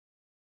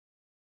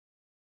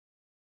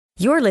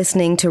You're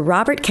listening to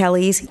Robert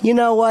Kelly's You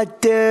Know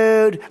What,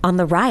 Dude? On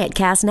the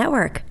Riotcast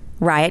Network,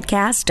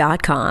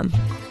 riotcast.com.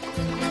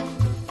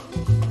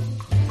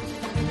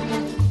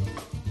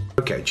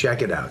 Okay,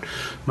 check it out.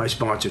 My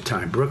sponsor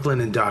time,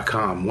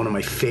 Brooklinen.com, one of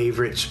my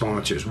favorite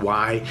sponsors.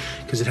 Why?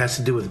 Because it has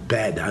to do with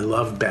bed. I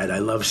love bed. I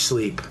love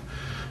sleep.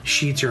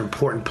 Sheets are an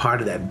important part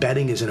of that.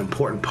 Bedding is an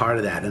important part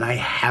of that. And I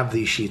have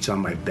these sheets on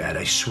my bed.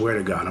 I swear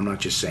to God, I'm not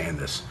just saying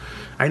this.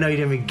 I know you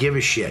didn't even give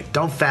a shit.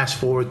 Don't fast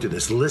forward through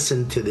this.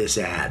 Listen to this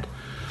ad.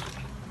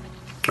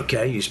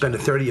 Okay? You spend a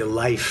third of your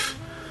life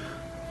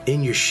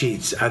in your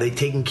sheets. Are they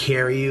taking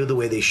care of you the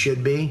way they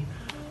should be?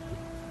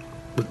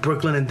 With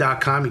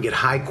Brooklinen.com, you get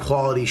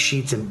high-quality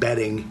sheets and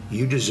bedding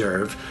you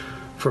deserve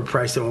for a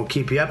price that won't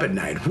keep you up at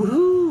night.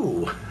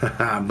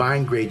 Woohoo!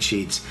 Buying great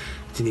sheets,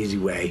 it's an easy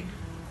way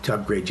to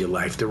upgrade your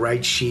life. The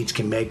right sheets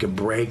can make or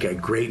break a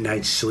great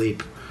night's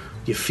sleep.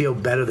 You feel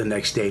better the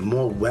next day,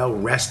 more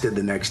well-rested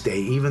the next day.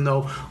 Even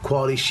though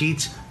quality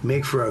sheets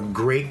make for a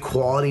great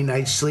quality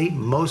night's sleep,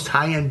 most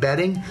high-end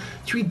bedding,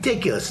 it's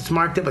ridiculous. It's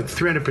marked up like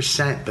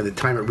 300% by the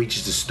time it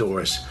reaches the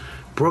stores.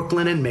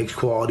 Brooklinen makes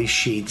quality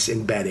sheets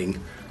and bedding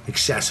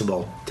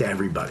accessible to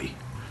everybody.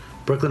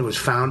 Brooklinen was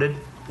founded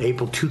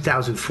April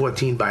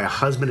 2014 by a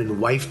husband and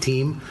wife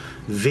team,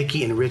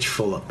 Vicky and Rich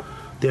Fulop.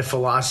 Their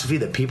philosophy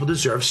that people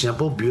deserve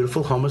simple,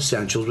 beautiful home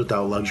essentials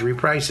without luxury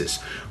prices.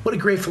 What a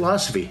great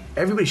philosophy.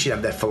 Everybody should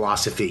have that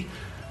philosophy.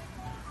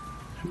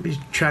 Everybody's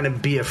trying to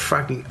be a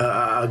fucking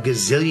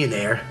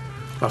gazillionaire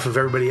off of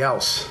everybody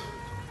else.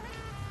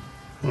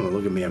 Oh,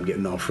 look at me, I'm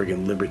getting all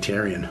friggin'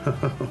 libertarian.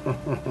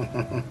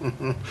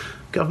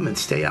 Government,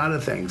 stay out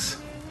of things.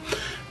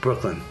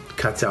 Brooklyn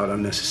cuts out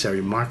unnecessary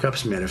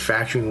markups,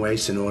 manufacturing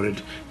waste in order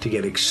to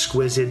get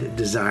exquisite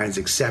designs,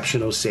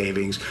 exceptional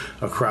savings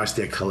across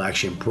their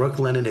collection.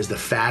 Brooklinen is the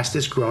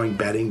fastest growing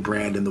bedding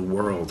brand in the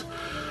world.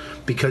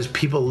 Because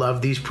people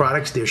love these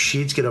products, their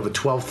sheets get over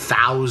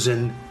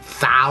 12,000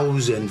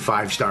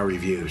 five-star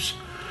reviews.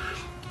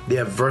 They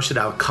have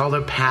versatile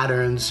color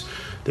patterns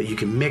that you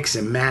can mix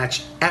and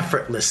match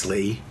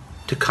effortlessly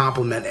to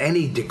complement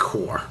any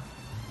decor.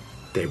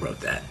 They wrote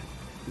that.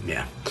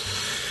 Yeah.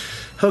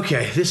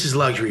 Okay, this is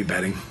luxury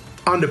bedding.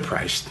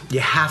 Underpriced. You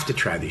have to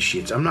try these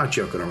sheets. I'm not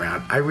joking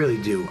around. I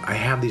really do. I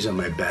have these on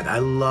my bed. I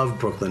love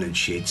Brooklinen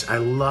sheets. I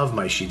love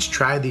my sheets.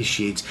 Try these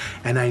sheets,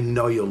 and I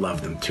know you'll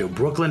love them too.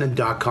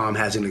 Brooklinen.com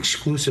has an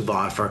exclusive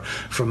offer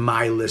for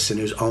my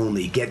listeners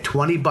only. Get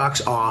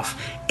 $20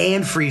 off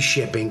and free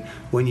shipping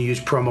when you use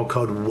promo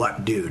code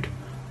WhatDude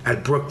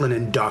at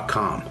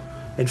Brooklinen.com.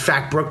 In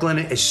fact,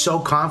 Brooklinen is so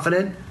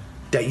confident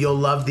that you'll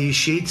love these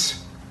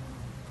sheets.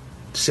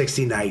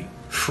 60-night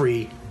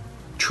free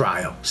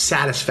trial,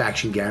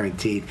 satisfaction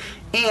guaranteed,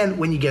 and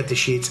when you get the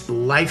sheets,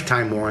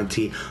 lifetime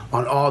warranty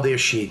on all their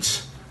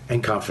sheets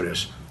and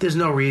comforters. There's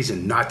no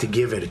reason not to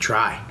give it a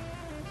try.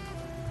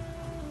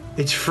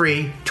 It's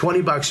free,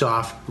 $20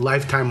 off,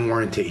 lifetime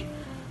warranty.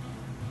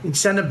 And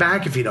send it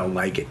back if you don't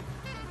like it.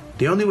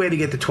 The only way to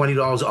get the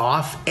 $20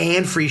 off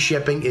and free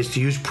shipping is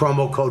to use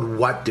promo code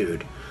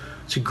WhatDude.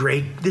 It's a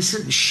great, this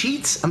is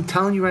sheets, I'm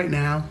telling you right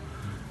now,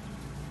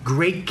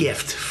 great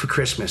gift for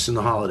Christmas and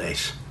the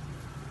holidays.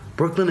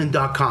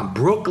 Brooklinen.com.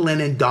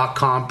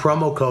 Brooklinen.com.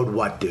 Promo code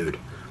WhatDude.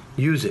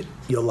 Use it.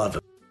 You'll love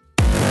it.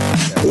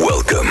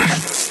 Welcome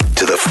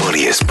to the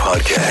funniest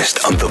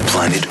podcast on the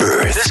planet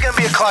Earth. This is going to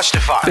be a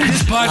clusterfuck.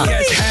 This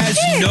podcast has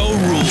no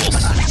rules.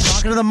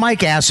 Talking to the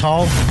mic,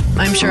 asshole.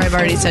 I'm sure I've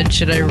already said,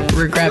 should I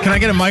regret? Can I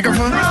get a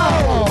microphone?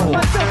 No!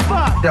 What the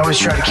fuck? I always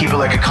try to keep it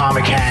like a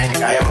comic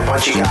hang. I have a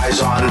bunch of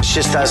guys on. It's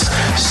just us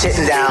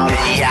sitting down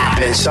and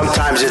yapping.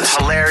 Sometimes it's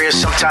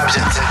hilarious. Sometimes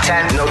it's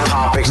intent. No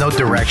topics. No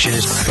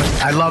directions.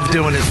 I love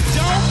doing it.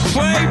 Don't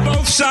play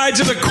both sides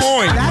of the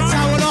coin. That's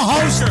how a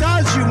host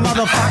does, you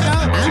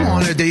motherfucker. I'm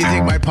honored that you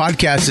think my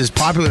podcast is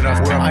popular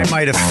enough where I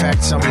might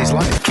affect somebody's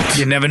life.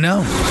 You never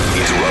know.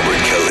 It's Robert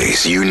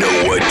Kelly's You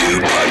Know What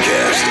Dude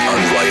podcast on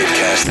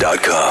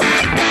riotcast.com.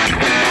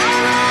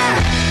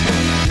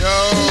 Yo.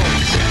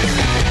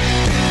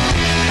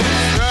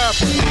 What's up?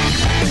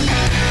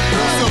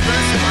 Russell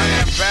Benson, I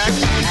am back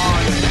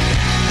on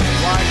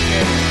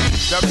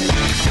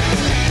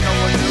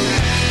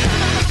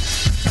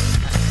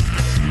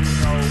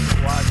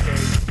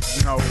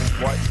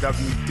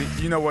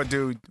YKWD. You know what, dude? You know what,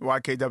 dude?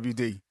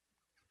 YKWD.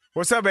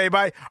 What's up,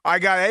 everybody? I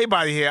got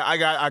everybody here. I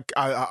got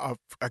a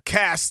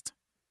cast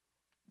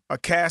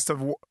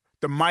of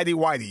the Mighty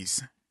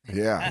Whiteys.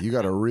 Yeah, you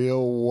got a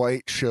real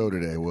white show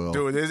today, Will.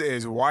 Dude, this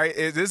is white.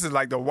 This is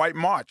like the White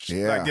March.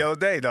 Yeah. Like the other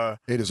day.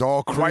 It is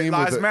all cream. White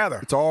Lives Matter.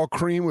 It's all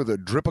cream with a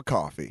drip of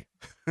coffee.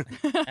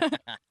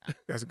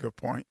 That's a good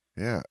point.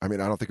 Yeah, I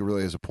mean, I don't think it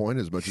really is a point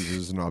as much as it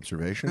is an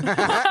observation.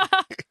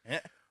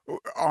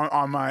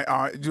 On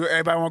my, do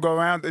everybody want to go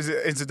around? Is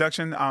it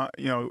introduction? Are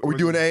we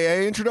doing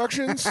AA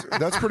introductions?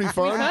 That's pretty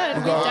fun. We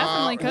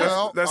definitely could.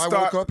 Well, let's I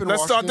start. woke up in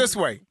Let's start Washington. this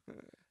way.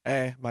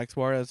 Hey, Mike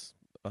Suarez,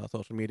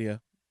 social media.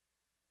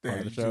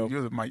 Yeah, the show.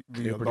 you're the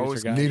producer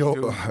lowest guy.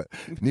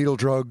 Needle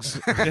drugs.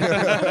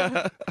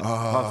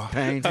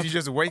 Pain. Did you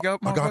just wake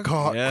up? I got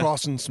caught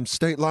crossing some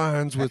state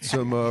lines with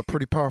some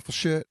pretty powerful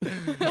shit.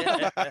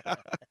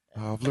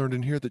 I've learned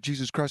in here that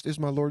Jesus Christ is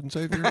my Lord and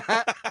Savior,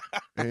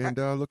 and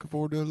looking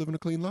forward to living a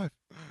clean life.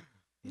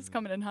 He's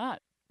coming in hot.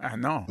 I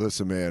know.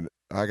 Listen, man,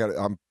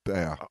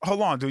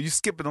 Hold on, dude. You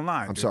skipping the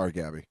line. I'm dude. sorry,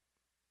 Gabby.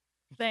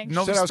 Thanks.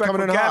 No Said I was respect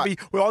coming for in hot. Gabby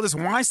with all this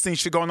Weinstein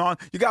shit going on.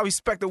 You gotta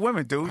respect the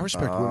women, dude. I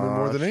respect women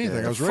more than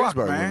anything. I was raised Fuck,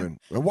 by man.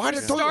 women. Why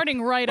did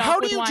Starting right how off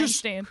do with you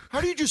Weinstein. How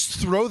do you just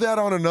throw that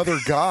on another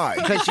guy?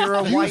 Because you're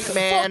a you white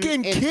man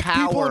fucking in kick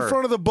power. people in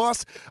front of the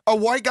bus. A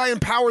white guy in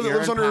power that You're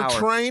lives in under power. a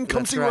train. Come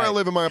That's see where I right.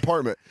 live in my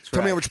apartment.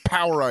 Tell me how right. much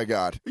power I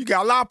got. You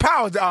got a lot of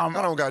power.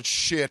 I don't got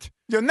shit.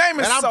 Your name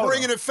is And I'm Soda.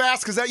 bringing it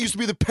fast because that used to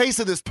be the pace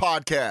of this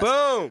podcast.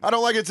 Boom. I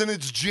don't like it's in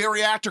its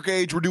geriatric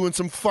age. We're doing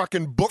some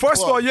fucking book First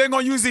of club. all, you ain't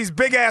gonna use these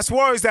big ass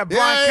words that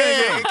Brian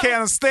Kennedy can't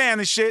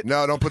understand and shit.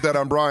 No, don't put that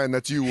on Brian.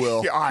 That's you,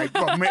 Will. Yeah, all right,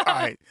 but all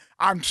right.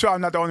 I'm sure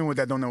I'm not the only one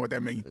that don't know what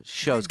that means.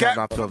 Show's gotten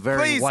off to a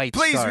very white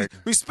start.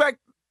 Respect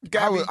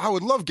Gabby. I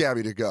would love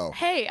Gabby to go.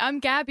 Hey, I'm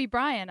Gabby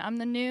Bryan. I'm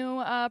the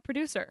new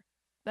producer.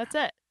 That's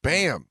it.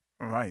 Bam.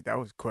 All right, that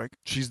was quick.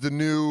 She's the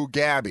new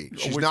Gabby.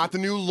 She's not the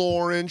new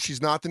Lauren.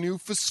 She's not the new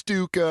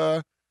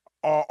Festuca.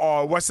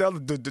 Or what's the other?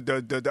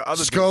 The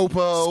other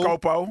Scopo.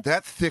 Scopo.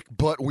 That thick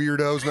butt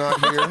weirdo's not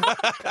here.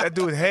 That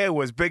dude's head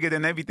was bigger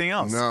than everything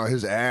else. No,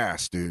 his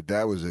ass, dude.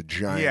 That was a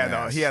giant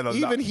ass.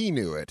 Even he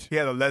knew it. He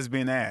had a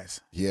lesbian ass.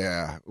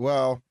 Yeah.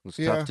 Well, It was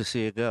tough to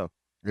see it go.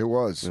 It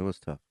was. It was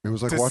tough. It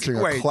was like To watching see-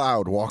 a wait,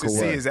 cloud walk to away.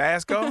 see his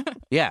ass go?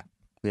 Yeah.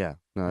 Yeah.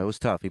 No, it was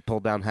tough. He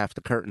pulled down half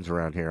the curtains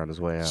around here on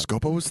his way out.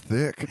 Scopo was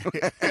thick.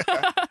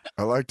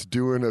 I liked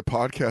doing a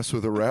podcast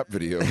with a rap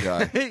video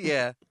guy.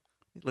 Yeah.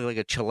 He looked like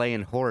a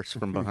Chilean horse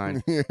from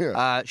behind.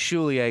 Yeah.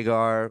 Shuli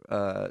Agar,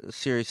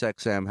 Sirius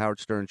XM, Howard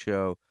Stern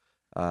Show,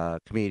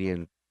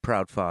 comedian,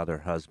 proud father,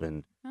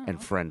 husband,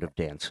 and friend of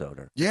Dan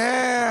Soder.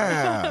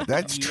 Yeah,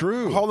 that's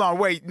true. Hold on,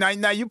 wait.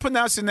 Now you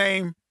pronounce the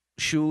name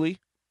Shuli.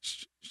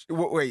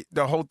 Wait,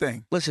 the whole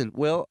thing. Listen,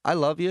 Will, I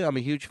love you. I'm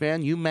a huge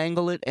fan. You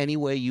mangle it any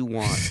way you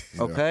want,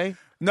 okay?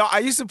 No, I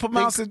used to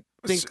pronounce it.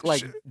 Think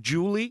like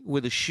Julie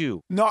with a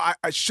shoe. No,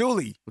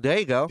 Shuli. There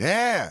you go.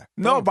 Yeah.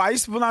 No, but I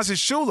used to pronounce it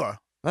Shula.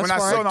 That's when I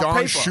fine. saw it on Don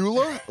paper.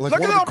 Shula? Like Look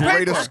one at of it the on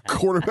greatest paper.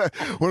 quarterback,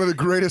 one of the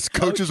greatest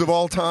coaches of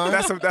all time.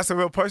 That's a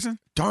real person?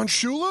 Don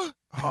Shula?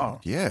 Oh.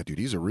 Yeah, dude,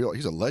 he's a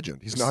legend.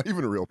 He's not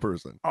even a real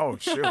person. Oh,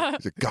 shoot.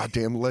 He's a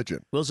goddamn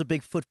legend. Will's a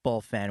big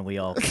football fan. We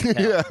all can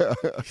tell.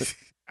 Yeah.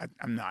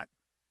 I'm not.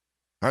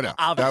 I know.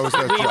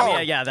 Obviously.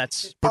 That's Yeah,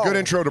 that's. But good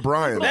intro to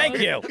Brian. Thank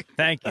you.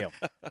 Thank you.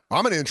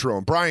 I'm an intro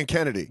him. Brian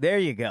Kennedy. There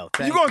you go. You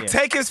Thank gonna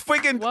take his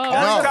freaking No, on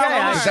the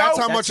that's show?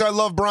 how much I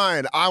love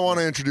Brian. I want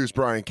to introduce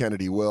Brian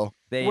Kennedy, Will.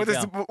 There What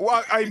is?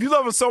 Well, if you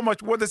love him so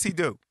much, what does he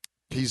do?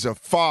 He's a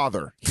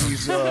father.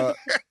 He's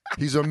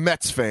a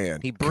Mets fan.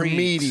 He breeds.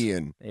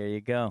 Comedian. There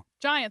you go.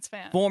 Giants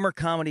fan. Former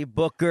comedy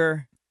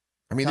booker.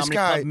 I mean, this comedy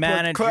guy. club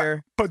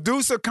manager.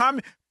 Producer,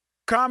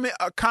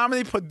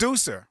 comedy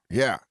producer.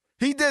 Yeah.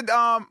 He did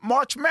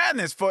March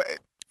Madness for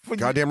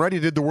Goddamn right. He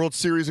did the World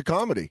Series of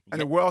Comedy. and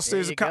the World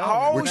Series you of go.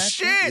 Oh Remember that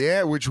shit!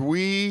 Yeah, which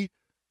we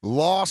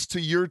lost to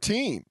your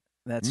team.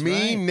 That's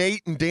Me, right.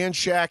 Nate, and Dan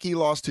Shackey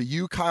lost to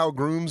you, Kyle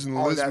Grooms, and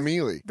Liz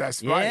Mealy.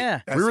 That's Yeah.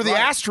 right. That's We were the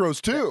right.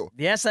 Astros, too.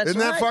 Yes, that's Isn't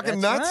right. that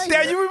fucking That's nuts? right.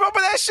 Dad, you remember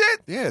that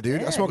shit? Yeah,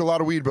 dude. Yeah. I smoke a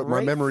lot of weed, but my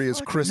Great memory is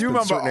fucking- crisp You in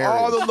remember certain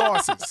all areas. the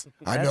losses.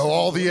 I That's know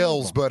all the unbelievable.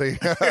 L's, buddy.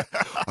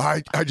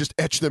 I just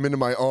etched them into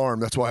my arm.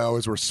 That's why I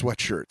always wear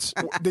sweatshirts.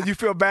 Did you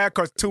feel bad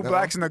because two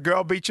blacks and a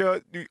girl beat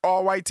your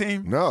all-white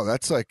team? No,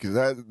 that's like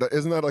that.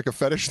 Isn't that like a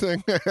fetish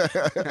thing?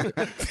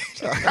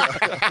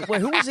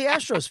 Wait, who was the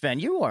Astros fan?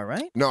 You are,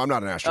 right? No, I'm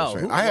not an Astros Oh,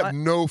 fan. who- I have what?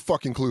 no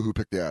fucking clue who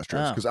picked the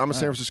Astros because I'm a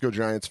San oh. Francisco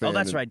Giants fan. Oh,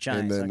 that's and- right,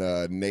 Giants, And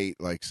then Nate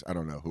likes I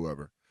don't know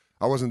whoever.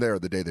 I wasn't there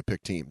the day they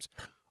picked teams.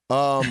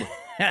 No,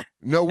 It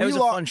we was a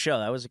lost. fun show.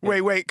 That was a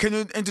good Wait. Can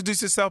you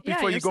introduce yourself Yeah,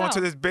 before you go into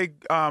yourself. this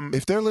big?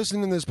 If they're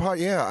listening to this pod,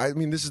 yeah, I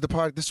mean, this is the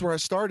pod. This is where I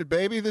started,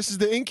 baby. This is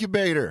the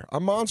incubator.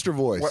 I'm Monster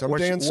Voice. I'm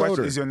Dan Soder. What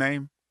is your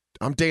name?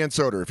 I'm Dan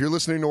Soder. If you're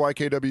listening to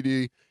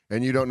YKWd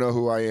and you don't know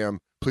who I am,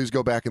 please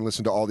go back and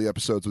listen to all the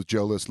episodes with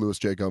Joe List, Louis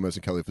J. Gomez,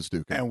 and Kelly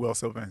Festuca. And Will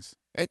Sylvans.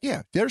 And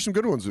yeah, there's some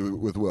good ones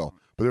with Will,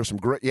 but there's some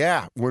great.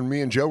 Yeah, when me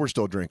and Joe were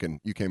still drinking,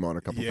 you came on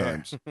a couple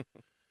times.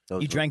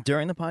 You drank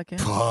during the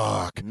podcast?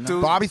 Fuck. No.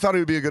 Bobby thought it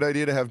would be a good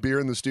idea to have beer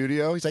in the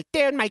studio. He's like,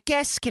 dude, my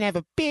guests can have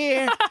a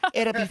beer.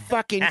 It'll be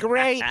fucking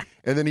great.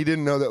 And then he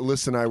didn't know that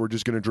Liz and I were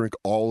just going to drink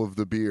all of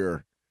the beer.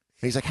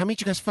 And he's like, how many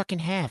did you guys fucking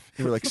have?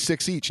 And we're like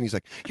 6 each. And he's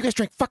like, you guys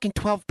drank fucking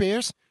 12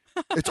 beers?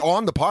 It's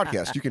on the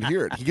podcast. You can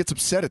hear it. He gets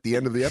upset at the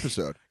end of the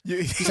episode.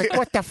 He's like,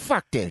 what the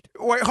fuck, dude?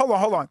 Wait, hold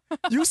on.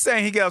 You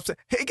saying he get upset?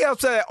 He get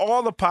upset at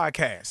all the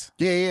podcasts.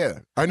 Yeah.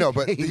 I know,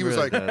 but he was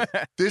really like, does.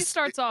 He this.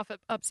 starts off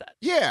upset.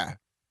 Yeah.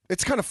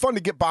 It's kind of fun to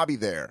get Bobby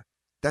there.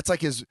 That's like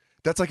his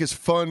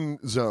fun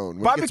zone.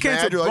 When Bobby he gets came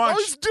mad, to you're like, brunch. oh,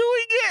 he's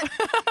doing it.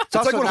 It's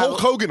also like when not- Hulk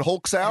Hogan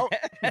hulks out.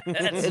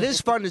 It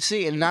is fun to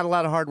see, and not a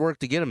lot of hard work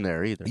to get him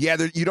there either. Yeah,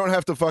 you don't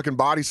have to fucking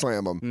body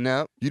slam him.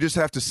 No. You just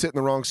have to sit in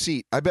the wrong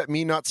seat. I bet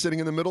me not sitting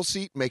in the middle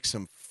seat makes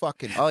him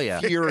fucking yeah.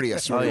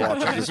 furious when Oh, he yeah.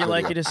 watches Where this does he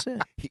like video. you to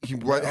sit?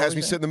 He has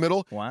me sit in the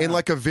middle Wow. in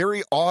like a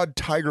very odd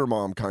Tiger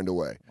Mom kind of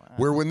way.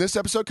 Where when this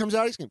episode comes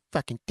out, he's going,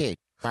 fucking dude,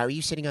 why are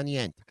you sitting on the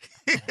end?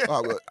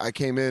 Oh, I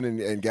came in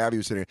and Gabby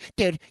was sitting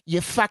here. Dude, you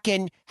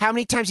fucking, how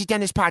many times you done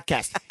this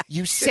podcast?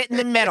 You sit in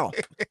the middle.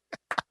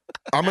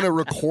 I'm going to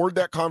record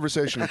that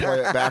conversation and play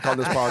it back on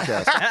this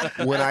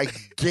podcast when I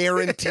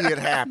guarantee it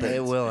happens.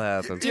 It will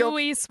happen. Do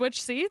we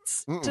switch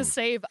seats to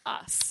save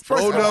us?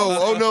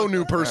 Oh no,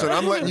 new person.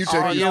 I'm letting you take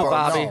Oh, these you, phones.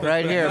 Bobby,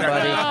 right here,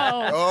 buddy.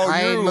 Oh,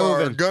 I ain't you are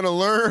moving. gonna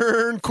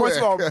learn quick.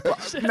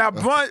 First of all, now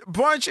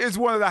brunch is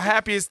one of the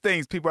happiest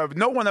things people ever.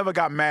 No one ever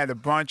got mad at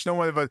brunch. No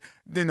one ever,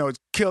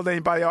 killed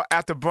anybody else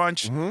after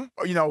brunch.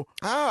 You know,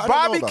 I don't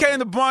Bobby know about came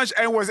to brunch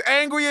and was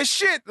angry as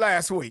shit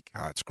last week.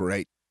 Oh, it's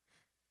great.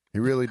 He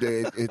really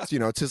did.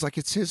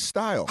 It's his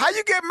style. How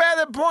you get mad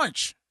at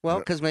brunch? Well,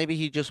 because maybe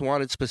he just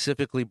wanted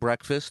specifically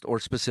breakfast or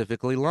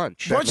specifically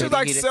lunch. Brunch Maybe is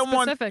like he didn't-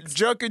 someone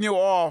jerking you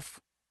off,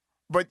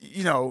 but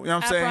you know what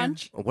I'm At saying?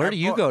 brunch? Where do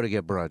you go to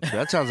get brunch?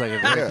 That sounds like a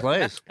great Yeah.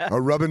 place.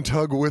 A rub and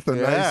tug with a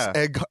Yeah.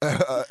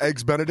 nice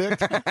eggs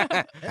Benedict.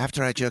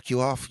 After I jerk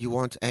you off, you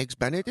want eggs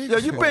Benedict? Yeah,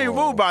 you being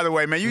rude, by the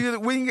way, man.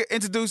 We didn't get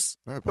introduced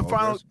I the final.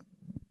 apologize.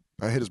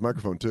 I hit his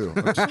microphone too.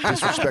 I'm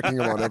just disrespecting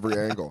him on every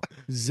angle.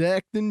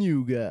 Zach, the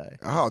new guy.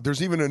 Oh,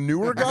 there's even a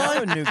newer guy?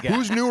 I'm a new guy.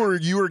 Who's newer,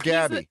 you or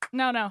Gabby?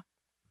 No.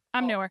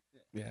 I'm newer.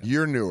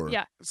 You're newer.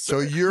 Yeah.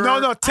 So you're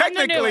No,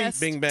 technically, newest.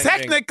 Bing, bang,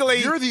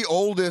 technically, you're the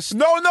oldest.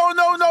 No.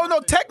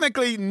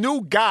 Technically,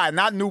 new guy,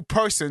 not new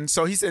person.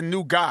 So he's a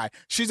new guy.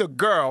 She's a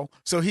girl,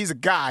 so he's a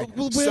guy.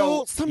 Well,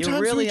 so sometimes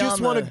really we just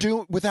on want to the-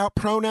 do it without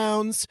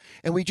pronouns,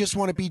 and we just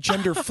want to be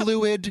gender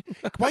fluid.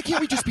 Why can't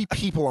we just be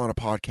people on a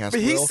podcast? But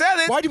he Will? said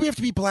it. Why do we have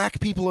to be black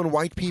people and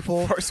white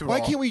people? First of Why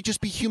all- can't we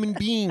just be human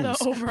beings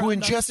who ingest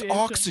over-enunciation.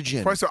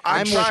 oxygen? First of all,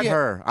 I'm with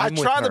her. I I'm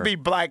with try to her. be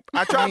black.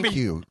 I try to Thank be.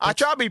 you. I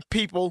try to be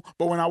people,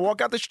 but when I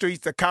walk out the streets,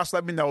 the cops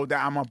let me know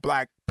that I'm a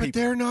black But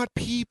people. they're not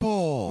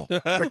people.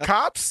 The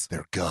cops?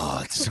 They're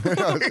gods.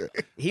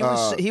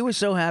 He was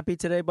so happy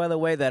today, by the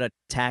way, that a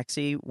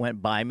taxi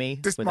went by me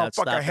This without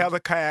motherfucker stopping. held a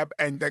cab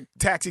and the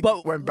taxi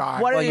But went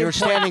by. what Well, are you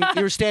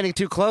were standing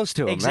too close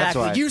to him.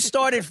 Exactly. That's why. You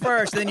started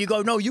first, then you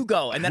go, no, you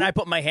go, and then I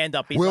put my hand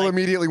up. He's Will like,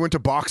 immediately went to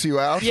box you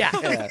out. yeah,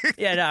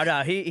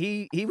 no.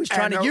 He was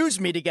trying to use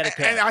me to get a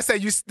cab. And I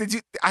said,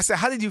 I said,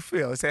 how did you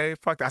feel? I said, hey,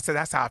 fuck that. I said,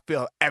 that's how I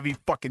feel every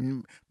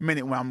fucking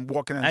minute when I'm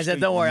walking in the I street.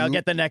 said, don't worry, I'll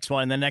get the next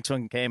one. And the next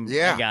one came.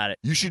 Yeah. I got it.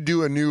 You should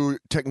do a new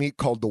technique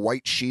called the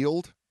white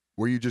shield,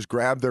 where you just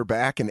grab their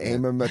back and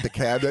aim them at the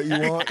cab that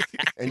you want,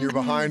 and you're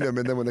behind them,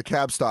 and then when the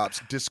cab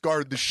stops,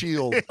 discard the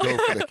shield, go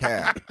for the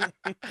cab.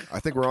 I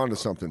think we're on to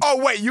something.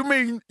 Oh, wait, you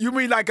mean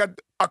like a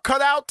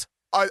cutout?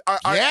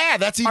 Yeah,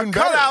 that's even a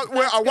better. cutout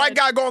where a white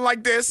guy going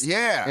like this.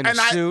 Yeah. In a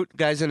suit,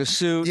 guys in a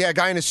suit. Yeah,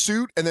 guy in a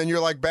suit, and then you're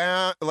like,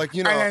 like,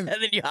 you know. And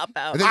And then you hop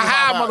out. and then you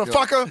Aha, hop out. You're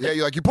motherfucker. like- yeah,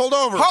 you're like, you pulled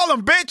over.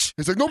 Harlem, bitch.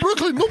 He's like, no,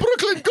 Brooklyn, go.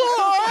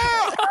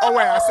 Oh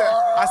wait,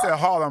 I said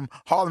Harlem.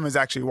 Harlem is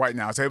actually white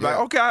now. So he'll be like,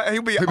 okay, and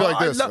he'll be like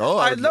this.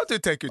 I'd love to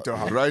take you to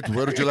Harlem. Right,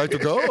 where would you like to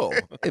go?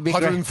 It'd be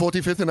great.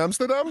 145th in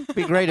Amsterdam? It'd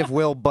be great if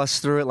Will busts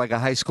through it like a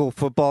high school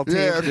football team.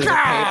 Yeah. through the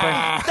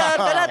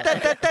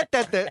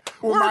paper.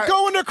 We're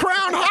going to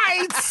Crown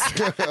Heights.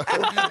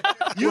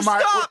 You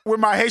with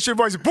my Haitian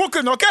voice,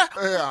 booking, okay?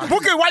 Yeah.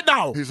 Booking right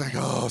now. He's like,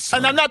 oh,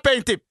 And I'm not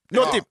paying tip.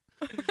 No Oh. tip.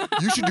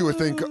 You should do a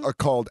thing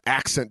called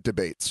accent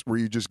debates, where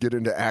you just get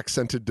into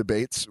accented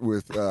debates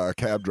with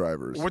cab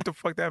drivers. What the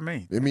fuck that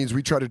mean? It means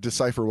we try to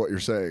decipher what you're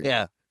saying.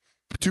 Yeah.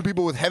 Two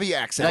people with heavy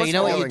accents. No, you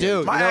know what you yelling do.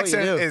 at- My You know what you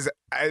accent do.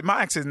 is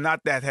my accent is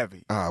not that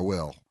heavy.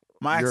 Will.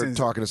 My You're accent.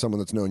 talking to someone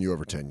that's known you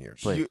over 10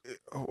 years. You,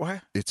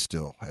 what? It's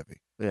still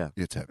heavy. Yeah.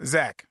 It's heavy.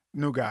 Zach,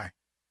 new guy.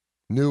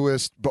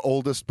 Newest, but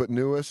oldest, but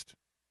newest.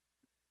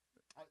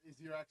 Is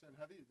your accent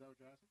heavy? Is that what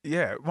you're asking?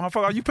 Yeah,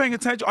 motherfucker. Are you paying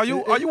attention? Are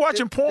you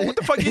watching porn? What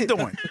the fuck you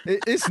doing?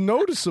 It's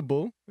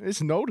noticeable.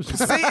 It's noticeable.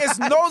 See, it's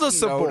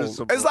noticeable.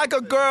 Noticeable. It's like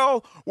a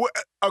girl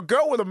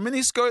with a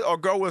mini skirt or a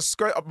girl with a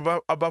skirt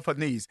above her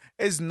knees.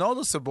 It's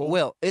noticeable.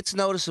 Will, it's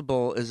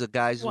noticeable is a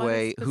guy's What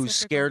way who's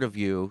specifically? scared of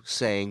you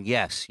saying,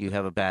 yes, you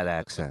have a bad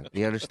accent.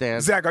 You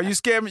understand? Zach, are you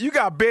scared? You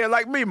got a beard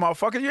like me,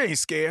 motherfucker. You ain't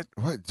scared.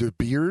 What? The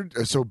beard?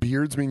 So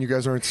beards mean you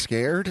guys aren't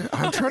scared?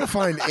 I'm trying to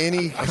find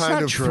any kind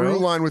not of true. through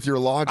line with your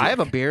logic. I have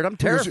a beard. I'm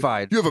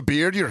terrified. You have a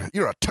beard?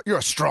 You're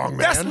a strong man.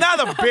 That's not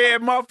a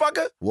beard,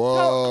 motherfucker. Whoa.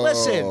 No,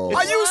 listen.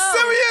 Are you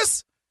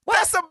serious?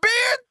 That's a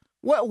beard?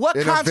 What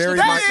In a very constitutes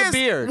That a is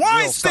beard?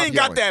 Weinstein Will,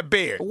 got stop that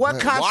beard.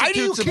 What Why do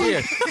you constitutes a keep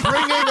beard?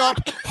 bringing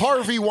up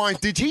Harvey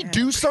Weinstein? Did he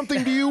do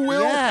something to you,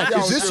 Will? Yeah,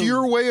 Is this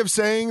your way of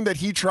saying that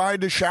he tried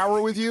to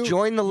shower with you?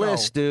 Join the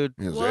list, dude.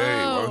 He goes,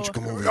 hey, why don't you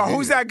come over Oh, here?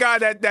 who's that guy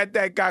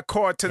that got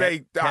caught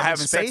today Kevin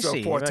having sex with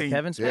Spacey. a 14?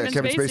 Kevin Spacey. Yeah, Kevin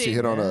Kevin Spacey Spacey.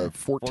 hit on a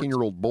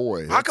 14-year-old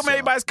boy. How come That's,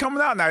 everybody's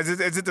coming out now? Is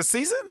it the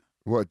season?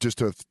 What? Just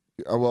to?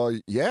 Well,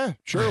 yeah,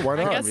 sure. Why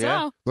I not? guess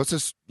yeah. so. Let's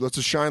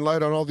just shine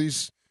light on all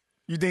these.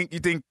 You think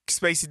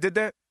Spacey did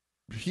that?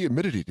 He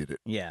admitted he did it.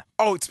 Yeah.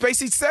 Oh,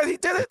 Spacey said he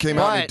did it? Came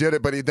out and he What? did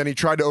it, but then he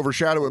tried to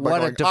overshadow it by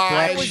What a going,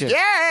 "I was deflection.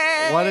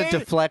 gay." What a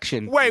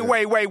deflection.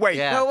 Wait.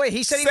 Yeah. No, wait.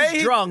 He said he Say was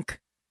he- drunk.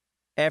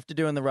 after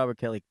doing the Robert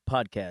Kelly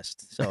podcast.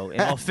 So,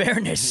 in all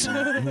fairness,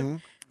 No,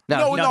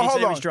 he hold said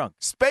he on. was drunk.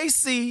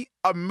 Spacey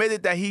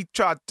admitted that he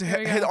tried to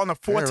There you hit go. on a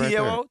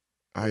 14-year-old.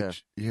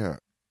 Yeah.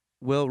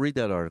 Will, read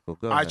that article.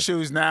 Go I ahead.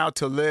 choose now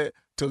to live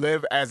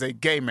as a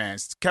gay man.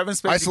 Kevin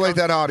Spacey. Isolate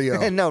that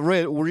audio. No,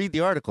 read the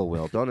article,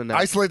 Will. Don't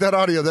announce. Isolate that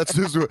audio. That's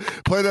just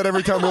play that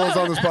every time Will's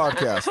on this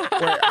podcast.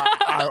 Wait,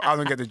 I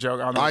don't get the joke.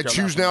 I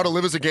choose now to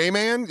live as a gay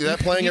man. Is that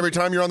playing every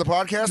time you're on the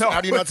podcast? No.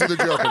 How do you not see the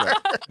joke in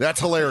that? That's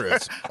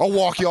hilarious. I'll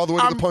walk you all the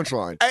way to the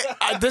punchline.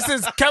 This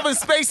is Kevin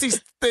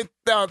Spacey's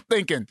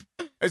thinking.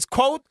 It's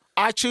quote,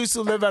 I choose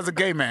to live as a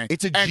gay man.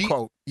 It's a end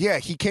quote. Yeah,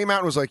 he came out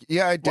and was like,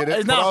 "Yeah, I did it."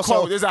 It's but not also, a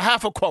quote. It's a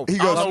half a quote. He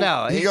goes,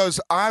 he goes,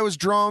 I was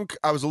drunk.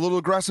 I was a little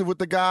aggressive with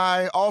the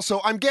guy.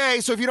 Also, I'm gay,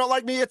 so if you don't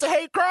like me, it's a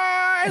hate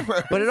crime.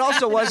 But it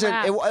also wasn't.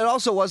 It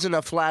also wasn't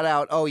a flat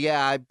out. Oh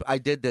yeah, I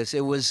did this.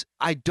 It was.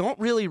 I don't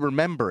really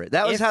remember it.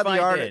 That was If how the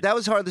I did. That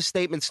was how the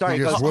statement started.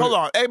 He goes, Hold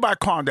on. Everybody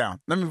calm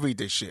down. Let me read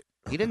this shit.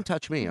 He didn't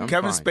touch me. I'm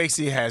Kevin fine.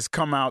 Spacey has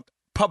come out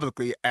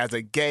publicly as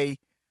a gay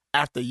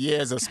after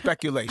years of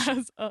speculation.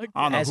 As a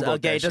I don't know As who a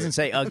wrote gay, that it doesn't shit.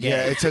 say a gay.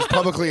 Yeah, it says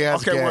publicly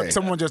as Okay, gay. well,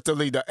 someone just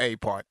delete the A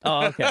part.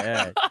 Oh, okay. All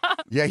right.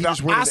 Yeah, he The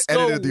just went and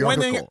edited the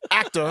Oscar-winning article.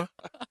 actor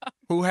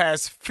who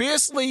has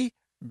fiercely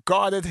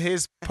guarded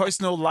his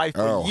personal life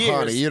for Oh, years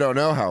honey, you don't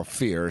know how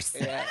fierce.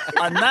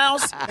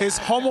 announced his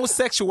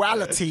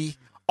homosexuality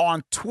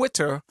on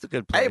Twitter. It's a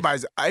good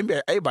place.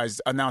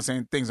 Everybody's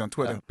announcing things on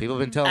Twitter. People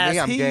have been telling As me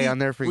I'm he gay on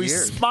there for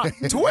years.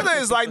 Twitter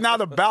is like now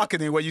the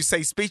balcony where you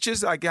say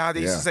speeches, like how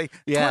they used to say.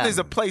 Yeah. Twitter is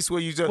a place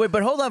where you just. Wait,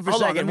 but hold on for a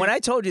Hold on, second. let me- When I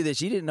told you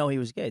this, you didn't know he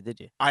was gay, did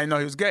you? I didn't know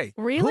he was gay.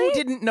 Really? Who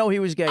didn't know he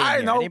was gay? in I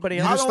here? know. Anybody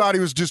You else? just thought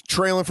he was just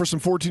trailing for some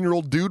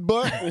 14-year-old dude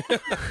butt?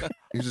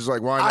 He's just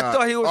like, why I not?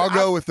 thought he was- I'll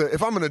go with it.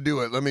 If I'm going to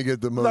do it, let me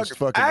get the most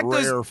fucking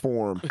actors- rare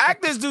form.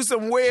 Actors do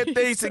some weird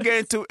things to get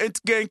into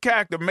getting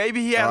character.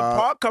 Maybe he had a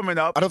part coming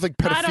up. I don't think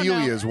I don't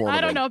pedophilia know. is one I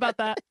of don't them. know about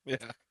that.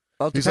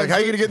 He's like, how are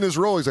you going to get in this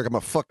role? He's like, I'm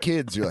going to fuck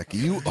kids. You're like,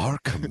 you are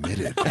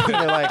committed.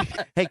 They're like,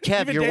 hey,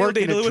 Kev, Even you're Daniel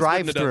working a Day-Lewis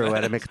wouldn't have done drive-through that.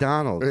 at a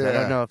McDonald's. I Yeah.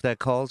 don't know if that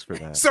calls for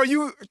that. So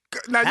you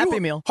now Happy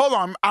you Meal. hold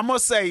on. I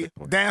must say,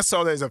 Dan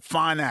Soder is a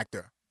fine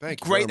actor.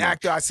 Thank you Great very much.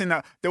 actor. I seen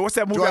that. What's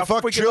that movie? Do I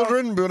fuck freaking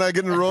children when I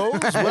get in roles?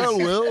 Well,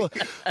 Will,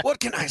 what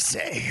can I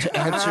say?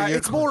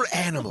 It's more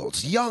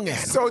animals, young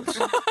animals,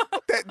 So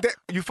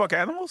you fuck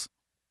animals?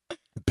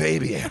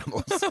 baby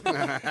animals,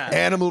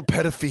 animal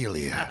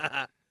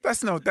pedophilia.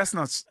 That's not.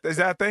 Is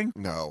that a thing?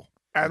 No.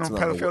 Animal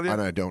That's not pedophilia?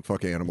 and I don't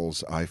fuck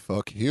animals. I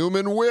fuck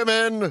human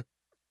women.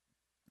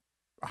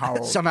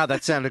 How? Somehow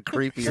that sounded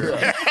creepier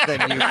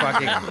than you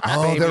fucking.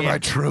 Oh, baby they're my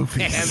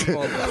trophies.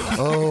 animal.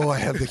 Oh, I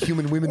have the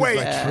human women Wait.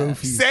 as my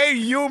trophies. Say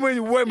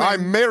human women.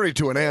 I'm married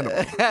to an animal.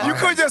 You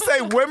could just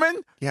say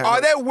women. Yeah, Are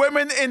no. there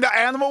women in the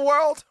animal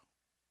world?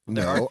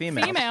 No,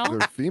 Female. Female.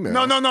 they're female.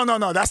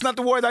 No. That's not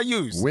the word I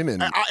use.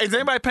 Women. Is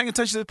anybody paying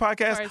attention to the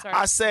podcast? Sorry.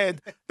 I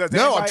said. Does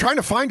No, I'm anybody- trying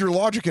to find your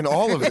logic in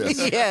all of this.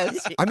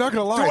 Yes. I'm not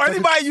going to lie. Do It's like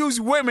anybody use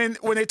women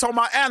when they talk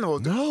about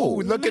animals? No.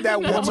 Ooh, look at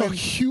that That's a woman.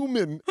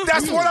 human.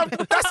 That's what I'm.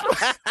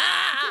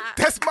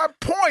 That's my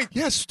point.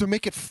 Yes, to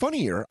make it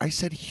funnier, I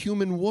said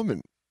human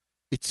woman.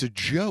 It's a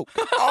joke.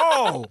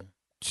 Oh,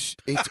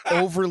 It's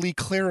overly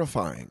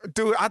clarifying.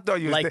 dude, I thought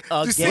he was. Like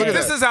dead. You see, again.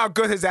 this is how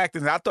good his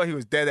acting is. I thought he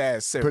was dead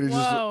ass But serious. he's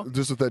Whoa.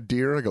 just with that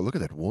deer. I go, look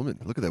at that woman.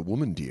 Look at that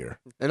woman deer.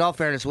 In all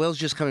fairness, Will's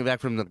just coming back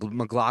from the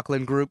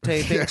McLaughlin group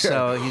taping,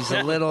 so he's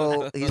a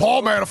little.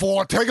 Paul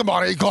Manafort, take him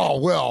on a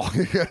call. Will.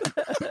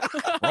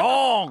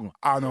 Wrong.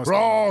 I don't know. what's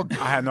Wrong. going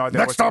on. I had no idea.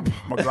 Next up.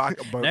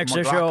 Next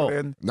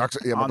McLaughlin. Next,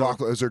 yeah,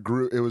 McLaughlin. It was a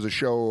group. It was a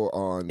show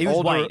on. He was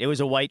Older- white. It was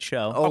a white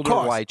show. Older Of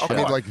course, white of show.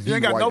 course. Like you the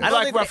ain't got no white- I black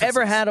don't think references.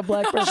 we ever had a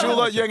black person.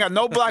 Shula, you ain't got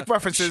no black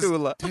references.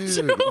 Shula.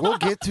 Dude, we'll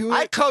get to it.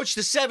 I coached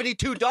the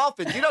 72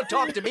 Dolphins. You don't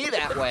talk to me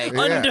that way.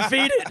 Yeah.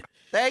 Undefeated.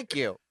 Thank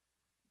you.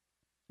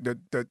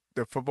 The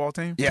football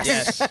team.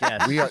 Yes.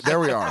 Yes. We are,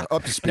 there we are.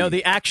 Up to speed. No,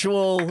 the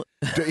actual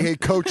He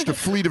coached a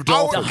fleet of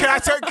Oh, dolphins. can I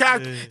tell?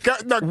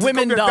 Look, this Women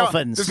gonna be a dumb-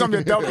 dolphins. This is gonna be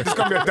a dumb. This is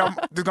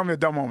gonna be a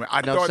dumb moment.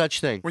 I No thought, such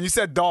thing. When you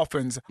said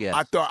dolphins, Yes.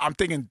 I thought I'm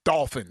thinking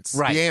dolphins.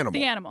 Right. The animal.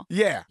 The animal.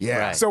 Yeah. Yeah.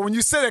 Right. So when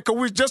you said it, because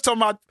we were just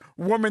talking about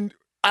women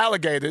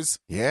alligators.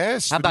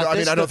 Yes. How about I mean,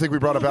 this? I don't think we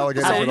brought up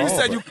alligators So at when you all,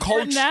 said but- you For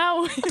coached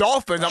now.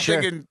 dolphins, I'm Sure.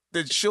 thinking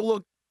did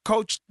Sheila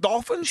coach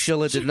dolphins?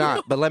 Sheila did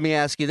not. But let me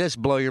ask you this: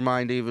 blow your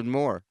mind even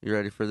more. You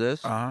ready for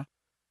this? Uh-huh.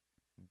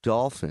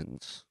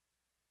 Dolphins,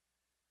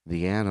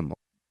 the animal.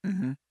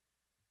 Mm-hmm.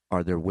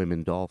 Are there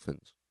women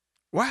dolphins?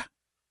 What?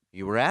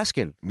 You were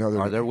asking. No,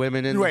 Are there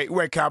women in? Wait,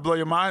 can I blow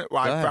your mind?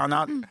 Well, Go I ahead. found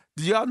out.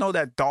 Do y'all know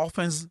that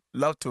dolphins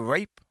love to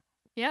rape?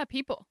 Yeah,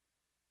 people.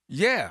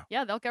 Yeah.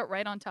 Yeah, they'll get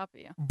right on top of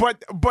you.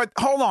 But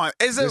hold on.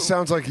 Is it This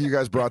sounds like you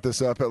guys brought this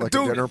up at like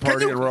Dude, a dinner can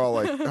party, you- and we're all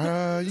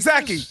like,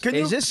 Zachy, can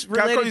you? Is this can I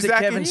call related you to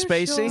Zachy? Kevin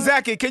Spacey?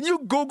 Zachy, can you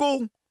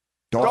Google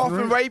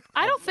Dolphin rape?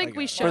 I don't think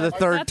we should. For the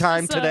third That's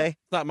time just a- today?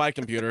 It's not my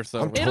computer,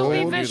 so It'll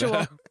be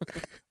visual.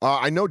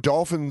 I know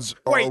dolphins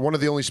are Wait. one of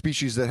the only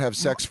species that have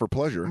sex for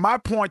pleasure. My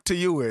point to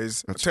you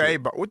is, That's to true.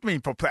 everybody, what do you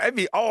mean for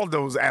pleasure? All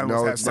those animals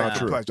No, have it's sex not for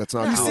true. pleasure. That's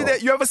not you true. see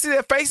that? You ever see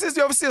their faces?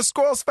 You ever see a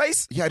squirrel's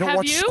face? Yeah, I don't Have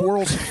watch you?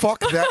 squirrels fuck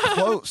that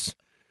close.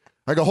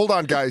 I go, hold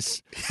on,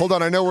 guys. Hold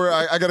on. I know where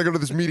I got to go to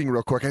this meeting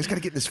real quick. I just got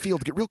to get in this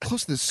field, get real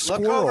close to this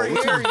squirrel. over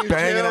Look here, at him you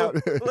banging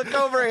two. out. Look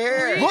over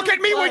here. Look at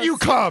me when you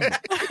come.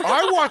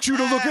 I want you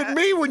to look at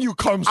me when you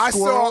come, I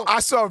squirrel.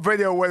 saw a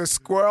video where the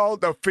squirrel,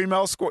 the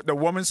female squirrel, the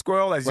woman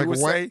squirrel, as like you would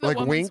say. like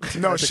wink.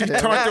 No, she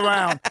turned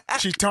around.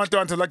 She turned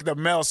around to look at the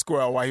male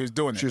squirrel while he was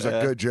doing it. She was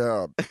like, good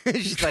job.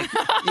 She's like,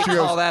 you She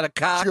call goes- that a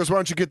cock? She goes, why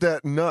don't you get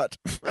that nut?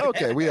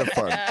 Okay, we have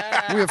fun.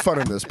 We have fun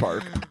in this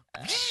park.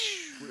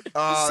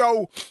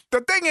 So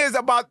the thing is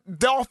about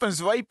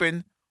dolphins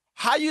raping.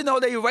 How you know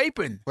they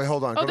raping? Wait,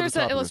 hold on. Oh, Go to there's the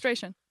top an of this.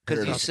 illustration.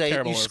 Because you say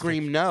terrible you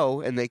scream no,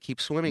 and they keep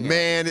swimming.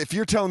 Man, if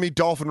you're telling me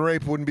Dolphin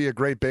Rape wouldn't be a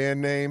great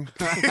band name,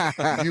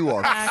 you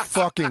are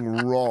fucking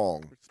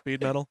wrong.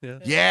 speed metal. Yeah.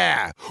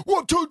 Yeah.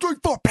 1, 2, 3,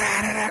 4.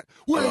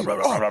 We are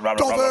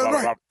Dolphin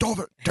Rape.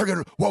 Dolphin. Take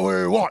it what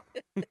we want.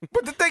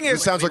 But the thing is,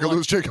 It sounds like a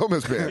Louis J.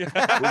 Gomez band.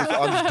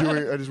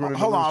 I just went into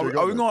hold on. Louis J.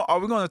 Are we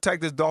Gomez. going to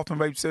attack this dolphin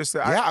rape sister?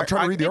 Yeah, I'm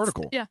trying to read the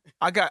article. Yeah.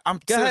 I'm Go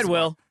serious ahead, about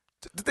Will. it.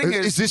 The thing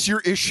Is this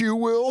your issue,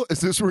 Will? Is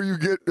this where you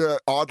get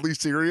oddly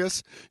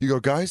serious? You go,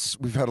 guys,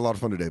 we've had a lot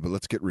of fun today, but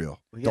let's get real.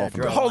 We gotta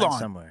Dolphin draw Rape. a hold line on.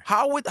 somewhere.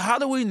 How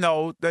do we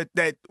know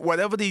that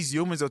whatever these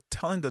humans are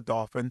telling the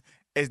dolphin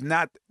is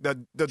not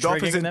the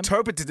dolphins them?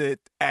 interpreted it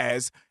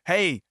as,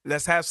 hey,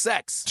 let's have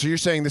sex. So you're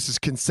saying this is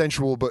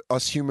consensual, but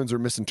us humans are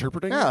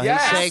misinterpreting No, it? Yeah.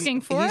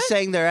 Asking for he's it?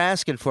 saying they're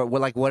asking for it.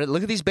 Well, like what?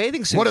 Look at these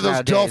bathing suits. What are those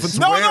nowadays. dolphins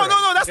No, wearing?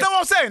 that's not what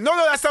I'm saying. No,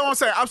 that's not what I'm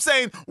saying. I'm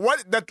saying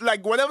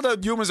whatever the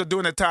humans are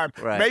doing at the time,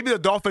 Right. maybe the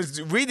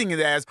dolphins reading it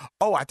as,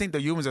 oh, I think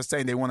the humans are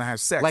saying they want to have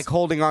sex. Like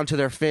holding onto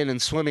their fin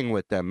and swimming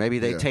with them. Maybe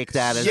they Yeah. take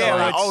that as yeah,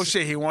 like, like, oh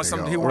shit, he wants There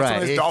some. you He go. wants some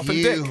of Right. his dolphin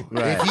dick.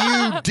 Right. If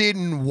you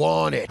didn't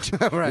want it,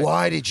 Right.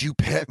 why did you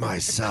pet my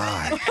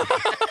side?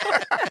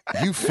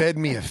 You fed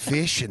me a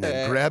fish and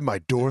then grabbed my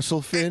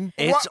dorsal fin?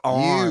 It's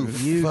on.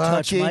 You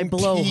touch my fucking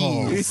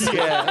blowhole. tease.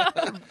 yeah.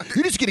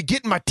 You're just going to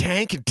get in my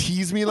tank and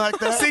tease me like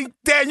that? See,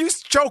 Dan, you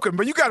joking,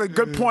 but you got a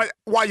good point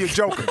while you're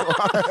joking.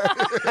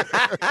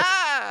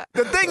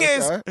 The thing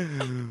is,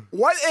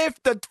 what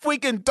if the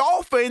freaking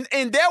dolphin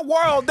in their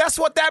world, that's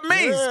what that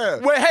means? Yeah.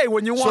 Well, hey,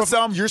 when you So want if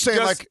some, you're saying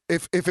just- like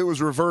if it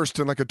was reversed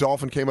and like a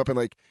dolphin came up and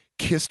like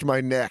kissed my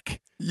neck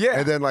yeah.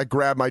 and then like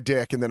grabbed my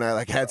dick and then I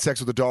like had sex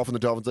with the dolphin, the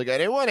dolphin's like, I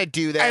didn't want to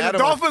do that. And the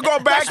dolphin go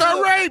back That's not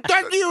to rape.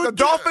 That you the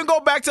dolphin go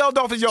back to the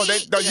dolphins. Yo,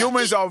 the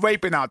humans are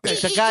raping out there.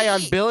 The guy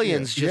on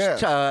Billions Yeah.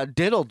 just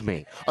diddled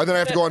me. And then I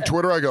have to go on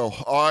Twitter. I go,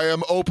 I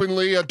am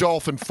openly a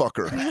dolphin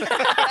fucker.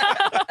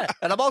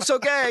 And I'm also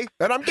gay.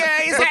 And I'm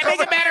gay. Does that make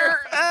it better?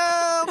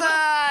 Oh,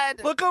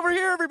 God. Look over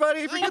here,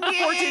 everybody. If you get the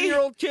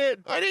 14-year-old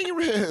kid. I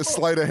didn't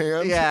sleight of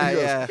hand. Yeah, He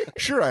goes, yeah.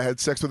 Sure, I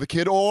had sex with a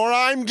kid, or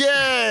I'm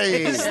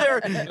gay.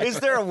 Is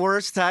there a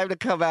worse time to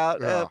come out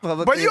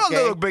publicly? But you're a gay?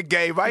 little bit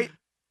gay, right?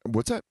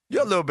 What's that?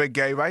 You're a little bit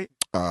gay, right?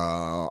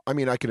 I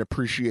mean, I can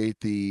appreciate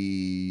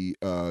the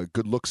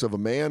good looks of a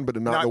man, but not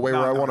in No, the way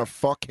no, where I no. want to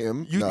fuck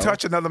him. You No.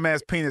 touch another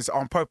man's penis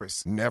on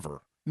purpose.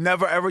 Never.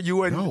 Never ever.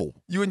 You and No.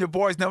 you and your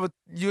boys never.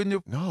 You and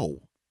your. No.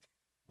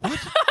 What?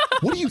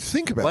 What do you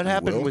think about What me,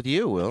 happened Will? with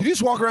you, Will? You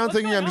just walk around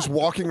thinking I'm just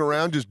walking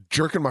around just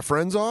jerking my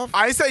friends off?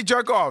 I ain't say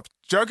jerk off.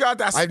 Jerk out.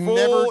 That's I've full.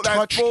 never that's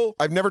touched. full.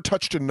 I've never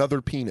touched another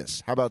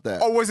penis. How about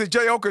that? Or was it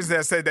Jay Oakers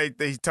that said they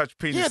touched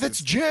penises? yeah, that's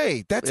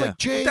Jay. That's Yeah. like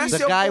Jay. That's The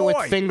your guy with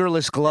boy.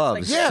 fingerless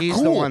gloves. yeah, He's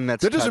cool. the one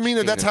that's that doesn't touched mean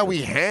that that's how penises.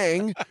 we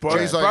hang. Birds,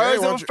 Jay's like, hey, birds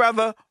why of don't a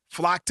feather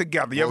flock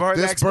together. You ever heard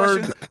that this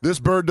expression? bird, this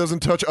bird doesn't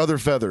touch other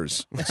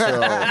feathers. So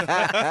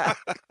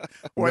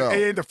Well, no.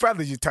 it ain't the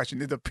feathers you're touching.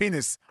 It's the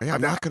penis. hey,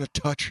 I'm not going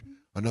to touch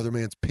another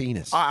man's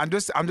penis. I'm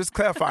just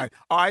clarifying.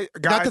 All right,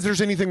 Not guys. that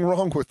there's anything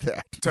wrong with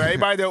that. To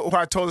everybody who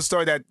I told the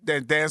story that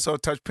Dan saw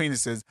touch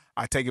penises,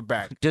 I take it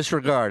back.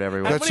 Disregard,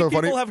 everyone. That's How many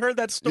so people funny. have heard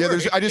that story?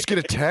 Yeah, I just get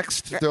a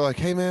text. They're like,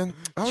 "Hey, man,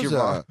 I It's was, your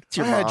mom. It's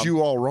your I had mom.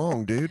 you all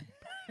wrong, dude.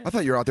 I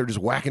thought you were out there just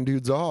whacking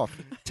dudes off."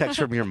 Text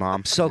from your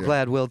mom. So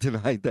glad Will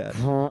denied that.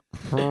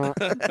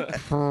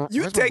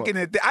 You taking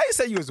it? I didn't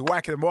say you was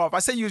whacking them off. I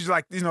said you was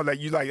like,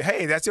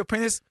 hey, that's your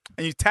penis,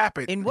 and you tap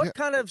it. In what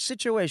kind of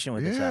situation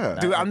would this Yeah.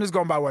 happen? Dude, I'm just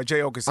going by what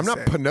Jay Oakes I'm not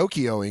said.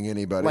 Pinocchioing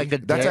anybody. Like a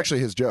That's dick? actually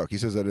his joke. He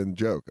says that in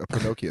joke, a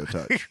Pinocchio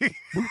touch.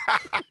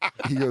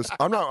 He goes,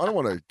 I don't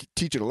want to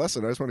teach it a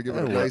lesson. I just want to give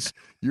it a nice,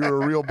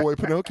 you're a real boy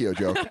Pinocchio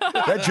joke.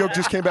 That joke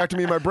just came back to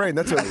me in my brain.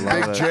 That's a Big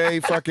it. J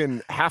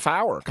fucking half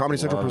hour Comedy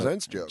Central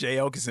Presents joke. Jay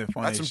Oakes funny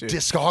That's some shit.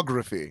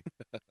 discography.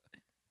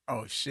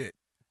 Oh shit.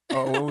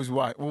 Oh, what was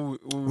what? We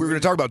were going to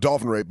talk about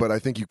dolphin rape, but I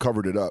think you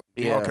covered it up.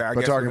 Yeah. Okay, I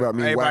By guess talking about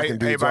me whacking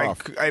dudes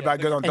off.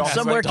 Everybody good on And dolphins.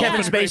 somewhere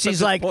Kevin dolphin rape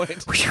Spacey's at like,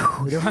 this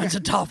 "Whew, there was a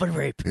dolphin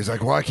rape." He's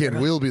like, why can't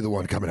Will be the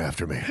one coming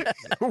after me?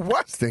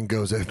 What?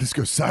 This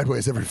goes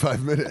sideways every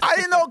 5 minutes. I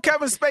didn't know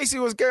Kevin Spacey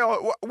was gay.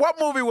 What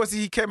movie was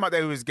he came out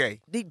that he was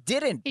gay? They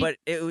didn't, but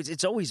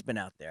it's always been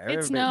out there.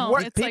 It's Everybody- known.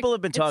 What It's people like-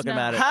 have been it's talking known.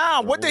 about it.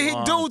 How? for What a did he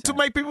long do to time.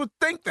 make people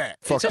think that?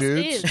 Fuck It just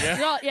dudes. is.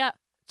 Yeah.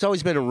 It's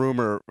always been a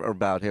rumor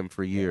about him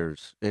for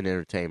years in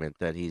entertainment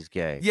that he's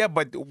gay. Yeah,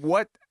 but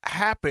what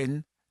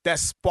happened that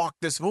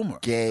sparked this rumor?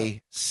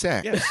 Gay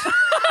sex.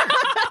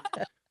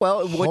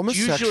 Well, what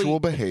Homosexual usually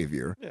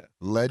behavior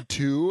led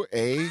to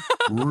a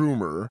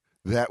rumor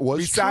that was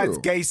Besides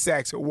true. gay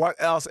sex, what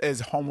else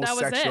is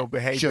homosexual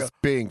behavior? Just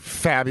being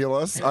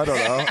fabulous. I don't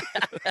know.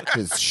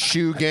 His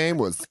shoe game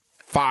was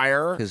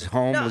fire. his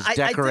home No, was I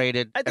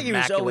decorated. think he was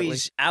immaculately.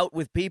 always out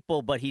with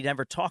people, but he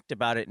never talked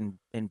about it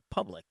in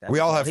public. That's We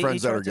all have He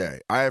friends that tried are to- gay.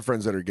 I have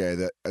friends that are gay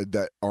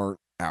that aren't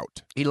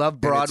out. He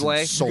loved And it's Broadway.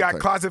 you insulting. got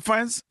closet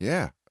friends?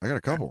 Yeah, I got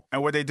a couple.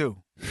 And what they do?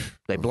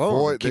 They blow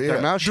Boy, him, keep yeah.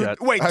 their mouth shut.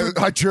 Wait,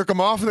 I jerk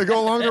them off and they go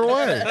along their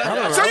way. I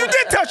don't know. so you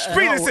did touch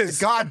penises?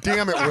 God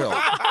damn it, Will.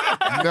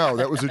 No,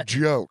 that was a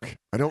joke.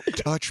 I don't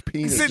touch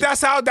penises. See,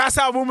 that's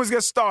how rumors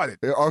get started.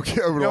 Yeah, okay,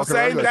 You know what I'm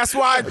saying? That's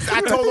why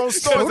I told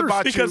those stories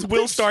about because you.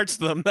 Will starts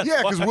them. That's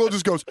yeah, because why. Will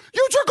just goes,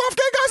 "You jerk off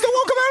gay guys that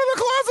won't come out of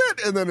the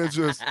closet," and then it's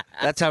just,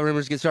 That's how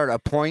rumors get started. A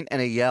point and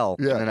a yell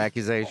Yeah. and an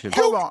accusation.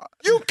 Hold on.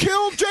 "You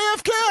killed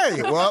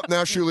JFK." Well,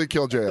 now Shuley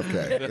killed JFK.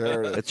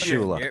 There it is. It's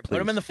Shula. Here, please.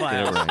 put him in the Get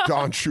it file. right.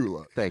 Don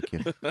Shula. Thank you.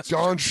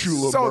 John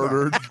Shula Soda.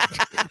 murdered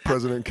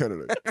President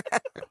Kennedy.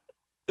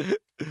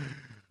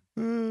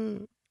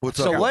 What's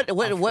So up?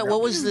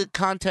 what was the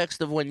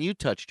context of when you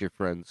touched your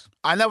friends?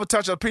 I never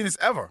touched a penis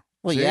ever.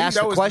 Well, you See, asked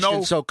there the was question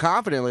no- so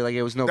confidently, like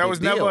it was no There big was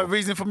deal. never a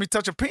reason for me to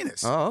touch a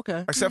penis. Oh,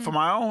 okay. Except for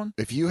my own.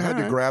 If you had All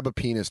to right. grab a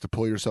penis to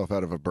pull yourself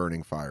out of a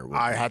burning fire, what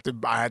I had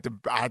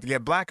to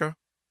get blacker.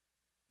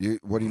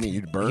 what do you mean?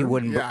 You'd burn? You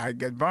wouldn't. Yeah, I'd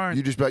get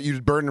burned.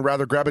 You'd burn and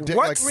rather grab a dick.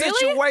 What like,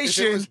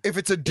 situation? If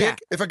it's a dick,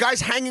 if a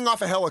guy's hanging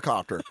off a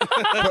helicopter,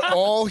 but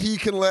all he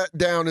can let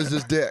down is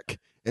his dick,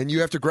 and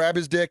you have to grab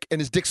his dick, and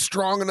his dick's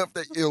strong enough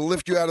that it'll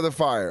lift you out of the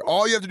fire.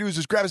 All you have to do is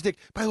just grab his dick.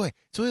 By the way,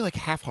 it's only like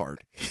half hard.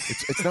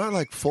 It's not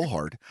like full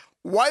hard.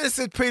 Why is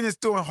his penis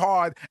doing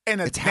hard in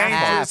a It's half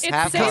dangerous It's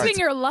half saving hard.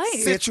 your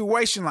life.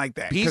 situation like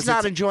that? He's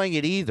not enjoying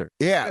it either.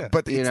 Yeah,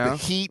 but You it's know? the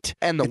heat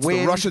And the it's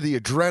wind. the rush of the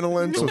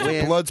adrenaline, so The the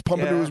wind. blood's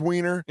pumping to Yeah. his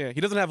wiener. Yeah,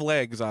 he doesn't have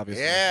legs,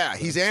 obviously. Yeah,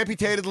 he's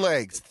amputated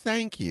legs.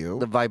 Thank you.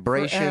 The adding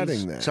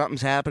vibrations. that.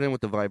 Something's happening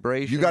with the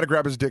vibration. You got to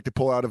grab his dick to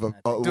pull out of a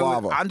Dude,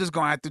 lava. I'm just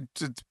gonna have to.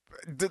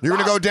 You're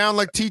gonna go down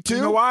like T2.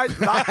 You know why? Just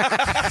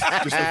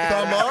a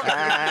thumb up.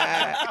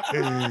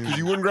 'Cause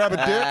you wouldn't grab a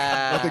dick.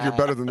 I think you're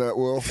better than that,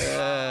 Will.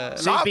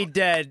 So he'd be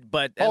dead,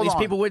 but at Hold least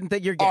on. people wouldn't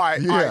think you're gay. All right,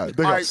 Yeah, all right,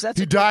 they all go, right.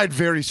 he died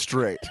very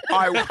straight.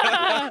 All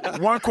right,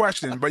 one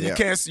question, but Yeah.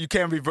 you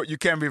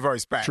can't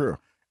reverse back. True.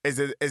 Is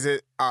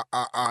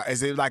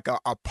it like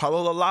a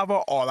puddle of lava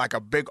or like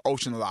a big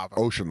ocean of lava?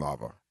 Ocean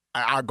lava.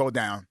 I'll go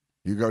down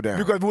You go down.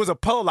 because if it was a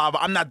puddle of lava,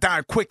 I'm not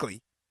dying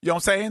quickly. You know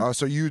what I'm saying?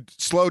 So you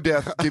slow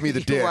death, give me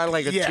the You dick. want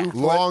like a Yeah. 2 foot.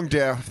 Long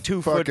death,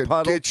 2 foot fucking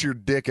puddle. get your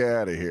dick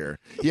out of here.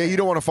 Yeah, you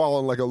don't want to fall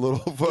in like a little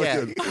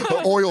fucking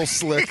oil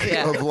slick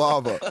Yeah. of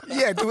lava.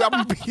 Yeah, dude. I'm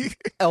gonna be.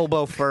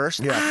 Elbow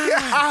first.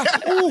 Yeah.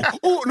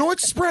 Ooh, no,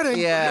 it's spreading.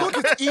 Yeah. Look,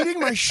 it's eating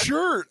my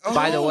shirt.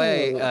 By the Oh.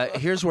 way,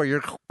 here's where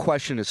your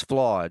question is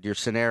flawed, your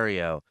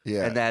scenario.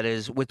 Yeah. And that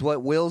is with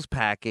what Will's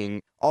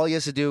packing, all he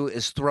has to do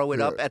is throw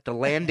it up at the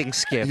landing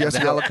skip He of has the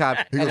to go-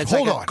 helicopter. he And goes, it's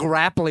 "Hold like on. a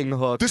grappling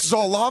hook. This is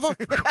all lava?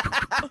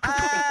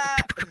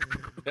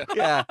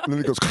 Yeah. And then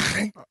he goes,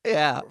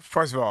 Yeah.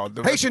 First of all,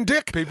 Haitian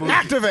dick, people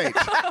activate.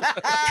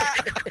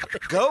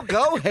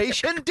 Go,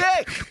 Haitian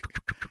dick.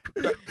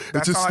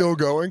 It's just still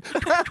going.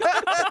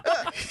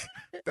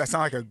 That sounds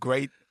like a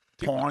great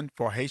porn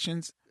for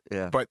Haitians.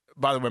 Yeah. But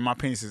by the way, my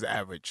penis is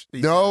average.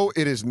 No,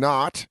 it is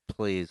not.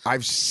 Please.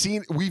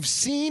 We've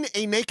seen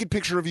a naked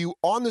picture of you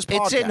on this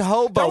podcast. It's in That was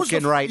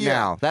Hoboken right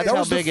now. That's that how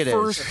was the big it is.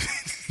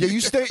 first-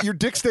 Yeah, your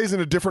dick stays in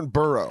a different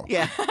borough.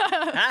 Yeah.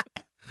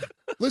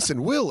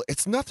 Listen, Will,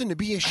 it's nothing to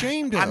be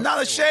ashamed of. I'm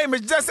not ashamed.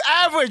 It's just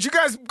average. You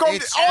guys go.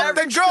 It's All the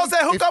average. girls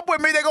that hook up with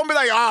me, they're gonna be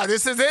like,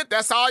 this is it.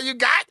 That's all you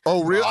got.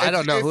 Oh, really? Well, I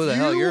don't know If who the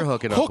hell you you're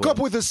hooking up Hook with. up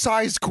with a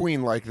size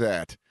queen like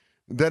that,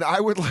 then I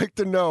would like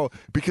to know,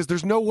 because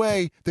there's no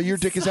way that your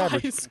dick is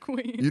average. Size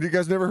queen. You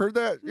guys never heard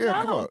that? Yeah,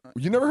 come on.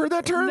 You never heard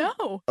that term?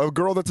 No. A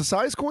girl that's a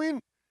size queen?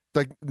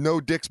 Like, no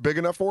dick's big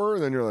enough for her?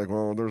 And then you're like,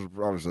 well, there's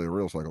obviously a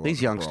real psychological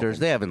These youngsters, problem.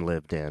 they haven't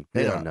lived, Dan.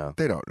 They Yeah, don't know.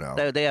 They don't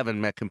know. They haven't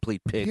met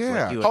complete pigs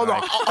Yeah. like you and Hold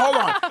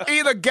I. on.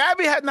 Either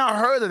Gabby had not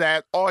heard of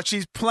that, or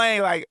she's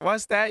playing like,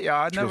 what's that,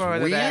 y'all? I never Just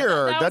heard of that.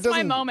 weird. That That was my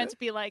doesn't- moment to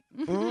be like,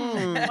 what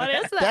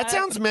is that? That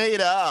sounds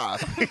made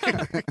up.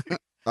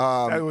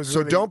 was So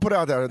really- don't put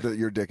out that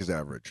your dick is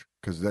average,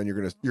 because then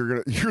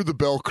you're the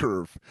bell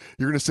curve.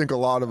 You're gonna sink a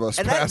lot of us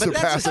past the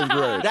passing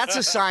grade. That's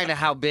a sign of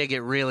how big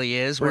it really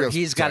is, Where where he goes,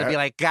 he's got to be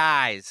like,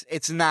 guys,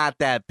 it's not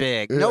that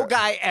big. Yeah. No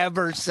guy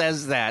ever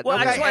says that. Well,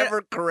 no that's guy why-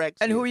 ever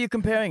corrects And you. who are you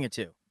comparing it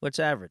to? What's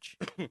average?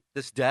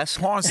 This desk?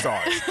 Porn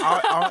stars.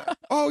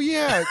 Oh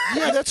yeah,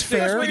 that's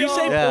fair. Did you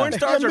say Yeah. porn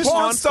stars or Mr.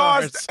 porn Porn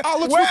stars. stars? Oh,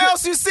 let's Where look at-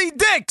 else you see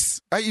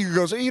dicks? You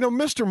goes,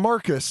 Mr.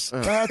 Marcus,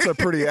 that's a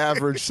pretty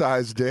average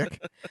sized dick.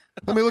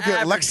 Let me look at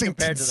Average Lexington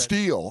compared to that.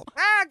 Steel.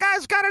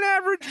 Guy's got an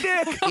average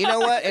dick. You know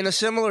what? In a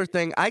similar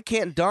thing, I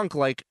can't dunk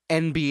like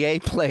NBA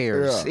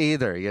players Yeah.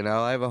 either.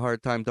 I have a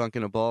hard time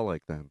dunking a ball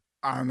like them.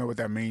 I don't know what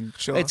that means.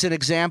 Sure. It's an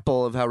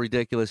example of how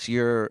ridiculous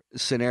your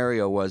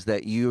scenario was,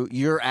 that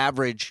you're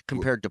average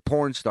compared to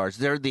porn stars.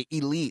 They're the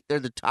elite. They're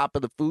the top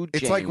of the food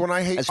chain. It's like when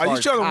I hate. as Are far you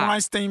as sure the cock.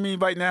 Weinstein me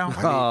right now?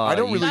 I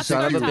don't you really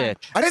son of a think-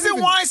 bitch. Is it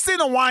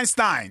Weinstein or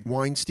Weinstein?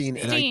 Weinstein.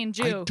 And Steen,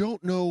 Jew. I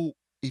don't know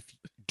if.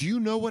 Do you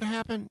know what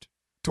happened?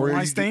 To Or are you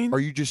Weinstein? Are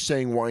you just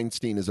saying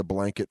Weinstein is a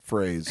blanket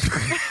phrase?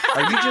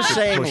 Are you just to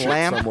saying push it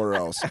lamp? somewhere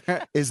else?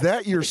 Is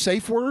that your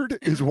safe word?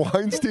 Is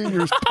Weinstein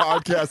your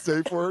podcast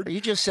safe word? Are you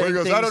just Where saying he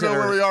goes, things I don't know that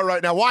where are- we are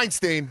right now.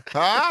 Weinstein,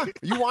 huh?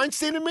 You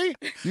Weinsteining me?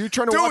 You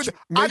trying to watch? Dude,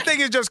 I think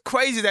it's just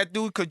crazy that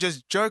dude could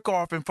just jerk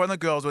off in front of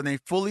girls when they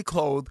fully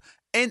clothed,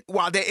 and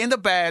while they're in the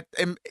bath,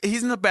 and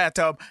he's in the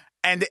bathtub,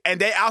 and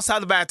they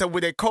outside the bathtub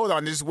with their coat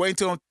on, just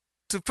waiting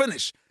to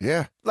finish.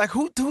 Yeah. Like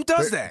who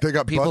does that? They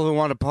got People who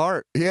want to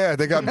part. Yeah,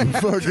 they got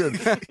fucking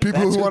people That's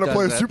who who want to does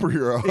play a that.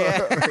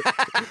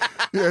 superhero.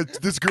 Yeah,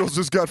 this girl's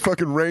just got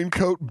fucking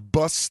raincoat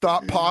bus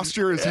stop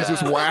posture as he's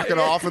just whacking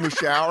off in the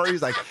shower.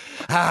 He's like,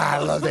 I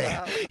love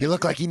it. You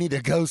look like you need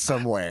to go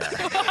somewhere.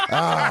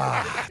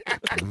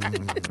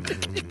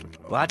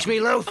 Watch me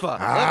loofah. Look,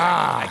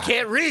 Ah. I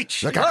can't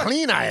reach. Look how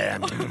clean I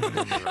am. How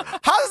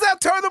does that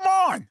turn them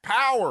on?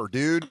 Power,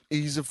 dude.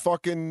 He's a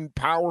fucking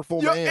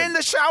powerful You're man. in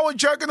the shower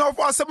jerking off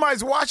while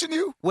somebody's watching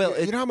you? Well,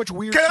 you know how much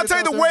weird Can I shit's tell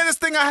you out the there? weirdest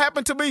thing that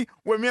happened to me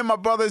when me and my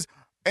brothers,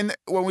 and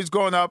when we was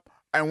growing up,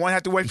 and one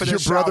had to wait for Your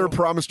the brother shower.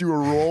 promised you a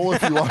roll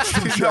if you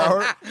watched the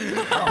shower?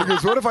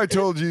 Because what if I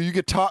told you you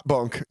get top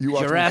bunk? You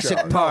watch Jurassic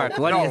the shower? Park.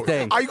 What do you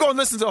think? Are you going to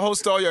listen to the whole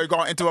story, or are you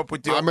going to interrupt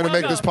with you? I'm going to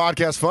make this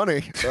podcast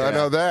funny. I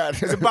know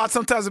that. It's about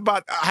sometimes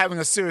about having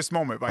a serious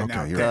moment right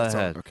now. you're Go right.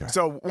 ahead. Okay.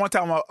 So one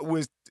time I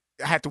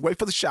had to wait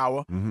for the shower,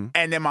 Mm-hmm.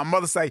 and then my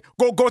mother say,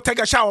 "Go take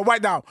a shower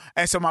right now."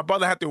 And so my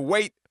brother had to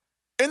wait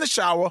in the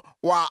shower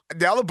while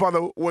the other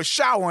brother was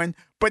showering,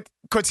 but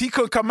because he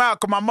couldn't come out,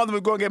 because my mother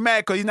was going to get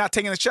mad because he's not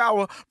taking a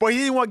shower, but he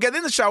didn't want to get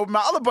in the shower with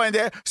my other brother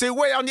there, so he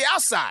waited on the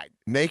outside.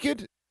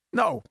 Naked?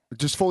 No,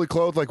 Just fully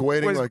clothed, like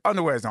waiting, with like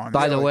underwear's on.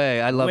 By the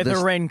way, I love With this.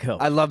 a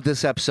raincoat. I love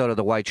this episode of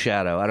The White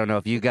Shadow. I don't know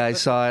if you guys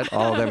saw it.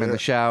 All of them in the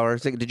shower.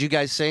 Did you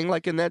guys sing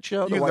like in that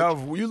show? The you White-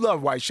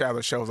 love White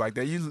Shadow shows like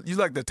that. You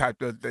like the type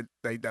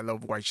that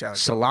love White Shadow.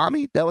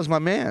 Salami? That was my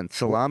man.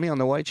 Salami on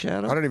The White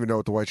Shadow. I don't even know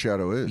what the white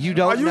shadow is. You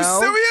don't Are you know?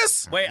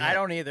 serious? Wait, I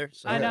don't either.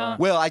 So. I don't.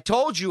 Well, I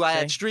told you I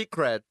had street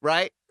cred,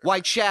 right?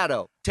 White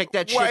Shadow. Take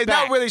that shit Well, it's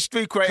back. not really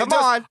street cred. Come It's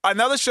just on.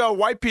 another show.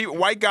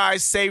 White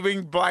guys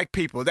saving black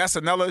people. That's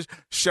another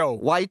show.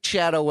 White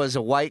Shadow was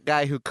a white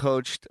guy who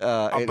coached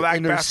an black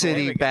inner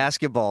city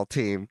basketball. basketball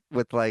team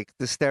with like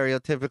the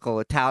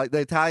stereotypical Italian. The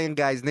Italian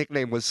guy's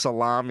nickname was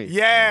Salami.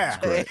 Yeah,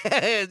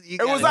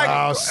 it was like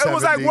Oh, it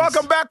was like 70s.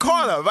 Welcome Back,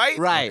 Carter, right?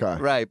 right,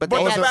 Okay. right. But But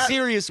they the had fact-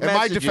 serious In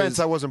messages. my defense,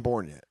 I wasn't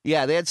born yet.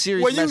 Yeah, they had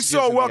serious Well, you messages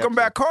saw in the Welcome episode.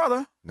 Back,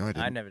 Carter. No, I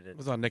didn't. I never It did.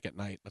 was on Nick at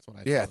Night. That's what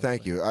I. Yeah, saw.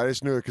 thank you. I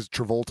just knew it because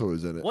Travolta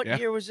was in it. What Yeah.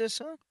 year was this,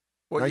 huh?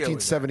 What year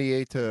was that?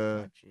 1978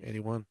 to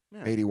 81.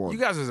 81. You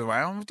guys was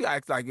around. You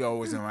act like you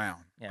always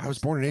around. Yeah, I was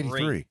born in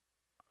 83.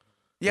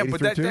 Yeah,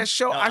 but 83 too? that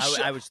show, No,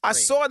 I was I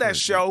three. saw that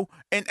show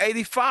in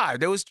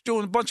 '85. They was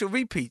doing a bunch of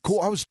repeats. Cool.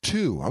 I was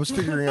 2. I was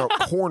figuring out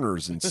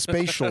corners and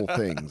spatial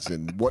things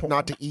and what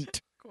not to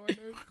eat.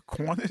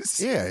 Corners.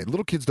 Yeah,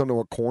 little kids don't know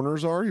what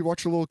corners are. You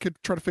watch a little kid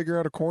try to figure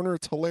out a corner,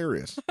 it's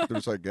hilarious. They're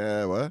just like,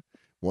 what?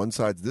 One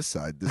side's this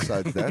side, this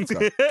side's that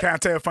side. Can I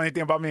tell you a funny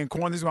thing about me in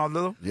corners when I was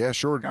little? Yeah,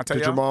 sure. Can I tell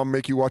Did your y'all? mom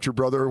make you watch your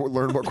brother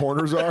learn what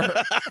corners are?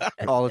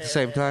 all at the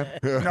same time.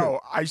 No,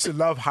 I used to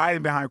love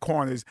hiding behind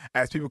corners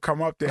as people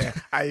come up there.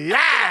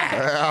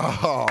 Yeah.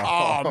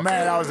 Oh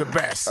man, that was the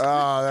best. Oh,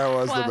 that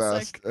was the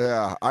Classic. best.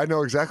 Yeah, I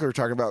know exactly what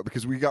you're talking about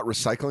because we got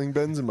recycling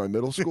bins in my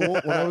middle school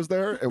when I was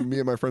there, and me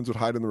and my friends would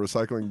hide in the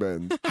recycling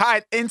bins.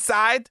 Hide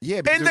inside?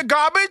 Yeah, because In the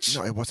garbage?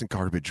 No, it wasn't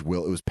garbage,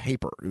 Will. It was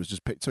paper. It was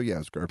just so yeah, it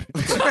was garbage.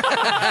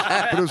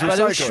 But it was But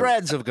it was recycling.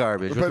 shreds of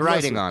garbage with But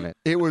writing listen, on it.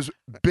 It was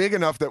big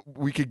enough that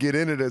we could get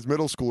in it as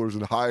middle schoolers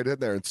and hide in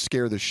there and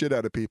scare the shit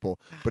out of people.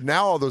 But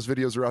now all those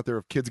videos are out there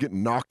of kids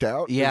getting knocked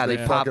out. Yeah, they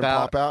pop fucking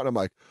out. pop out. And I'm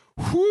like,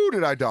 whoo,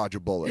 did I dodge a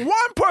bullet?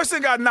 One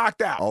person got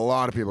knocked out. A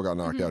lot of people got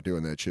knocked out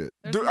doing that shit.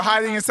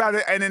 Hiding inside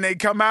it, and then they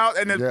come out,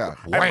 and then Yeah,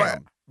 and- but,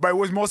 wham. but it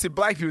was mostly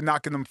black people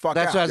knocking them fuck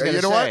That's out. what I was Yeah, gonna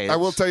you know say. what? I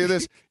will tell you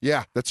this.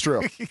 Yeah, that's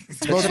true.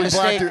 It's mostly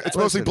mistake. black dudes. It's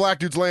mostly Listen. black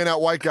dudes laying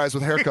out white guys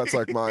with haircuts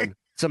like mine.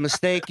 It's a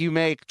mistake you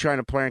make trying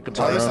to prank a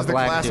this is the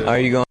black classic. dude. Are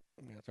you going?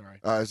 Yeah, that's all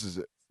right. This is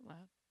it.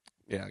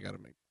 Yeah, I gotta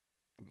make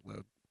it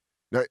load.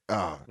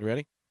 No, You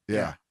ready?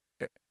 Yeah.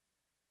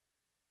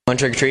 One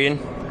trick or treating?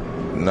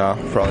 No,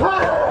 probably.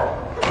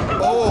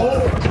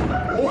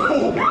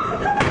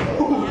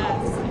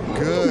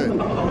 Good.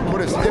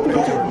 Put his hip into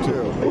it,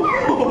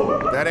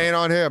 too. That ain't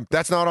on him.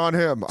 That's not on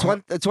him.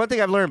 It's one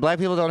thing I've learned. Black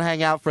people don't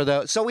hang out for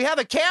the. So we have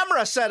a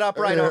camera set up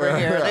right over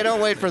here. They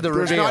don't wait for the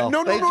There's reveal.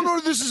 No.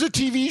 This is a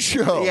TV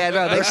show. Yeah,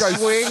 no. They That guy's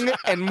swing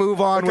and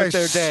move on with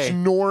their day.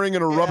 Snoring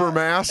in a rubber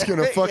mask in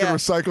a fucking Yeah.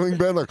 recycling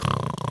bin, like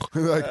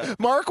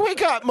Mark,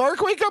 wake up!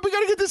 Mark, wake up! We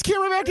gotta get this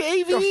camera back to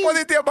AV. The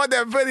funny thing about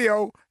that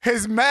video,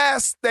 his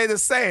mask stayed the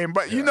same,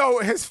 but you know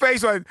his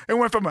face went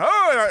from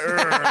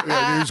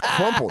Yeah, he was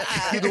crumpled.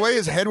 The way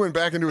his head went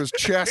back into his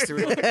chest. but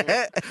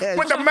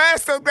the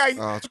mask looked like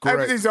it's great.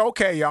 everything's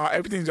okay, y'all.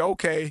 Everything's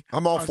okay.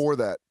 I'm all for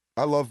that.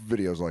 I love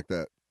videos like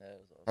that.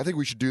 I think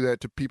we should do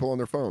that to people on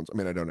their phones. I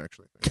mean, I don't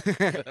actually.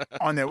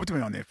 On their, what do you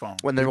mean on their phone?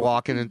 When they're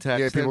walking and texting.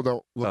 Yeah, people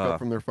don't look up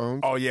from their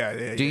phones. Oh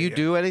yeah. Do you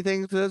do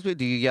anything to those people?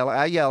 Do you yell?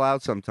 I yell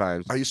out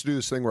sometimes. I used to do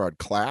this thing where I'd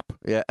clap.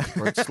 Yeah.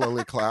 Where I'd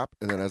slowly clap,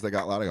 and then as they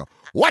got loud, I go,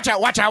 "Watch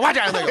out! Watch out! Watch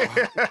out!"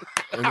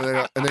 And they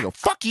go, and they go,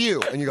 "Fuck you!"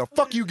 And you go,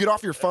 "Fuck you! Get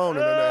off your phone!"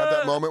 And then they have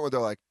that moment where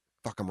they're like,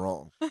 "Fuck, I'm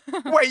wrong."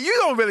 Wait, you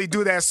don't really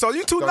do that, so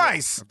you too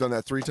nice. I've done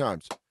that 3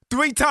 times.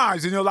 3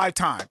 times in your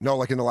lifetime. No,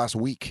 like in the last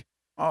week.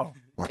 Oh.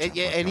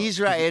 And he's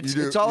right.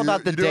 It's all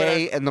about the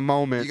day and the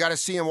moment. You got to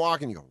see him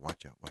walking. You go,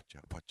 watch out, watch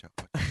out, watch out,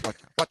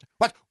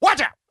 watch out,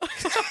 watch out.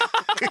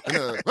 And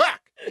then, "Ah!"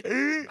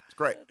 It's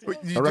great.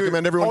 I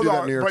recommend everyone do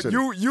that in New York but City.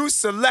 you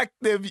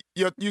selective.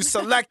 You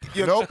select.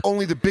 Nope,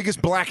 only the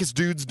biggest, blackest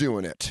dudes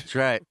doing it. That's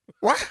right.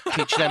 What?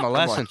 Teach them a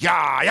lesson.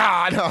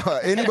 No,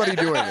 anybody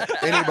doing it.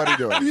 Anybody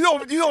doing it. You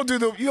don't do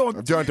the. You don't.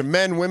 I'm doing it to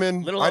men,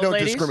 women. Little I old don't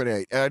ladies?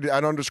 discriminate. I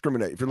don't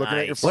discriminate. If you're looking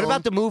at your phone. What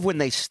about the move when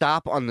they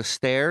stop on the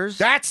stairs?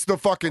 That's the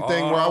fucking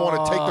thing where I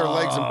want to take their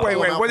legs and Wait,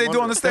 pull them out what they from do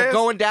on under. the stairs? They're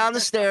going down the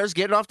stairs,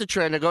 getting off the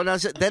train. They're going down.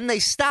 Then they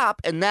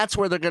stop, and that's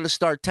where they're going to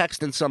start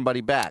texting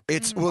somebody back.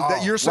 It's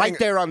that you're saying right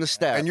there on the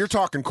steps. and you're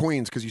talking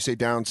Queens because you say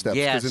down steps.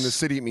 Yes. Because in the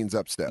city it means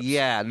up steps.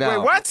 Yeah, no.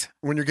 Wait, what?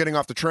 When you're getting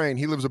off the train,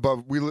 he lives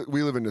above. We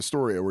live in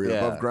Astoria where you're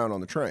Yeah. above ground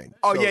on the train.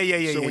 Oh, So-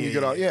 yeah. So when you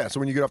get off, so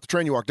when you get off the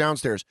train, you walk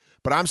downstairs.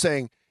 But I'm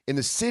saying in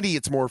the city,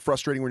 it's more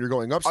frustrating when you're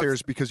going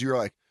upstairs because you're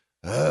like,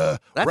 That's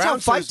how Brown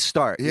fights says-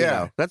 start. you Yeah.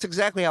 know. That's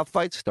exactly how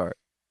fights start.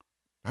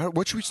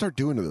 What should we start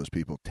doing to those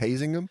people?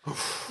 Tasing them?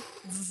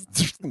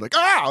 Like,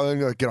 and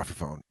you're like, get off your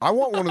phone. I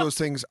want one of those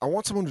things. I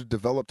want someone to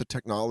develop the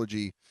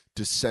technology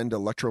to send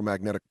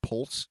electromagnetic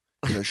pulse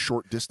in a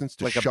short distance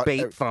to Like a shut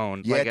bait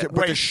phone. Yeah,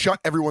 Like to shut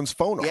everyone's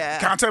phone off. Yeah.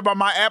 Can I tell you about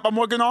my app I'm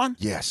working on?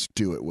 Yes,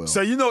 do it, Will.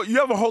 So you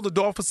ever hold the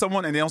door for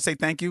someone and they don't say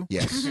thank you?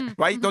 Yes.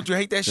 Right? Don't you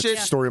hate that That's shit?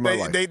 the story of my they,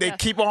 life. They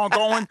keep on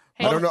going.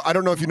 I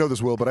don't know if you know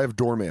this, Will, but I have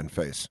doorman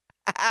face.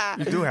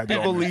 You do have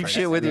People leave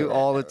shit with you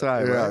all the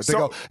time. Yeah, right? they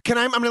go,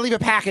 I'm going to leave a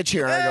package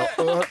here. And I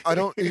go, I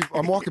don't.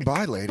 I'm walking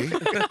by, lady.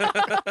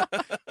 I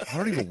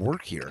don't even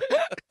work here.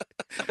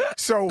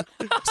 So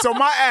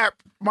my app,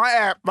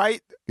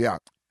 right? Yeah.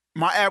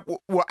 My app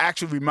will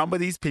actually remember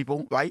these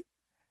people, right?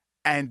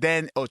 And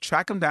then it'll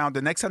track them down.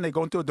 The next time they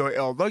go into a door,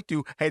 it'll alert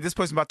you, hey, this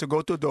person's about to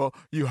go to a door.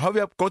 You hurry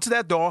up, go to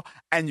that door,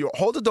 and you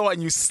hold the door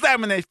and you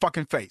slam in their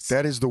fucking face.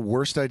 That is the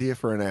worst idea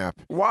for an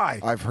app. Why?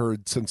 I've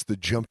heard since the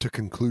jump to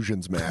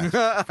conclusions math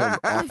from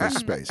Office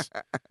Space.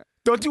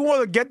 Don't you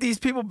want to get these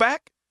people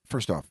back?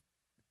 First off,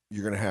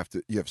 you're going to have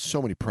to, you have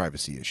so many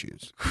privacy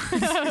issues.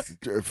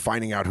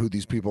 Finding out who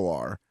these people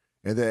are.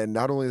 And then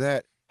not only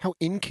that, how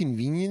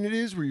inconvenient it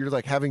is where you're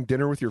like having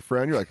dinner with your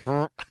friend. You're like,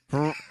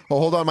 oh,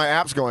 hold on, my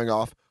app's going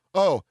off.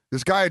 Oh,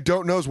 this guy I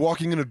don't know is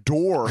walking in a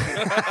door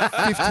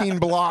 15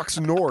 blocks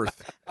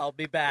north. I'll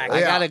be back.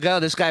 I gotta go.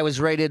 This guy was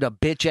rated a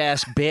bitch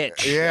ass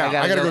bitch. Yeah, I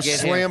gotta go get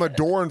slam him. a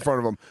door in front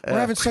of him. We're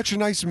having such a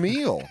nice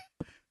meal.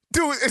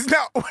 Dude, it's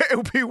not,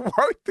 it'll be worth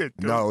it,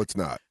 dude. No, it's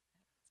not.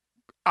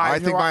 I I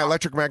think know my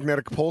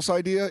electromagnetic pulse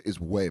idea is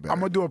way better. I'm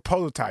going to do a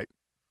prototype.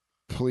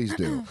 Please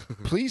do.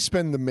 Please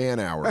spend the man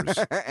hours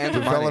And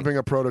developing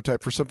a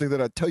prototype for something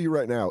that I tell you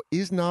right now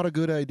is not a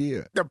good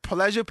idea. The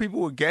pleasure people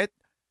will get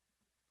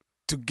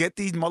to get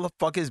these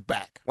motherfuckers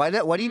back. Why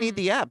do you need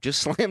the app? Just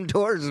slam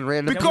doors in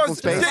random Because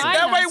people's faces.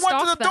 that way he went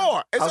to the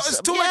door.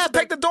 It's too late to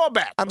take the door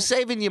back. I'm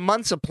saving you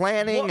months of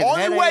planning. and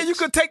Only way headaches. you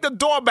could take the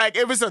door back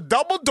if it's a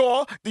double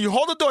door. You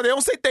hold the door. They don't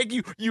say thank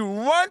you. You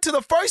run to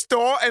the first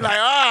door and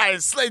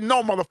it's like,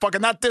 no, motherfucker,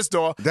 not this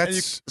door.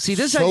 That's see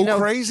this so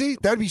crazy.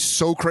 That'd be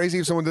so crazy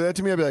if someone did that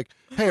to me. I'd be like,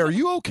 "Hey, are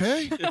you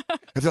okay?"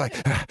 If they're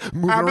like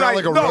moving I'd around be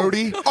like a no,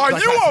 roadie. Are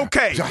Like, you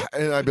okay?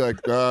 And I'd be like,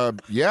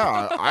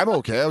 "Yeah, I'm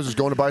okay. I was just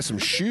going to buy some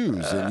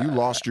shoes, and you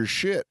lost your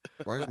shit."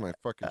 Why is my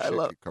fucking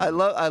shit keep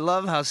coming? I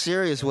love how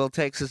serious Will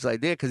takes this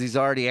idea because he's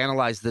already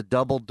analyzed the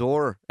double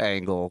door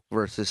angle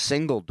versus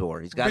single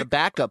door. He's got a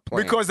backup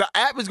plan. Because the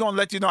app is going to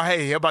let you know,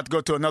 hey, you're about to go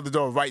to another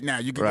door right now.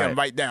 You can get them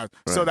right now.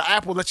 So the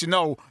app will let you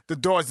know the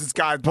doors this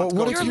guy's about to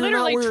go to. You're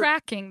literally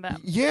tracking them.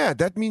 Yeah,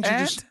 that means you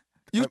And just.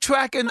 you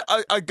tracking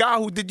a guy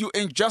who did you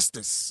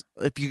injustice.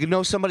 if you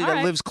know somebody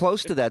that lives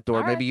close to that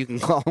door, maybe you can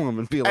call him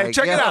and be Hey, like,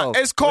 check it out.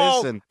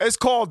 listen. It's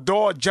called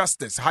Door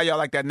Justice. How y'all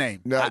like that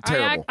name? No,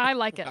 terrible. I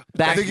like it.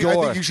 I think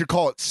you should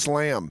call it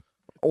Slam.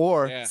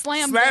 Or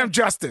Slam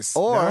justice.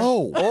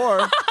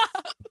 Or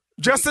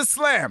Justice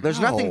Slam. There's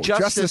nothing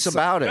justice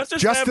about it.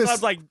 Justice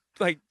sounds like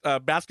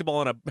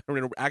basketball in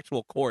an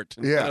actual court.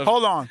 Yeah.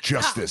 Hold on.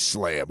 Justice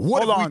Slam.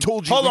 What Hold if we on.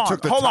 told you Hold we on.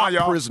 took the Hold top on,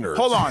 y'all. prisoners?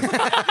 Hold on.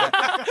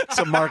 It's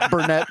a Mark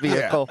Burnett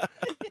vehicle.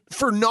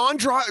 For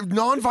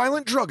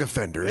non-violent drug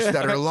offenders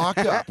that are locked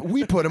up,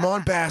 we put them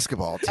on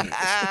basketball teams.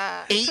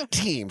 8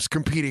 teams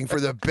competing for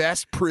the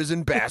best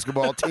prison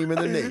basketball team in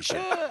the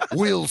nation.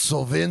 Will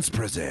Solvins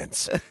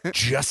presents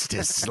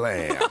Justice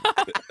Slam.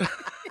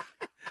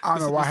 I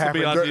don't know what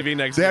happened. Be on TV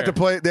next They year. have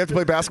to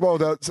play basketball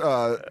without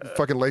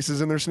fucking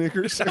laces in their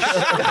sneakers.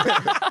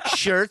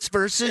 Shirts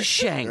versus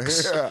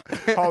Shanks. Yeah.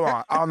 Hold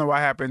on. I don't know what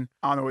happened.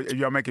 I don't know if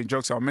y'all making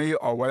jokes on me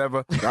or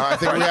whatever. I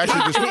think we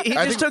actually just. He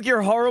just took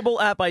your horrible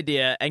app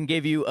idea and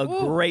gave you a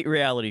great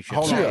reality show.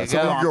 Hold on. Yeah,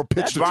 so you go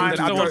pitch the Brian,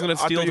 team. I Someone's thought, gonna I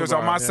thought steal you was the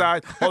on my bar,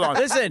 side. Hold on.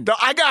 Listen.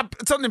 I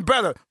got something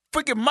better.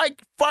 Freaking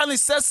Mike finally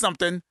said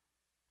something,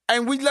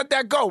 and we let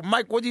that go.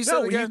 Mike, what did you say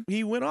No, again?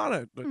 he went on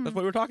it. That's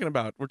what we're talking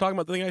about. We're talking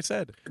about the thing I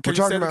said. Can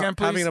you say it again,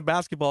 please? Having a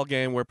basketball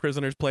game where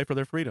prisoners play for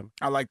their freedom.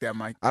 I like that,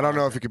 Mike. I don't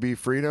know if it could be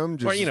freedom.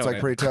 Just Well, you it's know like what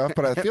I pretty tough,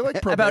 but I feel like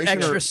About probation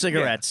extra or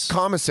cigarettes.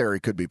 commissary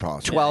could be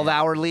possible.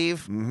 12-hour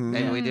leave. Mhm.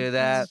 Maybe we do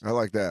that. I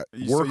like that.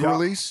 So Work y'all-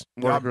 release.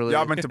 Y'all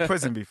been to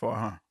prison before,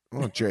 huh?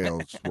 Well,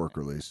 jail's work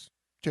release.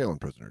 Jail and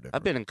prison are different.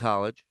 I've been in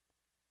college.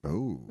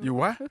 Oh. You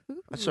what?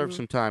 I served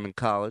some time in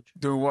college.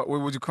 Doing what?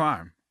 What was your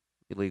crime?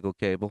 Illegal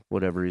cable,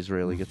 whatever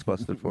Israeli gets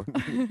busted for.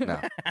 No.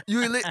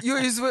 You're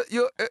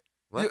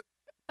What?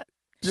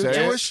 Say it.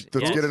 Jewish?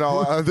 Let's Yes. get it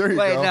all out. There you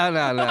Wait, go.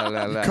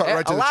 no. cut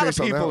right to A the lot of chase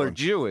on that people are one.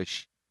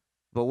 Jewish,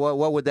 but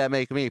what would that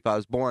make me if I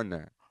was born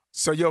there?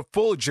 So you're a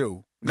full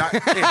Jew, not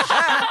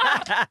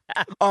ish.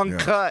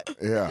 Uncut.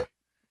 Yeah.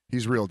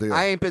 He's real deal.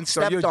 I ain't been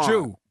So stepped you're on.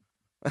 Jew.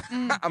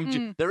 I'm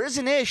Jew. There is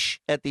an ish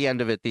at the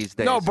end of it these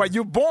days. No, but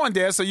you're born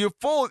there, so you're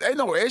full. Ain't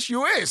no ish.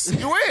 You is.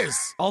 You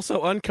is.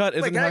 Also, uncut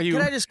isn't Wait, how you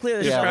can I just clear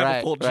this describe up? right,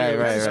 a full Jew. right,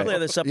 Can I just right. clear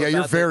this up Yeah, you're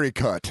about very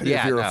cut Yeah,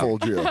 if you're no. a full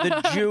Jew.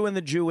 the Jew and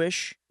the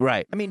Jewish.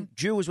 right. I mean,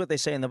 Jew is what they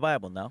say in the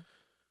Bible, no?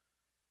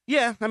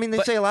 Yeah, I mean they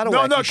But- say a lot of No,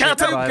 wacky can I shit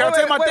tell in you? the Can I Bible.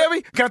 tell you my Wait,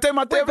 theory? Can I tell you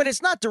my Wait, theory? but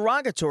it's not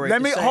derogatory. Let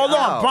to me say, hold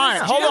on, oh,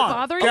 Brian. Does Hold Jew on.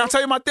 bother Can I you?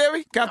 tell you my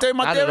theory? Can I tell you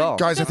my Not theory? at all.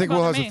 Guys, I think Will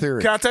bother has a me.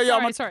 theory. Can I tell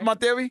y'all Sorry. my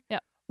theory? Yeah.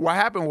 What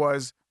happened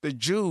was the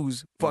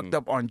Jews fucked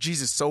up on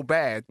Jesus so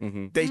bad,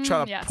 they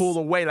try to yes. pull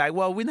away like,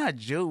 well, we're not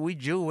Jew, we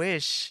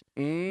Jewish.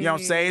 You know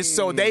what I'm saying?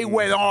 So they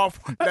went off.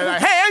 They're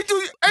like, hey,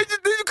 did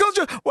you call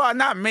Jew? Well,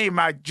 not me.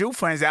 My Jew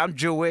friends, I'm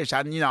Jewish.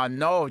 I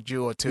know a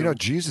Jew or two. You know,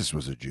 Jesus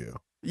was a Jew.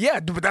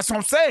 Yeah, but that's what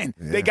I'm saying.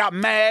 Yeah. They got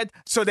mad,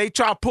 so they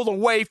try to pull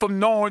away from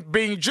knowing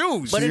being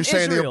Jews. So But you're in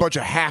saying that a Israel- bunch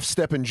of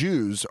half-stepping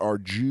Jews are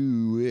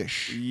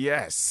Jewish.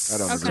 Yes. I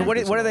don't Okay. agree So what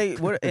with do this they? at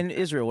What in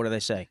Israel? What do they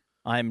say?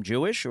 I'm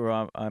Jewish, or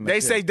I'm. A They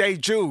Jew? say they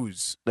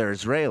Jews. They're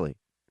Israeli.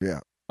 all. Yeah.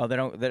 Oh, they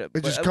don't. They,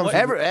 It just but- comes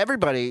what- from-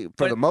 Everybody, for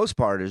But- the most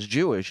part, is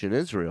Jewish in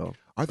Israel.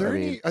 Are there I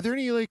mean-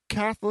 any like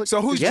Catholic?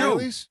 So who's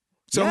Israelis?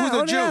 So yeah, who's the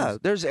oh, Jews? yeah.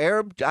 There's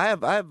Arab. I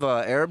have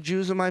Arab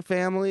Jews in my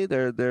family.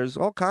 There's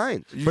all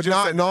kinds. You But just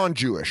not said-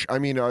 non-Jewish. I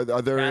mean, are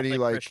there any Catholic,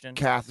 like Christian.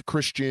 Catholic,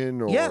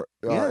 Christian, or Yeah,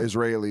 yeah.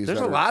 Israelis? There's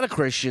that a are- lot of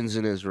Christians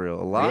in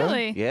Israel. A lot.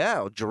 Really?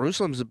 Yeah,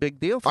 Jerusalem's a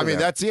big deal for I mean, them.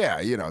 that's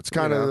it's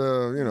kind of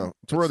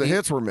it's where the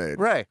hits were made.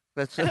 right.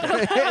 That's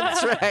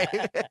that's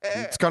right.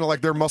 It's kind of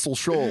like their Muscle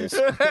Shoals.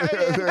 That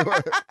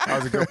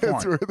was a good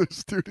That's point. where the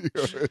studio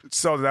is.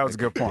 So that was a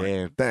good point.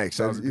 Damn. Thanks.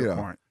 That was a you good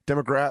know, point.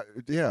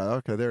 Yeah.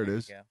 Okay. There it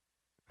is. Yeah.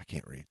 I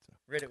can't read.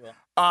 Read it, Will.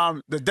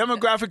 The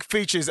demographic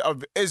features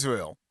of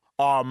Israel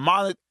are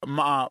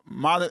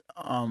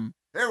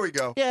There we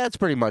go. Yeah, it's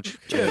pretty much.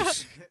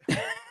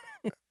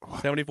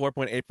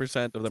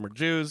 74.8% of them are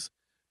Jews.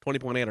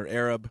 20.8 are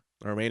Arab.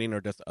 The remaining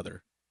are just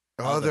other.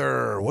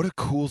 Other. What a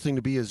cool thing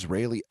to be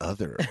Israeli.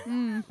 Other.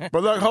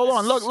 But look, hold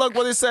on. Look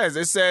what it says.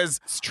 It says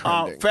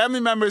trending. family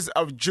members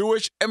of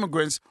Jewish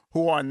immigrants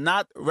who are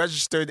not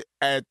registered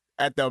at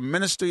the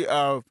Ministry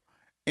of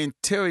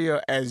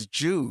Interior as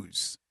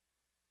Jews.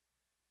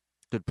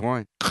 Good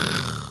point.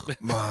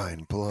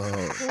 Mind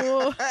blown.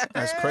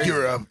 That's crazy.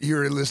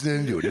 You're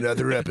listening to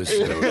another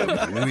episode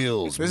of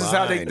Will's This is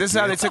how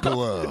they took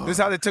blown. this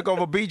is how they took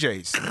over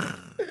BJ's.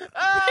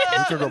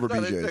 Who took over They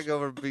BJ's? took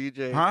over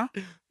BJ. Huh?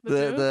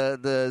 The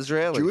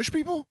Israelis. Jewish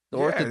people? The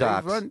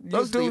Orthodox.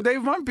 Yeah, they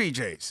run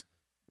BJ's.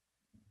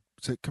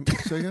 Say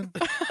again?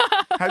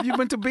 Have you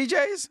been to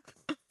BJ's?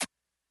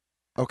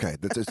 Okay,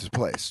 it's a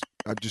place.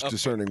 I'm just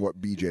discerning what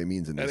BJ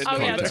means in this Oh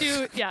yeah,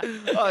 context. yeah.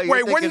 Oh, you're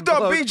Wait, what do you thinking thought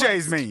blow-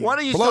 BJ's mean? What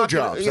are you Blowjobs.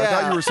 talking? I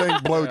thought you were saying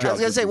blowjobs. I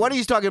was gonna say, what are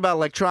you talking about?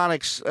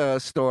 Electronics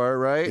store,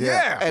 right?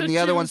 Yeah. And The the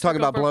other Jews one's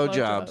talking took about over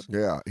blowjobs.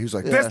 Yeah, he was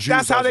like, That's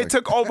Jews. how I was they like-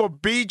 took over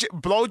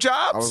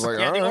blowjobs? I was like,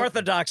 Yeah, all the right.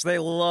 Orthodox, they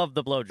love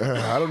the blowjob.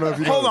 I don't know if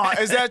you Hold know. on,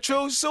 is that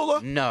true,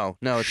 Sula? No,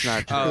 it's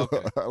not true. Oh,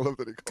 okay. I love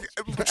that he calls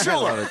it. I love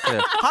Sula, it,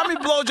 too. how many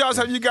blowjobs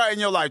have you got in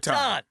your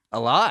lifetime? A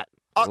lot.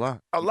 A lot.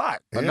 A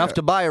lot. Enough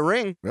to buy a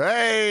ring.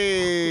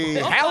 Hey,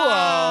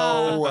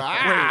 Hello.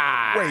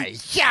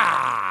 Wait.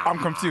 Yeah. I'm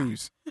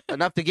confused.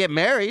 Enough to get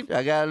married.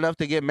 I got enough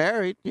to get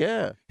married.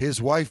 Yeah.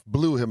 His wife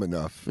blew him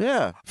enough.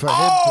 Yeah. For him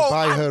to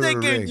buy her I'm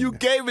thinking a ring. you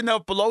gave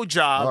enough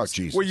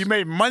blowjobs where you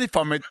made money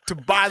from it to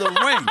buy the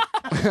ring.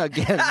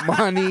 Get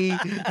money.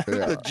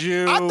 The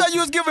Jew. I thought you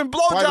was giving By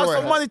the blowjobs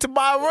way, for money to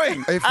buy a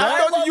ring. if I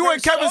that- thought you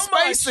and Kevin so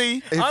much.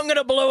 Spacey. I'm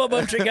gonna blow a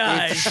bunch of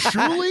guys. If So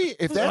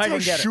that's I how can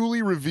get it.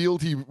 Shuli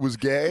revealed he was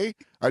gay,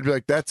 I'd be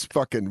like, that's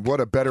fucking, what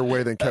a better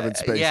way than Kevin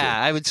Spacey.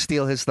 Yeah, I would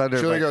steal his thunder.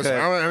 if Shuli I goes, could.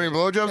 how many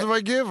blowjobs if I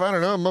give? I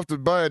don't know. I'm going to have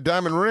to buy a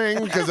diamond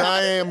ring because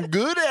I am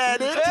good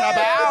at it.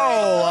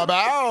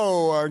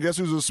 Abow. Guess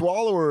who's a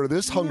swallower?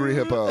 This hungry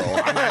hippo.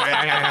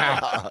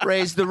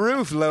 Raise the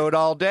roof, load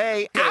all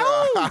day.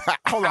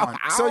 Hold on.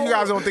 So you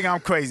guys don't think I'm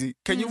crazy?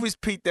 Can you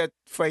repeat that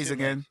phrase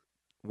again?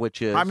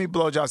 Which is How many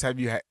blowjobs have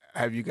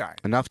you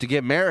got? enough to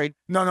get married.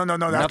 No. That's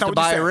Enough not to what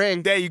buy you a said.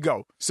 ring. There you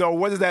go. So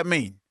what does that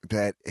mean?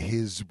 That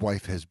his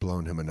wife has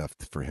blown him enough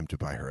for him to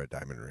buy her a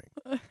diamond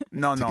ring.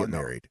 No. Get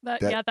married.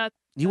 That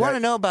You want to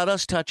know about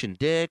us touching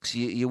dicks?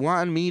 You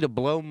want me to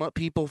blow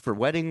people for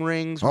wedding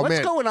rings? Oh, What's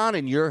man. going on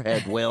in your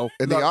head, Will?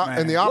 In the man.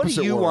 opposite What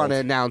do you world. want to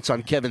announce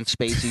on Kevin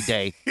Spacey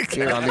Day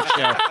here on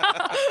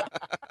the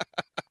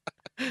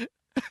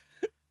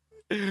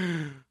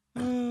show?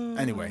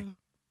 Anyway.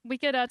 we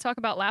could talk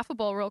about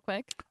Laughable real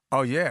quick.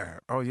 Oh yeah.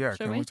 Should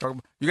Can we? we talk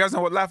about? You guys know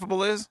what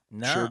Laughable is?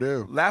 No. Sure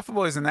do.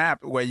 Laughable is an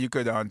app where you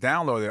could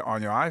download it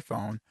on your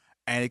iPhone,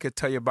 and it could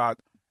tell you about.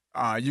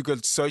 You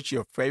could search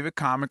your favorite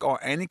comic or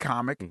any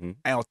comic, and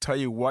it'll tell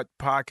you what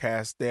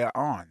podcast they're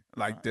on.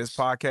 Like this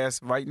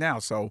podcast right now.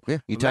 So Yeah,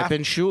 you type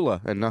in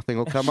Shula and nothing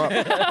will come up.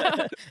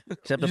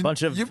 Except a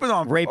bunch of you've been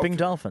on raping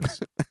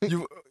dolphins.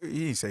 You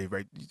didn't say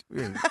rape.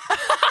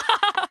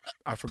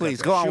 I forgot. Please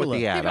that. go on with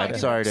the ad. I'm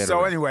sorry to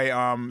So interrupt. anyway,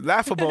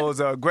 Laughable is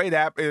a great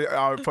app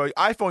for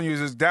iPhone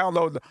users.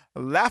 Download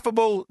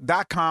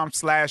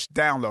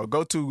laughable.com/download.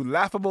 Go to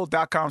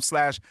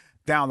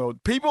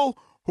laughable.com/download. People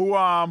who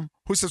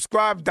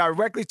subscribe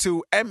directly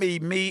to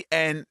me,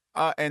 and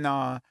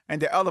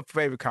their other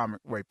favorite comic.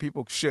 Wait,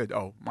 people should.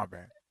 Oh, my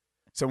bad.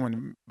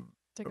 Someone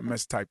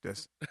mistyped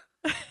this.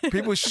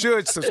 People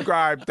should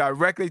subscribe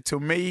directly to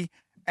me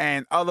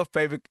and their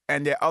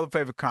other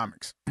favorite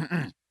comics.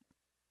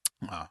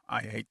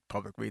 I hate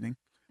public reading.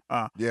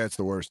 Yeah, it's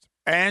the worst.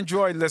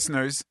 Android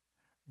listeners,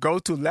 go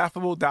to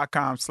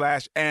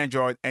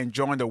laughable.com/Android and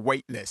join the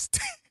wait list.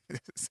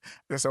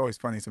 That's always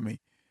funny to me.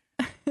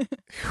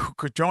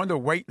 Could join the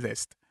wait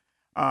list.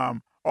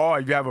 Or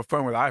if you have a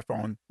friend with an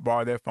iPhone,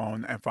 borrow their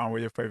phone and find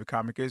where your favorite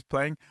comic is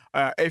playing.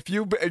 If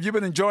you've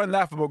been enjoying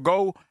Laughable,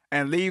 go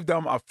and leave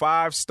them a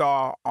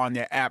 5-star on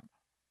their app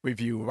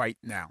review right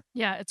now.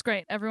 Yeah, it's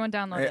great. Everyone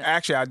download it.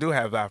 Actually, I do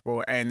have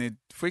Laughable, and it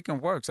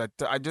freaking works.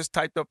 I just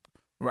typed up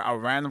a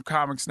random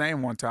comic's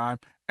name one time,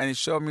 and it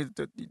showed me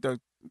the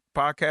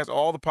podcast,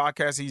 all the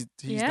podcasts he's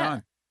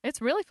done.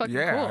 It's really fucking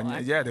Yeah, cool.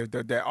 and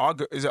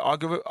is it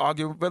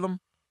algorithm?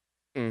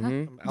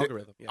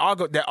 Algorithm. Yeah.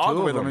 Their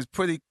algorithm is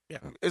pretty. Yeah.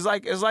 It's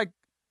like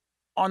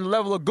on the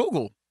level of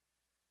Google.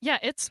 Yeah,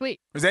 it's sweet.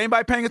 Is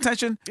anybody paying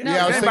attention? No,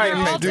 Yeah, I was we're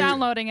thinking, all dude,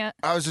 downloading it.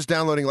 I was just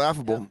downloading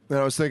Laughable, and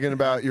I was thinking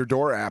about your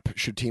Door app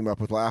should team up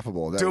with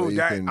Laughable. That Dude, way you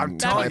can I'm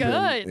telling type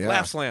you. in- yeah.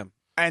 Laugh Slam.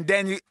 And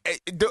then you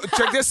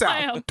check this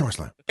out. Door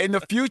Slam. In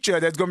the future,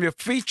 there's going to be a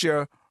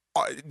feature,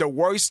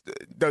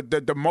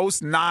 the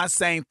most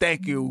non-saying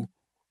thank you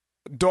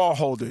door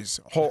holders,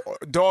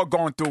 door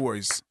going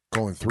throughers.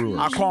 Going through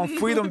I it. call them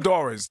freedom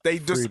doors. They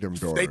just Freedom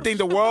doors. they think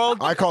the world.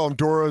 I call them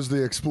Doras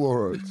the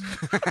Explorers.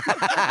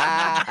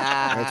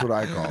 That's what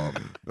I call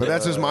them. But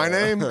that's just my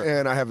name,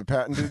 and I have it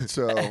patented,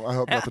 so I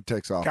hope nothing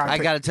takes off. I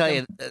got to tell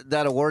you,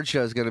 that award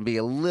show is going to be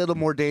a little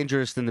more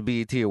dangerous than the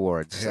BET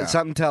Awards. Yeah.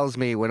 Something tells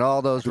me when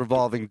all those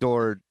revolving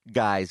door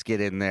guys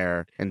get in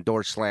there and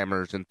door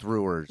slammers and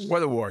throwers.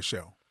 What award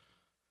show?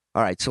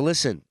 All right, so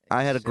listen,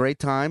 I had a great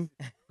time.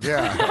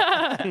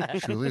 Yeah.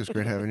 Julie, it was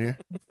great having you.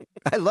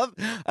 I love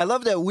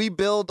that we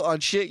build on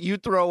shit you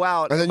throw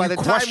out, And then by you the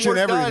time question we're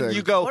done, everything.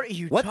 you go, What are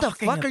you "What the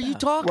talking fuck are you about?"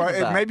 talking Well, it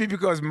about?" may be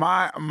because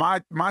my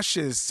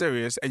shit is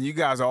serious, and you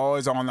guys are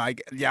always on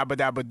like yabba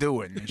dabba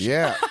doing. and shit.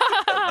 Yeah.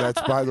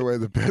 That's, by the way,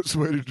 the best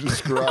way to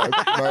describe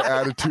my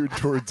attitude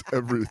towards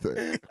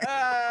everything.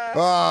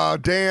 Oh,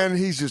 Dan,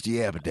 he's just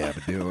yabba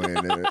dabba doing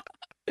it.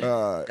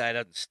 Guy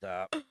doesn't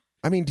stop.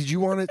 I mean, did you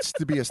want it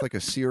to be like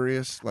a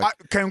serious, like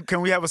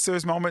Can we have a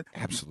serious moment?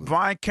 Absolutely.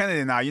 Brian Kennedy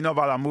and I, you know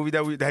about our movie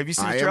that have you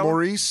seen I the Am trailer?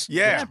 Maurice?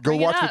 Yeah. Go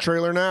bring it watch the up.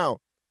 trailer now.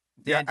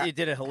 Dan, you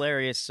did a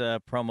hilarious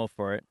promo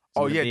for it. It's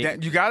Oh gonna yeah, be-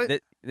 Dan, you got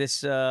it.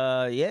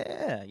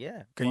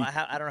 Yeah. Can Well, you-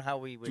 I don't know how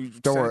we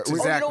would. Don't worry. To We-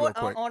 Zach you know real what?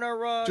 quick. On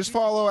our Just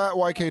follow at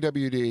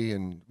YKWD,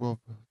 and they'll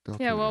Yeah,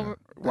 figure it well, out.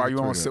 Why you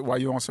They'll on? figure it out. Why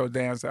you on? So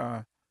Dan's.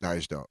 I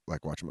just don't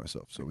like watching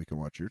myself, so we can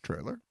watch your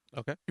trailer.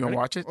 Okay. You want to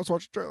watch it? Let's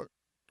watch the trailer.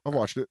 I've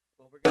watched it.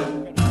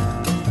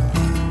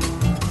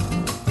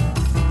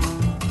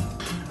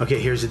 Okay,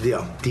 here's the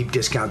deal.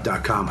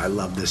 DeepDiscount.com. I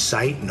love this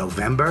site.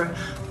 November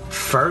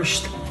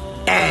 1st,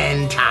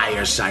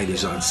 entire site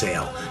is on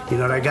sale. You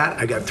know what I got?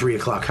 I got 3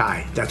 O'Clock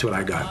High. That's what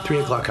I got. 3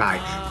 O'Clock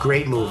High.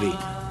 Great movie.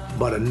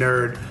 But a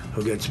nerd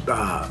who gets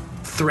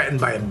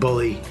threatened by a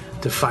bully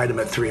to fight them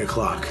at 3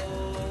 o'clock.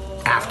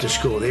 After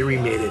school, they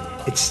remade it.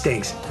 It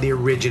stinks. The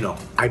original.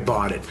 I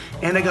bought it.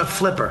 And I got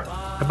Flipper.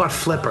 I bought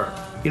Flipper.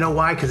 You know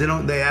why? Because I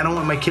don't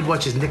want my kid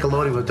watches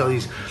Nickelodeon with all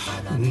these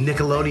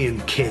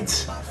Nickelodeon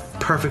kids.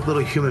 Perfect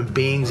little human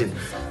beings and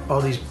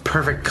all these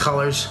perfect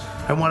colors.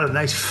 I want a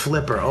nice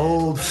Flipper,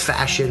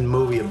 old-fashioned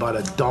movie about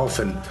a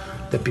dolphin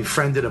that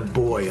befriended a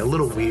boy. A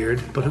little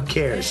weird, but who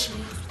cares?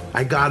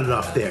 I got it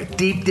off there.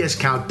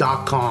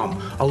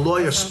 DeepDiscount.com, a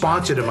lawyer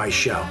sponsor to my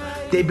show.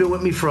 They've been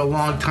with me for a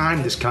long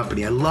time, this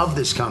company. I love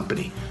this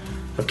company.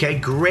 Okay,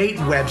 great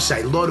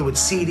website, loaded with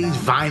CDs,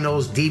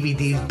 vinyls,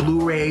 DVDs,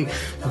 Blu-ray,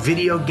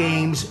 video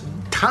games,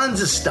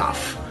 tons of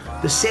stuff.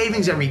 The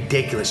savings are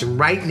ridiculous, and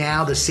right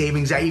now the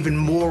savings are even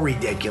more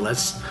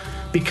ridiculous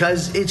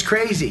because it's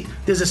crazy.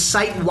 There's a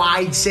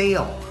site-wide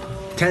sale.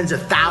 Tens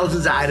of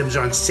thousands of items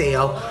are on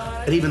sale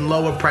at even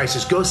lower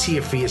prices. Go see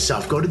it for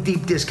yourself. Go to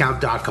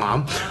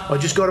deepdiscount.com or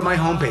just go to my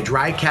homepage,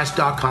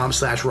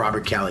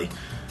 riotcast.com/Robert Kelly.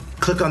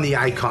 Click on the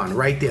icon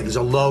right there. There's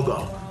a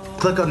logo.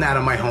 Click on that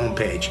on my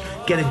homepage.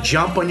 Get a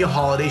jump on your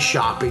holiday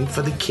shopping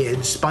for the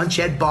kids.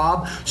 Spongehead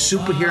Bob,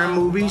 superhero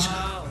movies,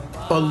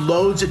 or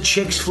loads of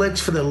chicks flicks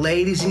for the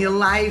ladies in your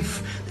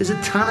life. There's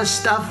a ton of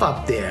stuff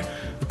up there.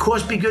 Of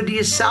course, be good to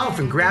yourself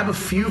and grab a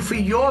few for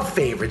your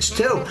favorites,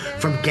 too.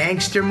 From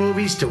gangster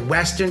movies to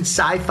Western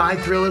sci-fi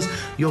thrillers,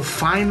 you'll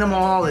find them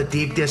all at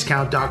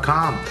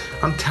deepdiscount.com.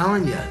 I'm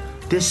telling you,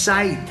 this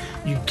site,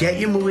 you get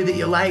your movie that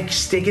you like,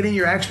 stick it in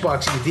your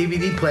Xbox, your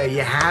DVD player,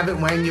 you have it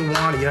when you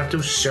want it. You don't have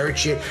to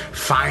search it,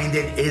 find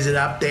it. Is it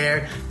up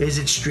there? Is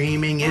it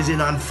streaming? Is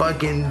it on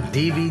fucking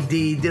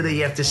DVD?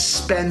 You have to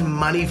spend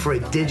money for a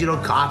digital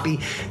copy.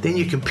 Then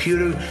your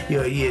computer,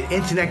 your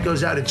internet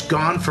goes out, it's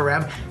gone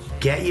forever.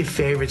 Get your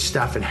favorite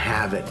stuff and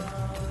have it.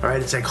 All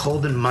right, it's like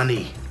holding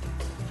money.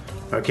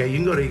 Okay, you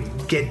can go to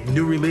get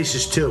new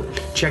releases too.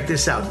 Check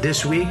this out.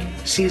 This week,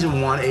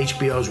 season 1,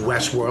 HBO's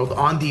Westworld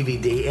on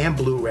DVD and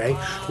Blu-ray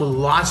with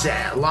lots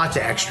of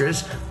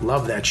extras.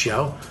 Love that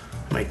show.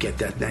 Might get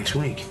that next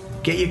week.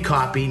 Get your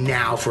copy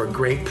now for a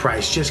great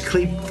price. Just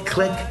click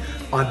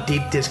on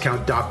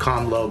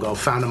deepdiscount.com logo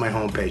found on my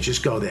homepage.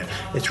 Just go there.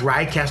 It's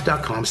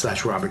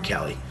riotcast.com/Robert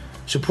Kelly.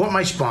 Support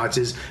my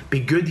sponsors. Be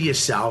good to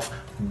yourself.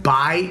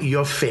 Buy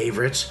your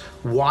favorites.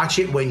 Watch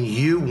it when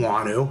you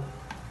want to.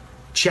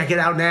 Check it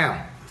out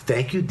now.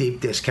 Thank you,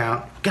 Deep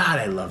Discount. God,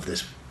 I love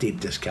this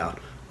Deep Discount.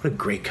 What a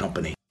great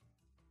company.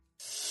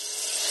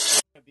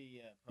 Let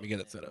me get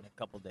it set up. In a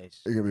couple days.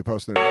 You're going to be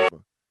posting it.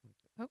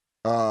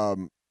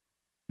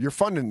 You're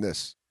funding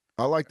this.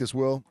 I like this,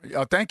 Will.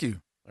 Oh, thank you.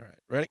 All right,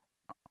 ready?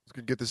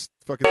 Let's get this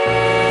fucking...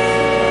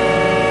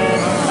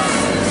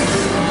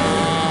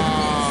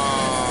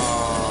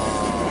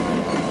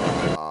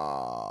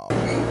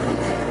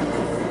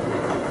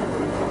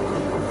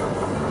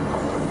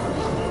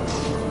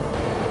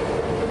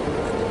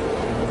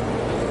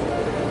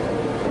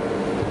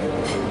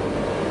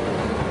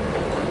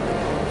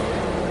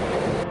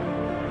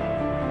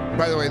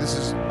 By the way,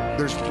 there's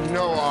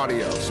no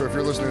audio, so if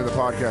you're listening to the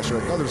podcast, you're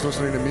like, oh, there's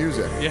listening to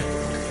music. Yeah.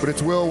 But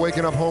it's Will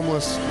waking up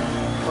homeless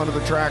under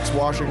the tracks,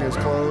 washing his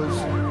clothes,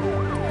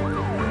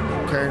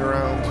 carrying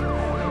around,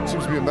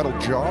 seems to be a metal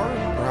jar,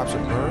 perhaps a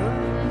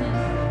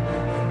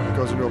urn.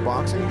 Goes into a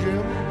boxing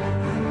gym.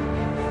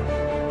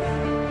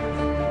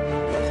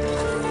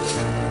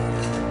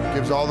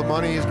 Gives all the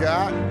money he's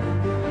got.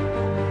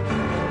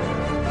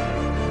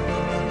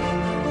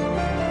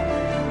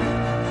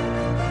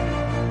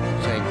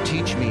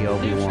 Teach me,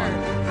 Obi-Wan.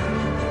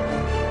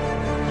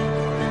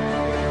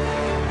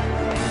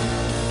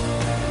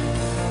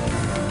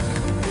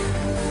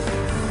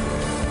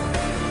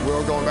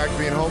 Will going back to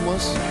being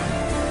homeless.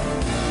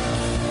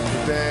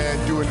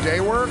 Then doing day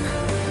work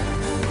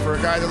for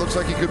a guy that looks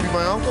like he could be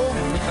my uncle.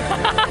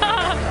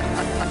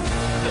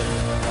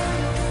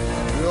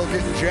 Will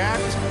getting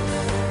jacked.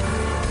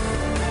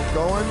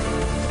 Going.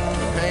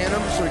 Paying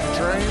him so he can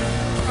train.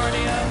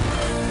 Cardio.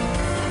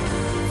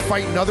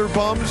 Fighting other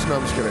bums. No,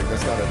 I'm just kidding.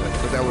 That's not it.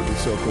 But that would be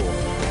so cool.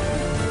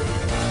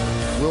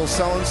 Will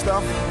selling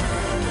stuff.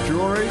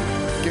 Jewelry.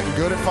 Getting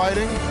good at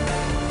fighting.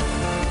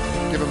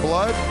 Giving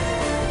blood.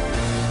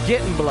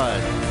 Getting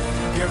blood.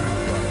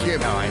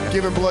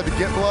 Giving blood to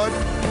get blood.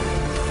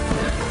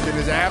 Getting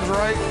his abs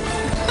right.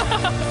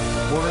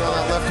 Working on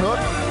that left hook.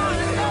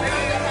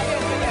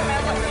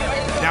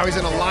 Now he's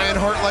in a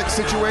Lionheart-like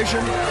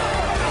situation.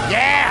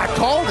 Yeah, I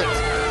called it.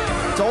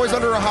 It's always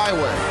under a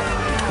highway.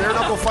 Bare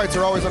knuckle fights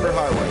are always under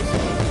highways.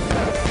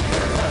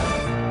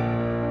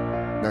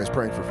 Now he's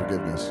praying for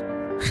forgiveness.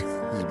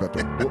 He's about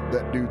to whoop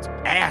that dude's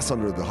ass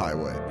under the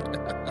highway.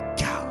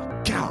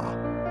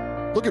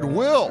 Look at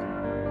Will.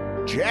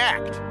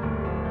 Jacked.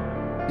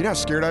 You know how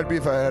scared I'd be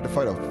if I had to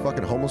fight a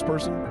fucking homeless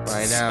person?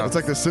 I know. It's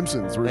like The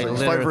Simpsons, where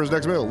he's fighting for his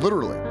next meal.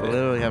 Literally. They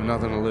literally have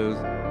nothing to lose.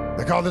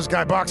 They call this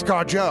guy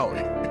Boxcar Joe.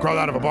 He crawled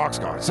out of a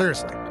boxcar.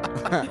 Seriously.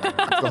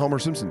 It's the Homer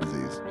Simpson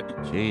disease.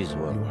 Jeez,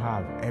 Will. You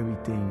have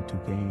everything to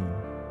gain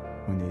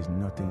when there's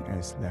nothing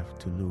else left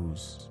to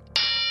lose.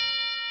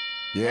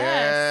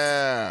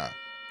 Yeah.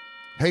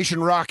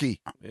 Haitian Rocky.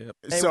 Yep.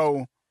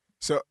 So,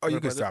 oh, you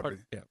can stop it.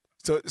 Yeah.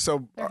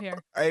 So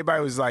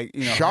everybody was like,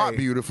 shot hey.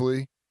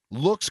 beautifully,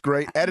 looks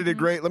great, edited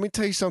great. Let me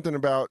tell you something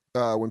about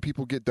when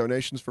people get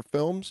donations for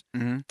films.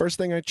 First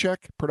thing I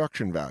check,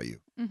 production value.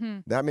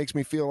 That makes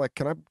me feel like,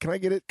 can I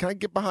get it? Can I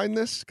get behind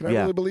this? Can I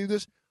really believe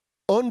this?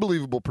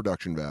 Unbelievable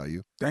production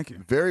value. Thank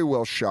you. Very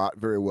well shot,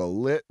 very well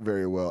lit,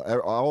 very well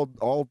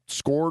all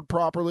scored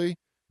properly.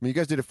 I mean, you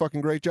guys did a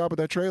fucking great job with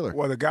that trailer.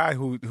 Well, the guy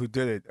who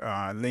did it,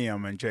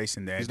 Liam and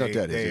Jason, He's not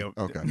dead, is he?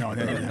 Okay. No,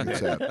 they're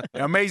Sad.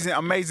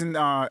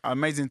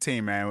 amazing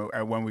team, man.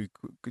 When we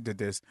did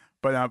this,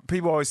 but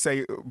people always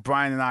say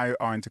Brian and I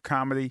are into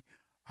comedy.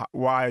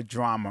 Why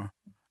drama?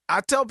 I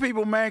tell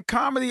people, man,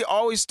 comedy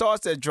always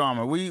starts at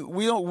drama. We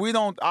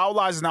don't. Our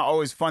lives are not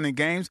always fun and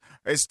games.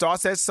 It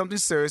starts at something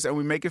serious, and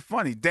we make it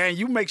funny. Dan,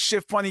 you make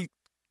shit funny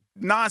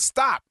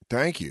nonstop.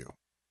 Thank you.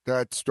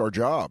 That's our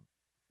job.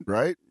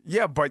 Right?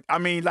 Yeah, but I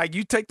mean, like,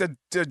 you take the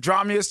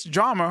dramiest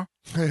drama.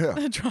 Yeah.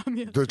 The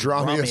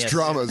dramiest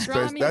dramas.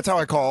 That's how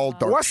I call all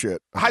dark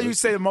shit. How you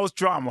say the most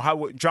drama? How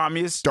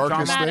dramiest?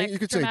 Darkest dramatic, thing? You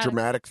could say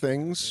dramatic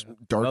things.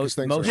 Darkest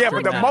things. Yeah,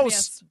 but the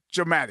most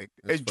dramatic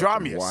is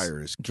dramiest.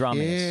 Wire is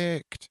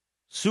kicked.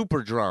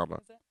 Super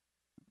drama.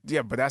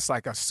 Yeah, but that's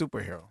like a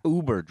superhero.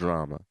 Uber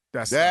drama.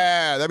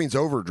 That means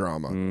over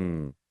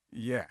drama.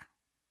 Yeah.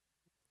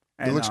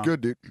 It looks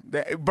good, dude.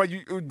 But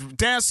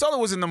Dan Soder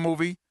was in the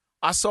movie.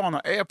 I saw on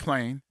an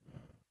airplane.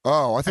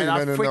 Oh, I think and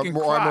you meant freaking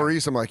I'm cried.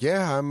 Maurice. I'm like,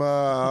 yeah, I'm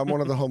one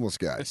of the homeless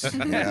guys.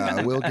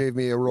 Yeah, Will gave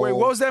me a role. Wait,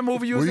 what was that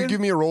movie you was Will you in? give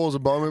me a role as a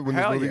bum when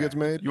Hell this movie yeah. gets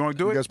made? You want to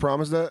do it? You guys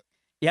promise that?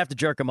 You have to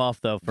jerk him off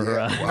though for.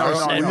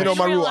 You know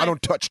my rule. I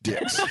don't touch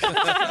dicks.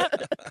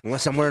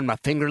 Unless I'm wearing my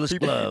fingerless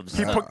gloves.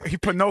 He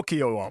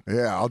Pinocchio on.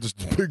 Yeah, I'll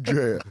just Big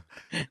J.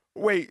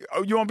 Wait,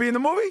 you want to be in the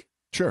movie?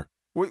 Sure.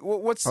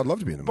 What's? I'd love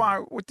to be in the movie.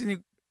 Brian, what did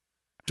you?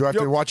 Do I have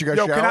to watch you guys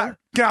shower?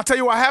 Can I tell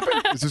you what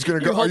happened? Is this gonna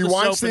go? Are you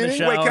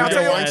Weinsteining? Wait, can I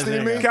tell you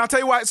Weinstein me? Can I tell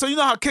you why? So you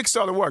know how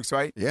Kickstarter works,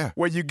 right? Yeah.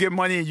 Where you get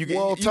money and you get.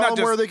 Well, you're tell not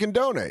them where they can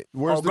donate.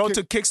 Go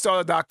to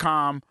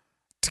Kickstarter.com.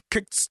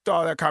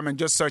 Kickstarter.com and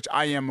just search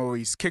I Am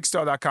Maurice.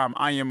 Kickstarter.com,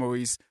 I Am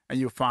Maurice, and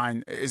you'll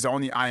find it's the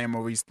only I Am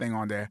Maurice thing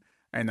on there,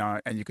 and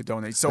you could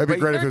donate. So That'd be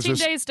great if 13 there's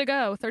just, days to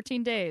go.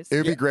 13 days. It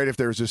would be great if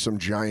there was just some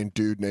giant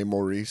dude named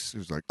Maurice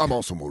who's like, I'm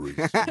also Maurice.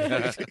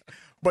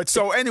 But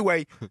so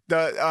anyway,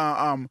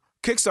 the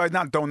Kickstarter is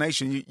not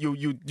donation.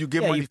 You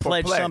give money you for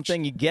pledge pledge.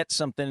 something, you get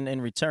something in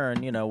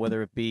return. You know,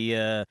 whether it be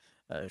a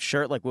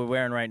shirt like we're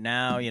wearing right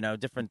now,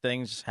 different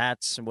things,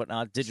 hats and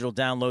whatnot, digital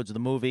downloads of the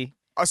movie.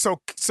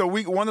 So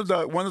we one of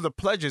the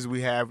pledges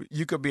we have,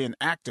 you could be an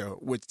actor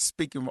with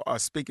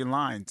speaking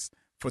lines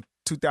for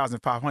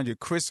 $2,500.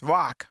 Chris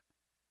Rock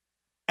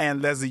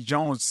and Leslie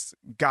Jones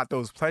got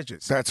those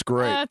pledges. That's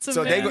great. That's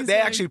so amazing. they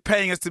actually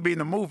paying us to be in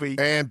the movie.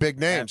 And big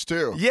names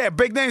too. Yeah,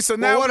 big names. So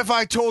now what if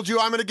I told you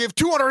I'm going to give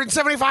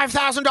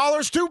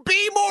 $275,000 to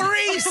be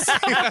Maurice?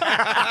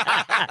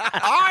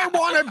 I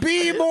want to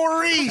be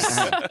Maurice.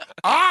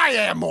 I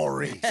am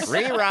Maurice.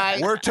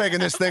 Rewrite. We're taking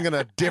this thing in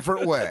a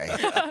different way.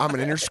 I'm an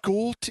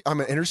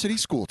inner city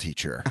school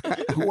teacher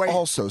who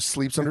also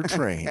sleeps under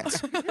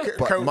trains.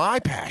 But my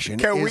passion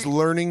is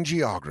learning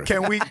geography.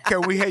 Can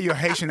we hear your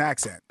Haitian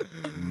accent?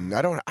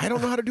 I don't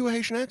know how to do a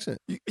Haitian accent.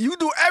 You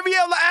do every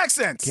other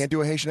accent. Can't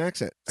do a Haitian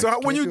accent. So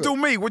when you do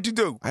me, what you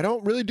do? I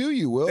don't really do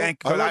you, Will.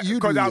 Thank you. I let you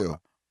do you.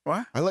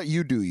 What? I let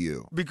you do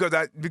you. Because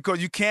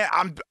you can't.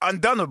 I'm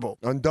undoneable.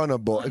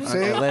 Undoneable.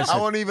 See, I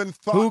won't even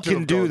thought. Who to can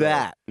have do gone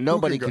that? there.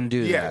 Nobody can do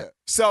Yeah. that.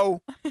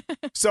 So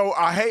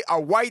a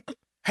white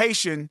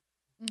Haitian.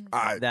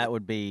 That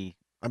would be.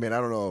 I mean,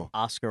 I don't know.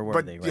 Oscar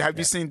But worthy. have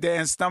you seen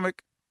Dan's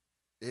stomach?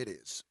 It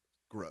is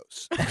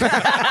gross.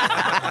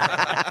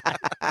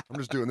 I'm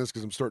just doing this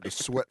because I'm starting to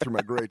sweat through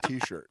my gray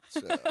T-shirt.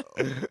 So.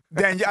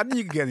 Dan, I think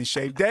you can get in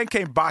shape. Dan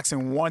came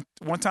boxing one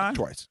time?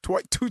 Twice.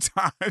 Two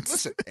times.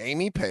 Listen,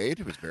 Amy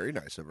paid. It was very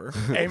nice of her.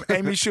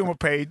 Amy Schumer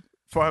paid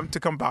for him to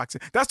come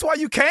boxing. That's why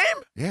you came?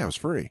 Yeah, it was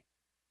free.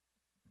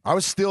 I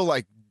was still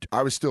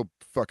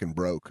fucking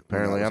broke.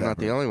 Apparently, I'm not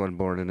the only one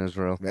born in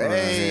Israel.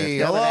 Hey,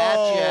 Coming hello. at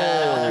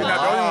ya. You're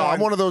not the only one. I'm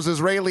one of those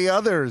Israeli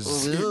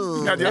others.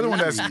 You're not the other one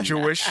that's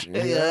Jewish.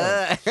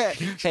 Yeah.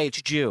 Hey,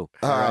 it's Jew.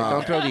 All right,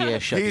 don't throw the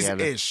ish. He's at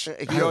the end. ish.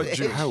 You're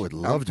Jewish. I would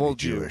love to be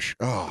Jewish.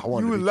 Oh, I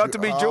wanted You to would be love to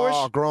be Jewish?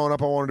 Oh, growing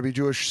up, I wanted to be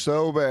Jewish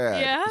so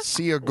bad. Yeah?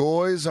 See a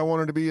goys, I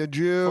wanted to be a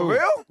Jew. For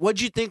real?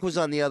 What'd you think was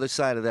on the other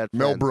side of that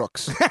Mel fence?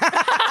 Brooks.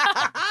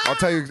 I'll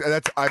tell you,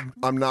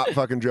 I'm not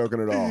fucking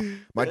joking at all.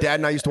 My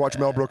dad and I used to watch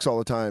Mel Brooks all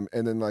the time,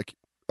 and then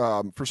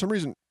for some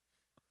reason,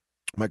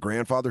 my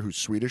grandfather, who's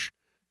Swedish,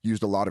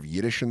 used a lot of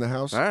Yiddish in the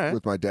house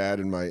with my dad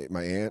and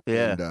my aunt.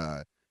 Yeah.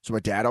 And so my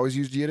dad always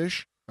used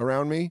Yiddish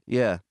around me.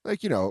 Yeah.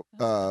 Like,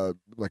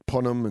 like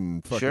Punim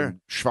and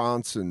fucking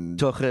Schwanz and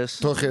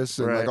Tuchis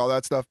and like all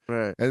that stuff.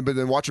 Right. But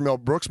then watching Mel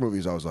Brooks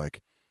movies, I was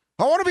like,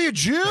 I want to be a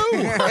Jew.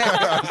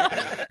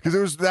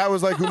 Because that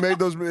was like who made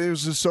those. It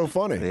was just so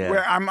funny. Yeah.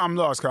 Well, I'm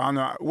lost. 'Cause I don't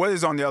know what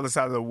is on the other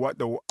side of the what.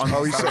 He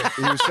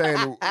was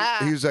saying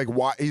he was like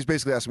why he's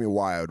basically asking me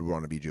why I would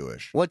want to be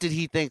Jewish. What did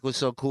he think was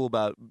so cool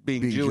about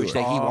being Jewish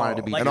that he wanted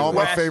to be and Jewish? all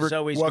my favorite.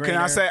 Well, can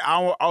I say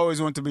I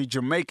always wanted to be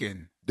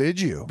Jamaican. Did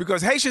you?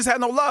 Because Haitians had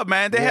no love,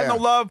 man. They had no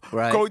love.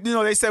 Right.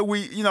 They said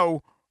we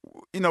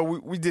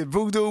did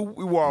voodoo.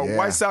 We wore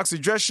White Sox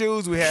and dress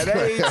shoes. We had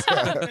AIDS.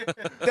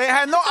 They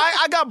had no.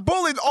 I got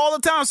bullied all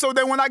the time. So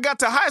then when I got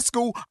to high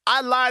school,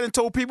 I lied and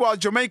told people I was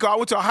Jamaican. I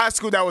went to a high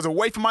school that was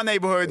away from my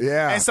neighborhood.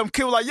 Yeah. And some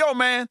kid was like, "Yo,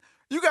 man,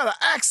 you got an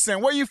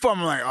accent. Where you from?"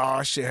 I'm like,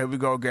 "Oh shit, here we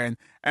go again."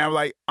 And I'm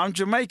like, "I'm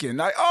Jamaican."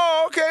 Like,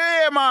 "Oh, okay,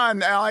 yeah, man."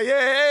 And I'm like, "Yeah,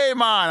 hey,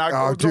 man."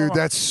 Oh, dude,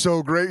 that's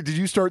so great. Did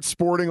you start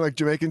sporting like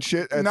Jamaican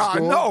shit at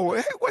school? No.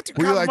 Hey, what you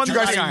Were you like, you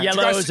guys,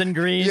 yellows and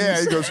greens? Yeah,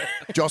 he goes,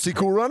 "Did y'all see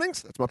Cool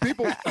Runnings? That's my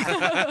people."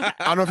 I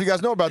don't know if you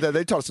guys know about that.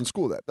 They taught us in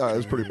school that. It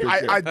was pretty big.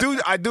 I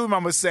do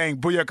remember saying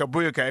 "booyaka,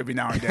 booyaka" every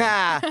now and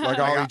then. Like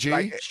Ollie G?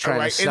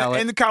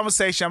 In the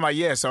conversation, I'm like,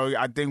 yeah, so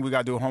I think we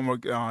got to do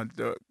homework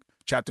the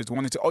chapters 1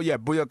 and 2. Oh, yeah,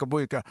 booyaka,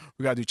 booyaka.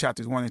 We got to do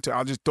chapters 1 and 2.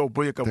 I'll just throw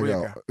booyaka,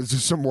 booyaka. It's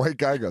just some white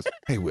guy goes,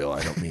 "Hey, Will,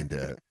 I don't mean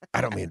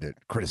to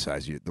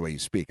criticize you the way you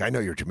speak. I know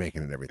you're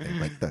Jamaican and everything,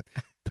 but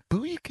the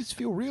booyakas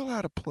feel real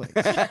out of place."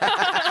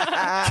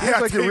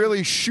 It's like you're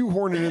really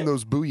shoehorning in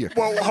those booyakas.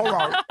 Well, hold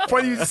on.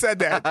 Funny you said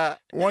that.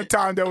 One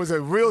time there was a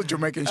real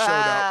Jamaican showed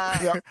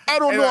up. Yeah. I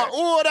don't know.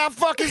 Who the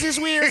fuck is this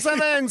weird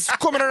Simmons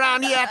coming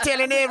around here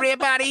telling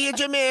everybody you're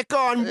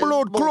Jamaican,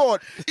 blood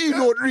clot, he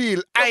not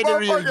real, I the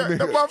real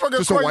Jamaican.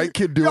 Just a white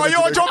kid doing it. Yo,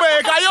 you're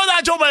Jamaica. You're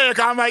not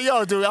Jamaica. I'm like,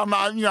 yo, dude,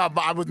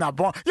 I was not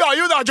born. Yo,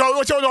 you're not Jamaica.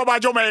 What you know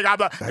about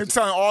Jamaica? I'm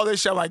telling all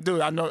this shit. I'm like,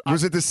 dude, I know.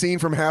 Was it the scene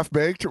from Half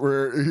Baked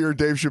where you hear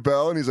Dave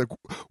Chappelle and he's like,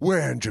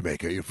 "Where in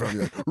Jamaica are you from?"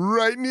 You're like,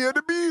 "Right near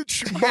the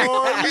beach, boy."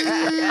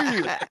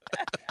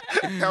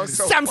 That was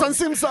so Samson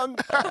funny. Simpson.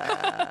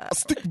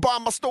 Stick by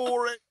my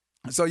story.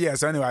 So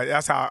anyway,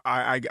 that's how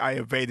I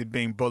evaded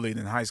being bullied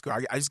in high school.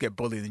 I used to get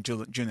bullied in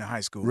junior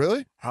high school.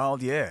 Really? Hell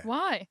yeah.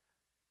 Why?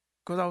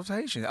 Because I was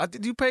Haitian.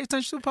 Did you pay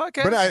attention to the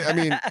podcast? But I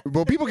mean,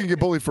 well, people can get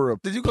bullied for a.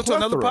 Did you go to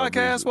another plethora of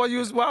podcast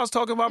reasons. while I was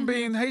talking about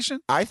being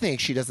Haitian? I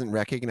think she doesn't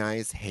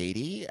recognize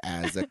Haiti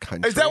as a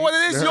country. Is that what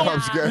it is?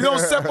 You don't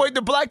separate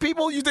the black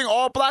people? You think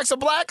all blacks are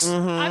blacks?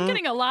 I'm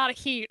getting a lot of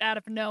heat out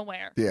of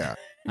nowhere. Yeah.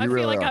 I feel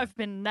really like are. I've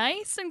been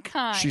nice and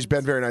kind. She's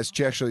been very nice.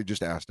 She actually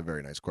just asked a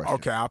very nice question.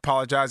 Okay, I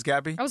apologize,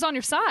 Gabby. I was on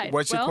your side.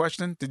 What's your Will.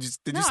 question? Did you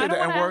No, say I the don't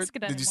wanna N-word? ask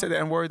it Did you say anymore.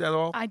 the N-word at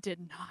all? I did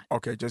not.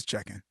 Okay, just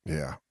checking.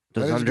 Yeah.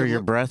 Does That is under good your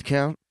look. breath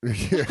count?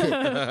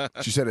 Yeah.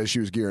 She said as she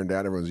was gearing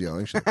down, everyone was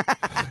yelling. She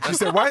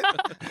said what?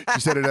 She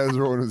said it as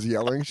everyone was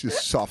yelling. She's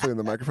softly in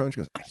the microphone.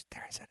 She goes,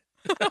 "There, I said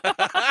it."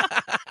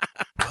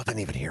 Will didn't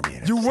even hear me.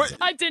 You what?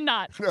 I did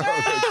not. No,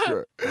 that's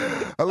great.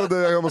 I love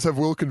that I almost have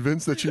Will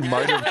convinced that she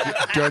might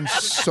have done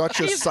such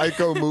a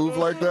psycho move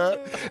like that.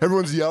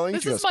 Everyone's yelling.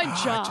 This She is goes, my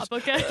job,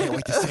 okay? I can't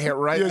wait to say it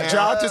right Your now.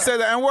 job to say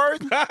the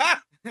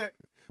N-word?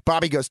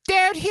 Bobby goes,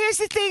 "Dude, here's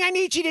the thing I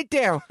need you to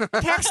do.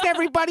 Text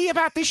everybody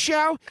about the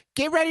show.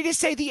 Get ready to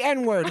say the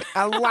N-word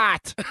a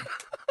lot."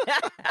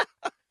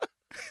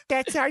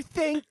 That's our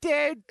thing,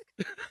 dude.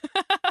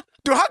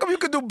 Dude, how come you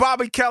could do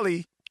Bobby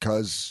Kelly?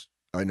 Because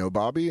I know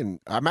Bobby, and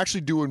I'm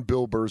actually doing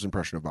Bill Burr's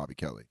impression of Bobby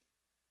Kelly.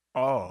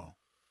 Oh.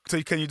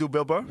 So can you do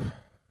Bill Burr?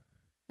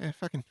 Yeah,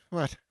 fucking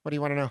what? What do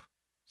you want to know?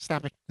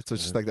 Stop it. It's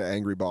just like the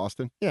angry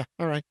Boston. Yeah,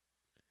 all right.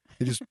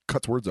 He just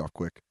cuts words off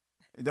quick.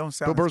 It don't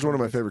sound Bill Burr's as one of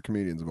good my as- favorite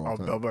comedians of all Oh,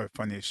 time. Bill Burr,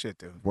 funny as shit,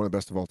 dude. One of the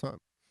best of all time.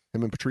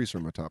 Him and Patrice are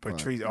in my top five.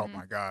 Patrice, oh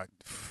my God.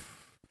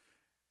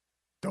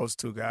 Those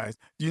two guys.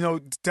 You know,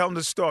 tell them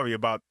the story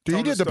about. Dude,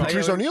 he tell did the story.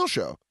 Patrice O'Neill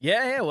show.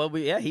 Yeah. Well,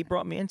 he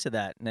brought me into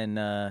that, and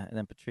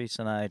then Patrice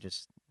and I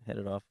just hit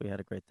it off. We had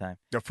a great time.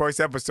 The first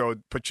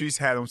episode, Patrice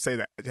had him say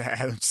that.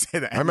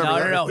 I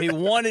remember No. He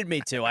wanted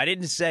me to. I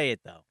didn't say it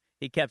though.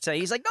 He kept saying,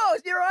 he's like, "No,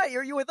 you're right.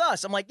 You're with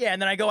us." I'm like, "Yeah,"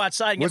 and then I go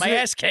outside and get my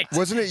ass kicked.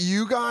 Wasn't it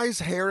you guys,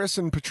 Harris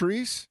and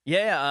Patrice?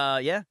 Yeah.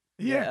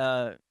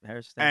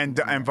 Harris And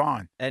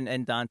Vaughn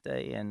and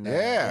Dante and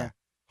Yeah.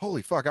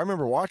 Holy fuck! I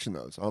remember watching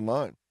those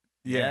online.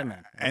 Yeah,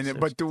 man. And It's-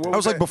 but the, what I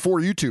was like before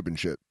YouTube and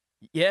shit.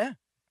 Yeah.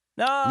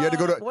 No, You had to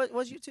go to- What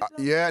was YouTube?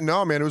 though? Yeah,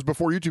 no, man, it was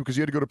before YouTube because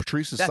you had to go to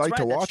Patrice's That's site right,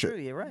 to that's watch true,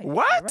 it. You're right.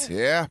 What?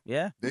 You're right.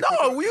 Yeah. Yeah.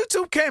 No,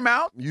 YouTube came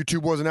out.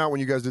 YouTube wasn't out when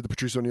you guys did the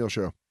Patrice O'Neill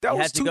show. That You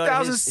was had to go to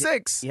his-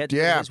 2006. You had to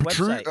go to Yeah, his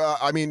website.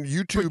 I mean,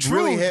 YouTube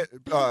really hit.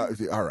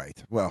 All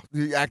right, well,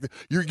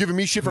 you're giving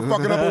me shit for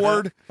fucking up a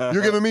word.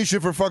 You're giving me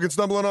shit for fucking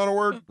stumbling on a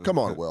word. Come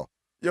on, Will.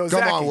 Yo,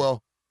 Come Zachy. on,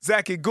 Will.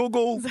 Zachy,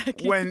 Google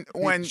when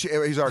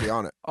He's already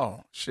on it. Oh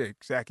shit,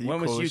 Zachy. When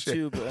you was cool as shit.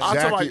 YouTube, I'm talking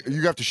Zachy, about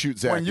you have to shoot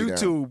Zachy when now.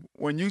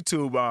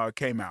 YouTube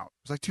came out. It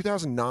was like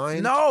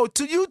 2009. No,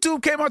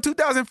 YouTube came out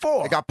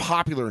 2004. It got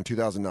popular in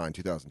 2009,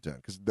 2010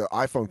 because the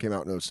iPhone came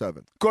out in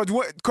 07. Cause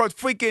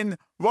freaking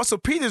Russell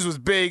Peters was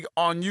big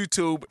on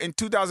YouTube in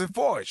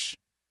 2004ish.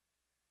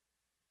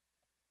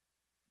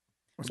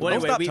 Well,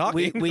 Don't stop anyway,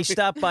 talking. we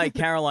stopped by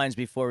Caroline's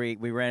before we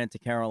ran into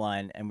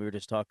Caroline, and we were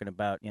just talking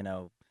about, we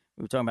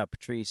were talking about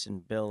Patrice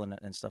and Bill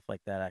and stuff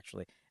like that,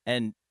 actually.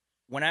 And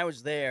when I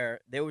was there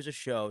was a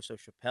show, so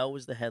Chappelle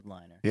was the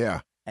headliner.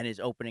 Yeah. And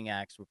his opening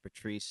acts were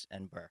Patrice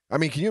and Burr. I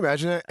mean, can you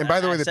imagine that? And by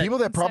the way, the That's people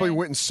that probably insane.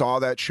 went and saw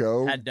that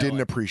show Had no didn't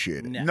idea.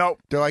 appreciate it. No. Nope.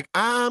 They're like,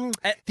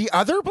 the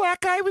other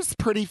black guy was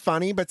pretty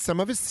funny, but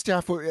some of his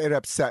stuff it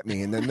upset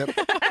me. And then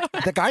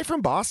The guy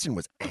from Boston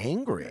was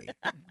angry.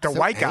 The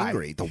white guy.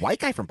 Angry. The white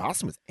guy from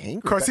Boston was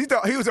angry. Because he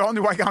was the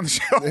only white guy on the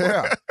show.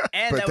 Yeah.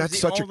 And But that that's was the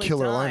such a only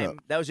killer time, lineup.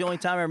 That was the only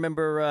time I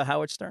remember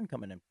Howard Stern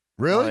coming in.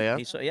 Really? Oh,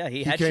 yeah?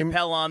 He had came-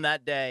 Chappelle on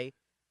that day.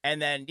 And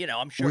then,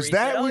 I'm sure Was he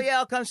that said, oh, with- yeah,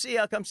 I'll come see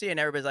you. And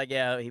everybody's like,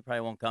 yeah, he probably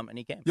won't come. And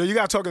he came. Yo, you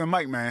got to talk to the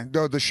mic, man.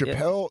 No, the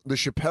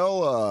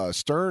Chappelle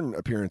Stern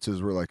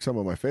appearances were like some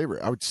of my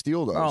favorite. I would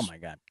steal those. Oh, my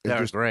God. And They're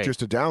just, great. Just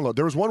to download.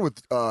 There was one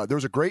with there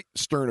was a great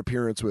Stern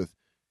appearance with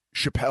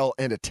Chappelle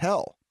and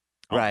Attell.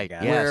 Right.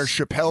 Where Yes.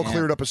 Chappelle Yeah.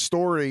 cleared up a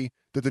story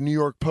that the New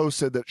York Post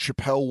said that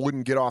Chappelle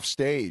wouldn't get off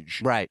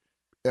stage. Right.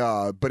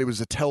 But it was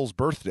Attell's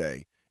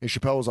birthday. And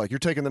Chappelle was like, "You're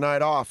taking the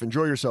night off.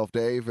 Enjoy yourself,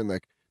 Dave." And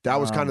like that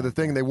was kind of the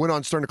thing. And they went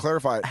on Stern to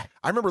clarify it.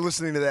 I remember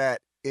listening to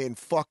that in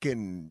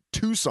fucking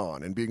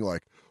Tucson and being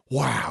like,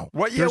 "Wow."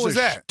 What year there's was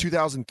that?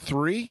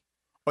 2003.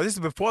 Oh, this is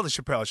before the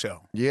Chappelle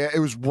show. Yeah, it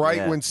was right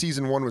Yeah. when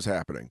season 1 was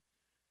happening.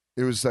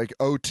 It was like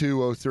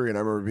 02, 03, and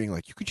I remember being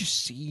like, "You could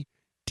just see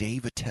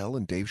Dave Attell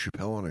and Dave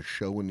Chappelle on a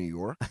show in New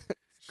York."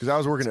 Because I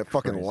was working at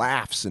fucking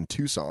Laughs in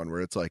Tucson,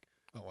 where it's like,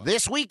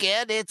 this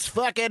weekend it's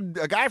fucking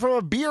a guy from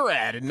a beer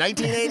ad in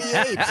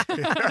 1988.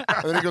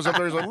 And then he goes up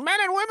there, he's like, "Men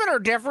and women are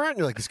different." And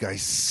you're like, this guy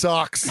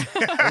sucks.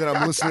 And then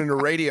I'm listening to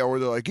radio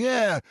where they're like,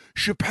 "Yeah,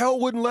 Chappelle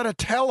wouldn't let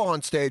Attell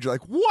on stage." You're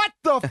like, what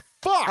the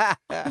fuck?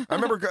 I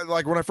remember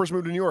like when I first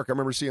moved to New York, I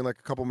remember seeing like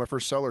a couple of my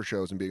first Cellar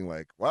shows and being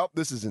like, well,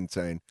 this is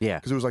insane. Yeah.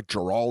 Because it was like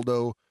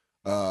Geraldo,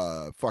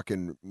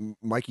 fucking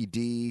Mikey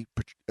D,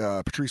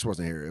 Patrice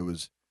wasn't here. It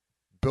was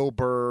Bill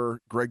Burr,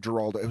 Greg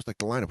Giraldo. It was like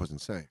the lineup was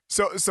insane.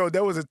 So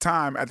there was a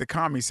time at the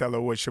Comedy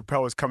Cellar where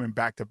Chappelle was coming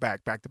back to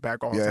back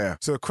all the Yeah. time.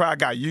 So the crowd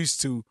got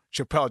used to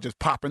Chappelle just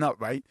popping up,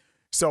 right?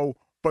 So,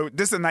 but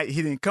this is the night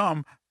he didn't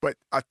come. But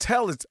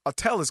Attell is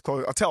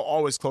closed. Attell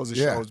always closes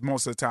Yeah. shows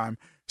most of the time.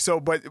 So,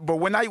 but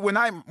when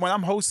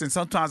I'm hosting,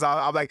 sometimes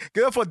I'm like,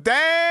 "Get up for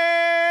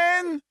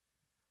Dan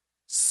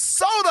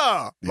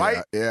Soda,"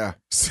 right? Yeah.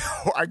 So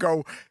I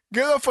go,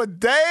 "Get up for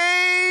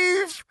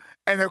Dave,"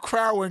 and the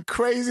crowd went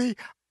crazy.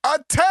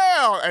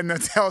 Attell, and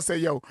Attell said,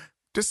 "Yo,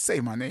 just say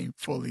my name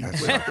fully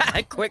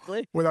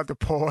Quickly. without the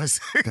pause."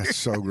 That's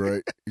so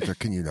great. He's like,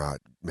 "Can you not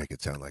make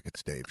it sound like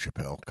it's Dave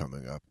Chappelle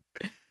coming up?"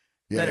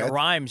 Then it that-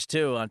 rhymes,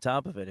 too, on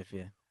top of it. If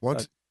you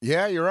once,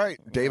 yeah, you're right.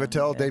 Dave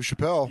Attell, Dave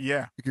Chappelle.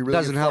 Yeah. You can really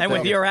Doesn't get help fucked And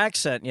with up. your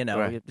accent,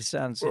 Right. it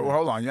sounds... Well,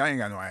 hold on, y'all ain't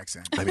got no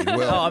accent. I mean,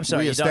 well, Oh, I'm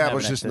sorry, we you don't have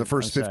established an this in the accent.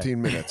 first I'm sorry.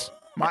 15 minutes.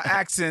 My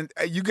accent,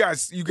 you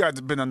guys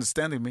have been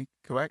understanding me,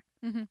 correct?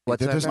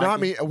 What's That that? does not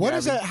mean. What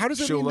is Gabby, that? How does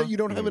it mean Shula. that you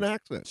don't have an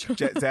accent?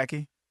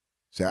 Zachy?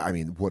 I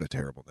mean, what a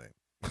terrible name.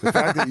 The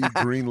fact that you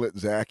greenlit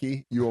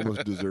Zachy, you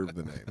almost deserve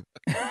the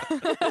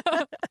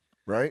name.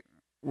 Right?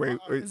 Wait.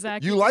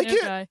 Zach, You like new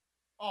it? guy.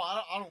 Oh,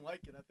 I don't like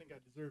it. I think I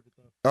deserve it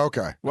though.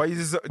 Okay. Well, you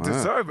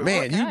deserve it.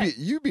 Man, Okay.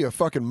 you'd be a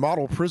fucking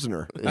model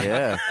prisoner.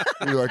 Yeah.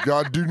 You're like,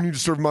 "God, I do need to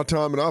serve my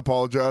time, and I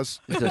apologize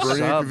for It's a any sub.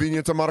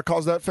 inconvenience I might have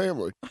caused that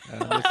family." I'm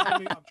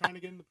trying to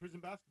get in the prison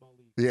basketball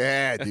league.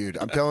 Yeah, dude.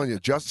 I'm telling you,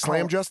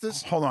 Slam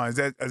Justice? Hold on, is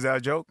that a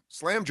joke?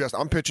 Slam Justice.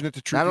 I'm pitching it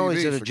to True Not TV. only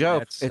is it a for-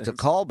 joke, it's a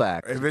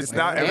callback. If it's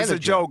not, if And it's a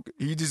joke,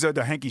 you deserve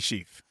the hanky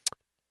sheaf.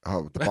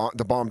 Oh, the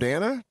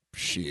bombdana?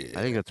 Shit.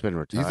 I think it's been Do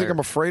retired. you think I'm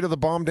afraid of the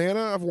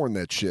bombdana? I've worn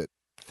that shit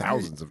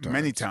thousands of times.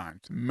 Many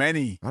times.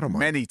 Many. I don't mind.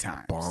 Many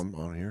times. Bomb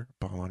on here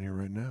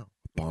right now.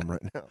 Bomb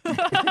right now.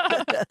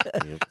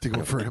 Think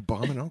I'm afraid of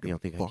bombing? You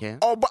don't think I can?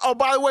 Oh,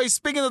 by the way,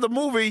 speaking of the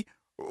movie,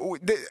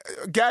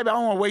 Gabby, I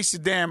don't want to waste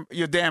your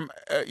you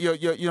know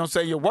what I'm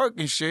saying, your work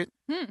and shit.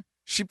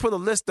 She put a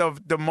list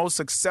of the most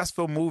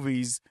successful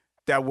movies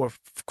that were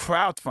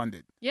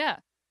crowdfunded. Yeah,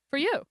 for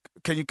you.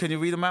 Can you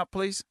read them out,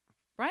 please?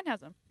 Brian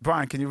has them.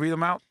 Brian, can you read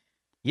them out?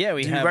 Yeah,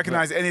 we Do have... you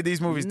recognize any of these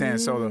movies, Dan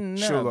Soda, No.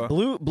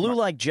 Shula? Blue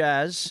Like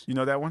Jazz. You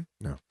know that one?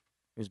 No. It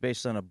was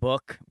based on a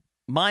book.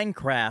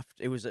 Minecraft,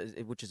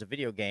 which is a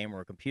video game or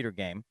a computer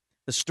game.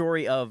 The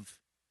story of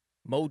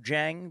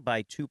Mojang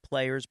by Two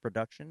Players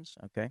Productions.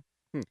 Okay.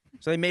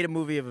 So they made a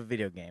movie of a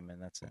video game,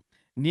 and that's it.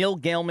 Neil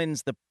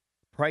Gaiman's The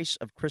Price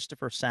of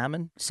Christopher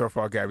Salmon. So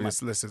far, Gabby,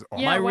 this list is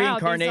awesome. Yeah, My wow, these are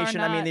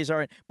Reincarnation. I mean, not- these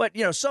aren't. But,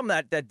 some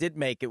that did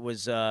make it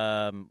was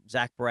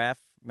Zach Braff.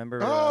 Remember?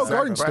 Oh,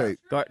 Garden State.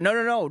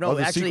 No. Oh,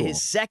 the Actually, sequel.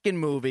 his second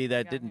movie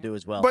that didn't do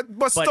as well. But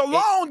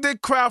Stallone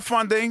did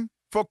crowdfunding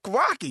for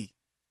Rocky.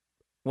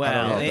 Well, I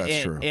don't know if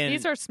that's true.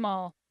 These are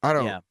small. I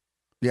don't. Yeah.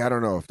 Yeah, I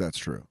don't know if that's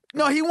true.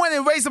 No, he went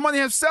and raised the money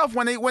himself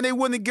when they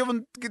wouldn't give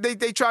him. They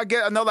tried to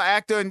get another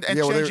actor and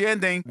Yeah, well, change the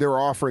ending. They were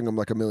offering him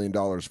like $1 million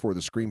for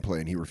the screenplay,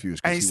 and he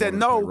refused. 'cause And he said wanted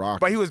to play no, Rocky.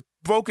 but he was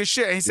broke as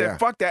shit. And he said, Yeah.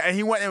 fuck that. And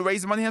he went and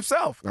raised the money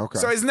himself. Okay.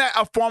 So isn't that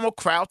a form of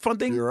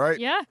crowdfunding? You're right.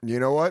 Yeah. You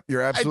know what?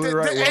 You're absolutely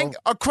right. Will. Ain't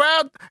a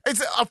crowd,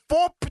 it's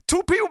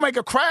two people make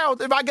a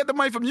crowd if I get the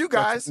money from you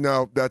guys.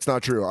 No, that's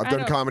not true. I've I done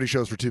don't- comedy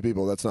shows for 2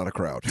 people. That's not a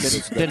crowd. Didn't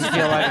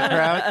feel like a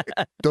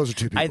crowd? Those are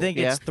 2 people. I think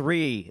it's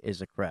 3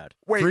 is a crowd.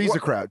 Wait, Three's what-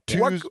 a crowd.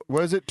 what- Two's,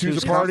 what is it? Two's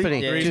Two's a party?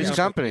 company. Yeah, Two's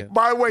company.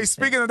 By the way,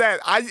 speaking of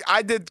that,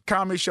 I did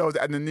comedy shows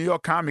at the New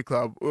York Comedy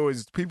Club. It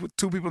was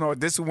two people know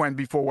this went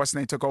before what's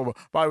name took over.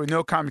 By the way, New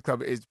York Comedy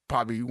Club is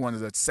probably one of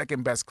the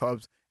second best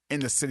clubs in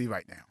the city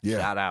right now. Yeah.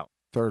 Shout out.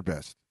 Third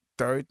best.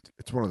 third.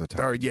 It's one of the top.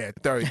 Third, yeah,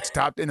 third. It's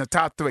top in the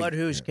top three. But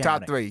who's top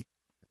counting? three?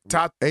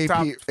 Top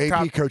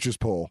AP coaches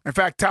poll. In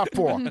fact, top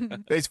four.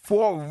 There's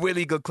 4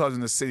 really good clubs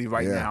in the city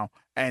right Yeah. now,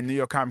 and New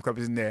York Comedy Club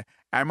is in there.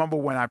 I remember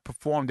when I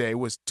performed there, it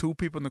was 2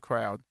 people in the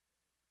crowd.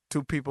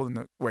 2 people in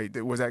the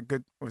wait. Was that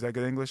good? Was that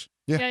good English?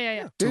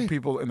 Yeah. 2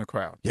 people in the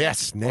crowd.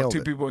 Yes, Or nailed 2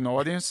 it. people in the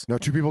audience. No,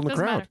 2 people in the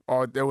Doesn't crowd. matter.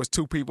 Or there was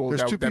 2 people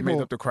There's that, 2 that made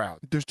people- up the crowd.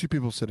 There's 2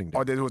 people sitting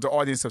down. Or there was an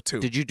audience of 2.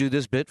 Did you do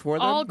this bit for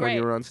them All when great.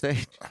 you were on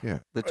stage? Yeah.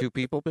 The 2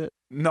 people bit?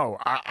 No,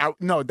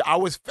 I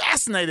was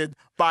fascinated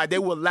by they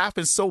were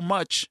laughing so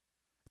much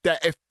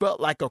that it felt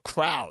like a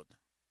crowd.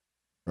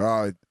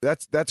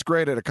 That's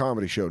great at a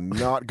comedy show.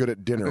 Not good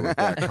at dinner with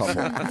that couple.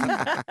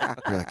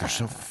 You're like, they're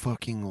so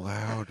fucking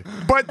loud.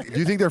 But do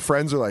you think their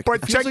friends are like?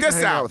 But "It feels check like this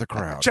hanging out. with a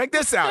crowd. Check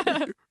this out.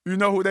 You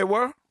know who they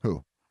were?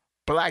 Who?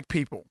 Black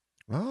people.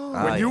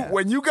 Oh,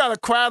 When you got a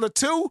crowd of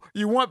 2,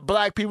 you want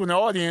black people in the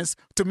audience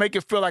to make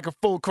it feel like a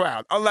full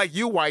crowd. Unlike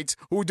you whites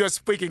who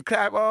just freaking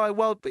clap. Oh,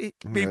 well, be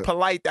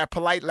polite. That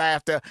polite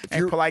laughter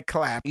and polite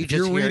clap. If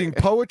you're reading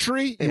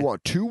poetry, you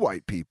want 2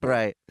 white people.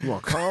 Right. You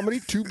want comedy,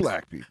 2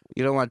 black people.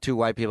 You don't want 2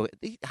 white people.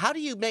 How do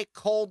you make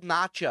cold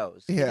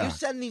nachos? Can Yeah. you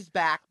send these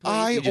back, please?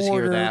 I you just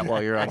ordered- hear that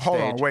while you're on Hold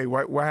stage. on, wait,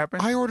 what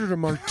happened? I ordered a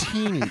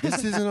martini.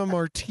 This isn't a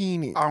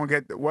martini. I don't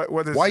get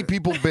what is White it?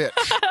 people bitch.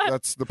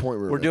 That's the point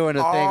We're doing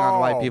a thing on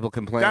white people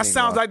complaining. That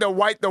sounds like the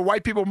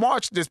white people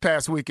march this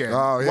past weekend.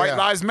 Oh, yeah. White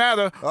Lives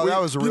Matter. Oh, that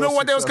was you real know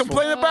what they was successful.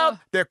 complaining about?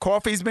 Their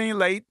coffee's being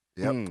late.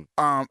 Yep.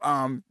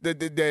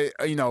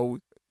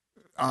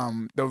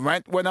 The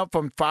rent went up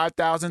from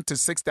 $5,000 to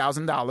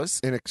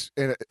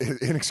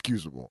 $6,000.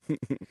 Inexcusable.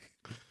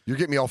 You're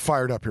getting me all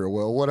fired up here,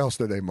 Will. What else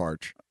did they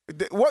march?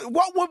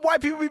 What would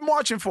white people be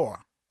marching for?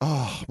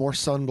 Oh, more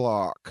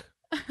sunblock.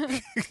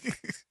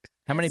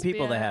 How many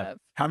people they have?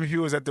 How many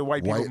people was at the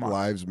white people White march?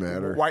 Lives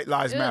Matter. White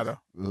Lives Ugh. Matter.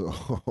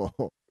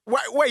 Oh.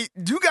 Wait,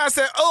 you guys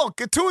said,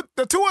 the two of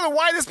the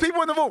whitest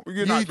people in the room.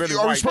 You're not really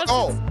are white.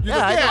 wrong.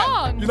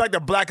 You like the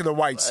black and the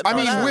whites. I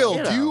mean,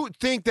 Will, do you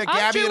think that I'm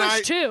Gabby and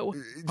I Jewish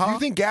too. do you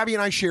think Gabby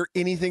and I share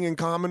anything in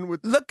common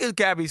with Look at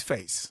Gabby's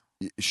face.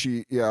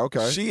 she? Yeah,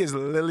 okay. She is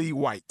lily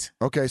white.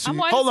 Okay, so I'm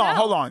you, white Hold as on, hell.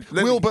 hold on.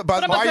 Will, but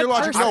But I'm a by your good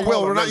logic, person. no,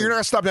 Will, Hold on, you're not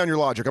gonna stop down your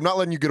logic. I'm not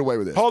letting you get away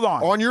with this. Hold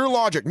on. On your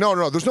logic,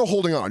 no, there's no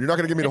holding on. You're not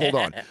gonna get me to hold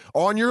on.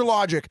 On your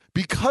logic,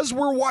 because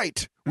we're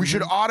white, we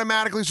should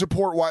automatically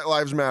support White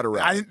Lives Matter.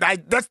 Rally.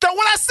 That's not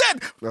what I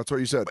said. That's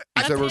what you said. You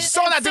That's said we're, it.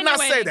 So I did not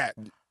say that.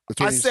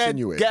 that's what I you said,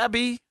 insinuated.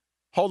 Gabby,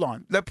 hold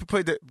on. Let me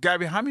put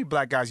Gabby, how many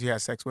black guys you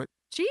had sex with?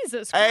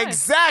 Jesus Christ.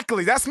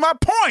 Exactly. That's my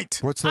point.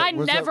 What's that? I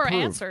what's that never prove?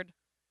 answered.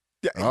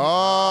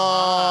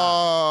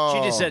 Oh,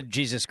 She just said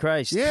Jesus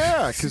Christ.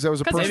 yeah, because that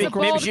was a 'Cause it's personal a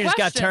bold Maybe she just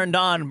got question. turned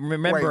on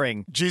remembering.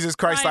 Wait, Jesus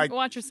Christ, Brian, like,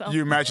 watch yourself.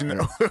 you imagine,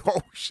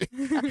 oh, shit.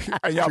 And y'all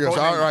She goes, both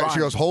all named right. Brian. She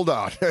goes, hold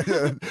on.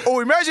 Oh,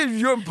 imagine if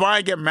you and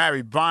Brian get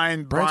married.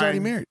 Brian's already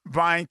married.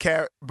 Brian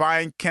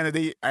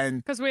Kennedy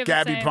and 'Cause we have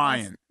Gabby the same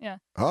Bryan. Yeah.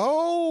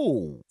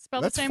 Oh,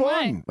 Spelled the that's same fun.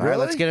 way. All right,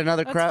 let's get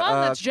another That's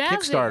fun. That's jazzy.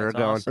 Kickstarter That's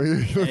going. awesome.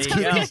 Let's There you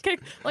get, go.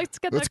 Let's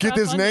let's get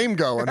this name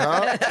going,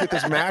 huh? Let's get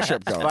this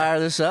mashup going. Fire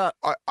this up.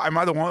 Am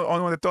I the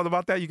only one that thought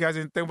about that? You guys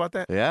didn't think about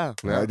that? Yeah.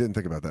 Yeah, I didn't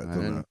think about that. I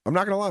didn't. I'm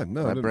not gonna lie.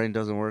 No, I My didn't. brain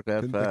doesn't work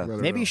that Didn't think fast. about it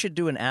at Maybe you all. should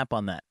do an app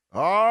on that.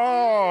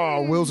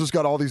 Oh, Will's just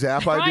got all these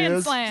app Brian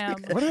ideas. Slam.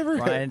 Whatever.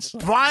 Brian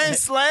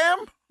Slam?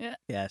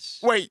 Yes.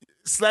 Wait,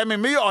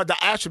 slamming me or the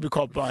app should be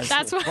called Brian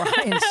That's Slam? what.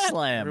 Brian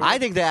Slam. I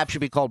think the app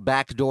should be called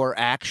Backdoor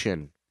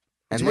Action.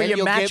 It's where then you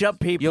you'll match get, up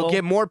people. You'll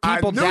get more I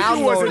people knew you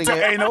downloading wasn't it.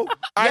 into anal.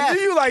 I Yeah.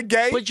 knew you like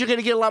gay. But you're going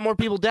to get a lot more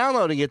people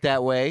downloading it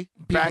that way.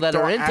 People that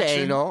Backdoor are into action.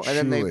 anal,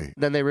 and Surely.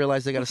 then they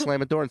realize they got to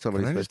slam a door in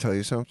somebody's Can I face. just tell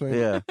you something?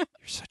 Yeah. You're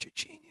such a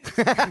genius.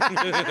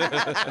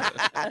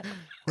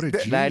 What a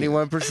genius.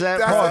 91%.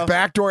 That's Oh, bro.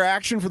 backdoor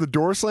action for the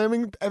door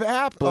slamming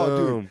app? Oh,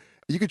 dude. Boom.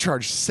 You could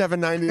charge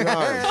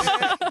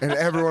 $7.99, and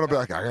everyone will be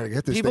like, "I gotta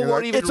get this People thing."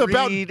 won't Like, even it's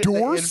about read the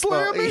door info.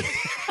 slamming.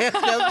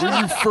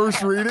 When you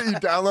first read it, you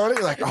download it,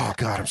 you're like, "Oh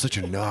God, I'm such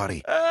a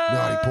naughty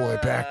boy."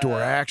 Backdoor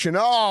action.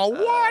 Oh,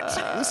 what?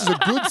 This is a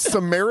good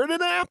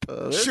Samaritan app.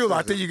 Sure,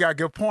 I think you got a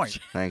good point.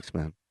 Thanks,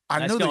 man. I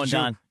Nice knew going, the Jew-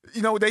 Don.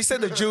 You know, they said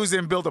the Jews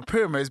didn't build the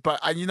pyramids, but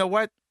you know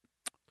what?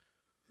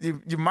 You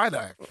might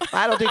have.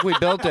 I don't think we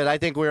built it. I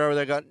think we were over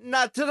there going,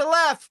 not to the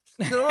left.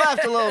 To the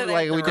left a little.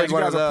 Like we did You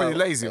one guys of are those. pretty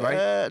lazy,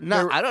 right?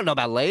 No, I don't know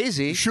about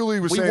lazy.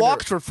 Shuli was we saying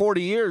walked for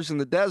 40 years in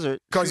the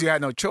desert. Because you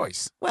had no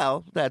choice.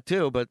 Well, that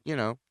too, but you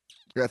know.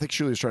 Yeah, I think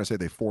Shuli was trying to say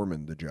they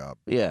foreman the job.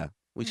 Yeah,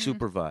 we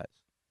supervise.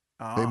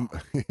 Oh.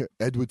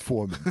 Edward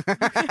Foreman.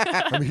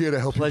 I'm here to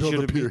help you Pleasure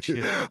build to the meet you.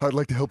 pyramid. I'd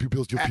like to help you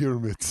build your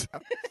pyramids.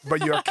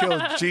 But you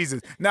killed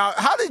Jesus. Now,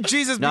 how did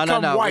Jesus No,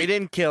 become no, no. white? We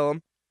didn't kill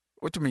him.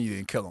 What do you mean you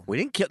didn't kill him? We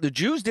didn't kill the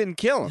Jews. Didn't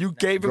kill him. You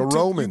gave him The to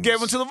Romans. You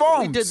gave him to the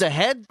Romans. We did the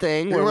head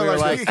thing You where were we were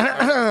like-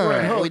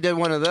 like, we did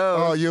one of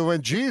those. Oh, you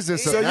and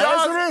Jesus So of y'all-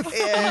 Nazareth?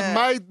 Yeah. He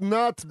might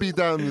not be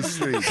down the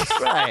street.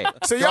 Right,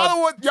 So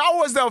y'all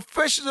was the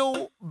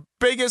official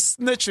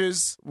biggest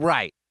snitches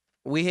right.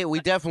 We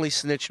definitely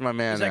snitched my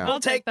man He's like, out. we'll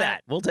take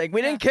that. We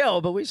didn't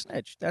kill, but we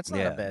snitched. That's not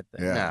a bad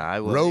thing. Yeah. Nah, I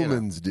will.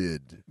 Romans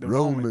did. The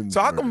Romans.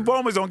 So how come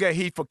Romans don't get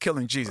heat for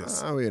killing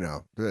Jesus? Oh,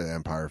 the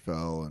empire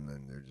fell, and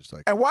then they're just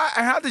like. And why?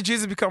 And how did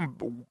Jesus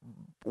become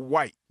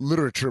white?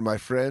 Literature, my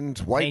friend.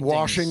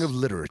 Whitewashing of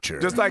literature.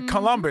 Just like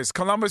Columbus.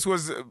 Columbus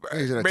was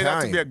He's an made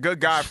out to be a Italian. good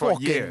guy for a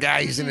Fucking year.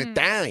 guy's an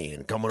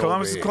Italian coming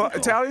Columbus over is here.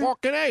 Italian?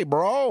 Fucking A,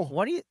 bro.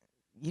 What do you?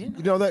 You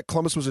know that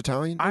Columbus was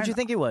Italian? What'd you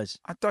think he was?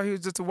 I thought he was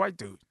just a white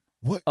dude.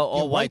 What? Oh,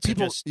 all Yeah, white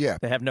people. Just, Yeah.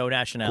 They have no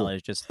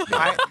nationality. Just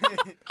I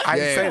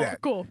didn't say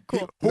that. Cool. Who,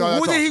 No, who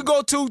that's did he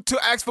go to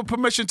ask for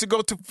permission to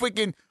go to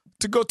freaking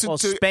to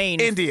Spain.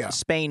 India?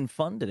 Spain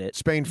funded it.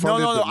 Spain No,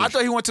 funded. no, no. the I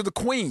thought he went to the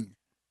Queen.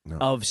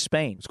 Of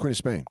Spain. It's Queen of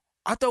Spain.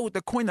 I thought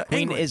the Queen of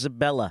Queen England.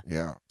 Isabella.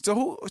 Yeah.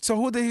 So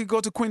who did he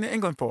go to Queen of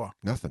England for?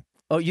 Nothing.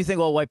 Oh, you think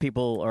all white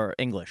people are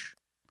English?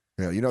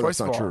 Yeah, you know First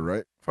that's not of all- true,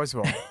 right? First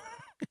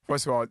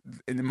of all,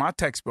 in my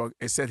textbook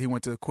it said he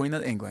went to the Queen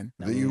of England.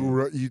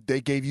 That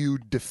they gave you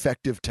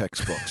defective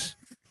textbooks.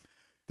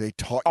 They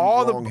taught you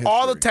All wrong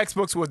all the history.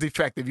 textbooks were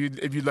defective.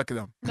 If you look at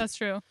them. That's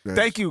true. Yes.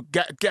 Thank you,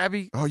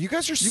 Gabby. Oh, you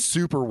guys are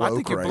super woke I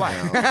think you're right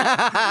black. now.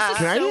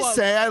 Can I So just woke.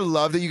 say I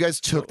love that you guys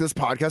took this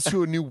podcast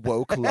to a new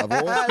woke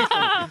level?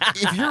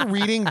 If you're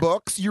reading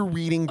books, you're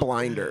reading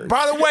Blinders.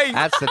 By the way,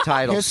 That's the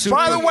title. History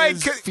by the way,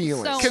 is can,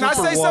 feelings. can I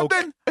Super say woke.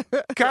 something?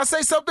 Can I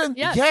say something?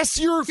 Yes. Yes,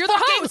 you're the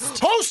fucking host.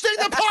 hosting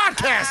the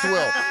podcast,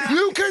 Will.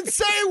 You can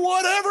say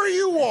whatever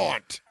you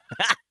want.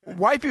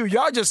 White people,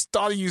 y'all just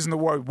started using the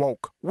word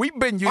woke. We've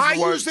been using I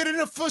the word. used it in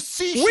a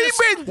facetious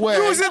We've been way.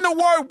 using the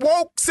word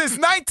woke since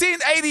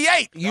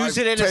 1988. Use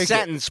it in Take a it.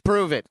 sentence.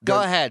 Prove it.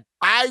 Go ahead.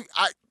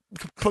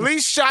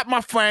 Police shot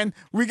my friend.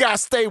 We gotta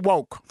stay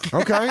woke.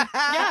 Okay.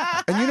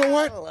 Yeah. And you know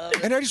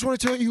what? And I just want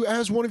to tell you,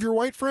 as one of your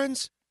white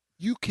friends,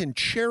 you can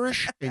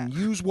cherish and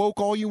use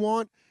woke all you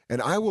want,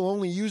 and I will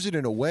only use it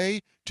in a way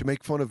to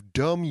make fun of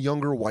dumb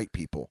younger white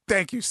people.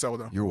 Thank you,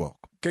 Soda. You're woke.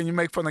 Can you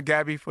make fun of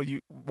Gabby for you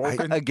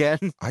woken? Again.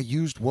 I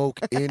used woke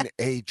in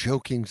a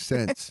joking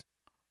sense.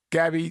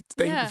 Gabby,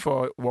 thank Yeah. you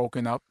for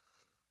woken up.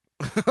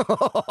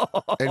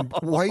 And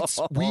whites,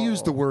 we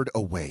use the word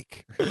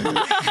awake.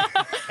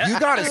 You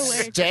gotta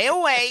stay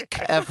awake.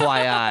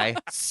 FYI.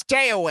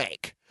 Stay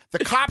awake. The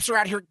cops are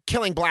out here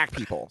killing black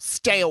people.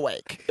 Stay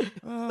awake.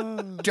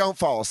 Don't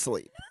fall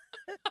asleep.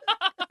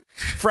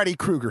 Freddy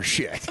Krueger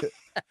shit.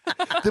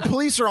 The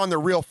police are on the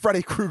real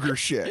Freddy Krueger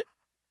shit.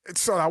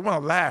 So I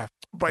want to laugh,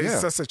 but Yeah.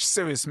 it's such a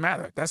serious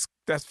matter. That's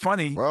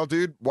funny. Well,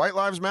 dude, white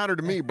lives matter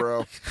to me,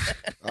 bro.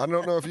 I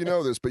don't know if you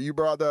know this, but you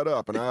brought that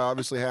up, and I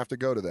obviously have to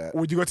go to that.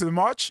 Would you go to the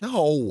march?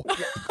 No.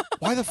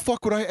 Why the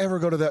fuck would I ever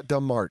go to that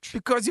dumb march?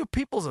 Because your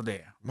peoples are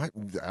there. I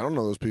don't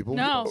know those people.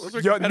 No.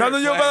 None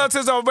of your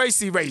relatives are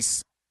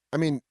race. I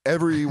mean,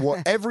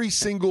 every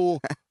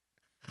single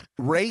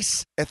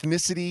race,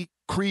 ethnicity,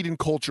 creed, and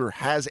culture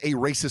has a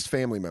racist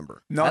family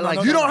member. No,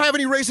 You don't have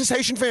any racist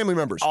Haitian family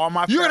members. All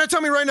my You're gonna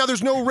tell me right now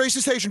there's no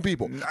racist Haitian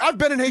people. I've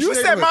been in Haitian You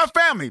said my neighborhoods.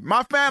 family.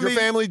 My family. Your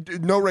family,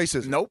 no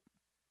racism. Nope.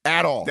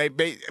 At all.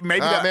 Maybe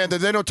Man,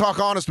 they don't talk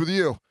honest with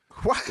you.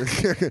 What?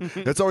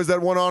 It's always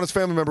that one honest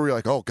family member. You're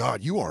like, oh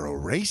God, you are a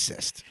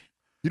racist.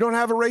 You don't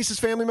have a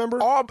racist family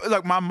member? All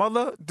like my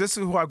mother. This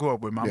is who I grew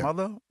up with. My Yeah.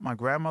 mother, my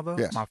grandmother,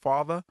 Yes. my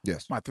father,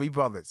 Yes. my three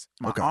brothers,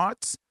 my Okay.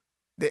 aunts.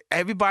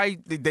 Everybody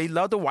they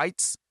love the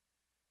whites.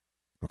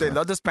 They Okay.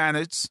 love the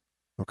Spanish.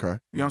 Okay. You know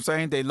what I'm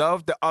saying? They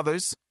love the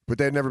others. But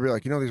they'd never be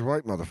like, these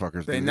white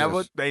motherfuckers. They do never.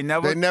 this. They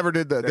never. They never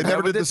did that. They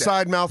never did the that.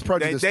 side mouth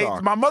prejudice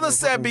talk. My mother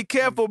said, "Be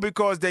careful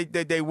because they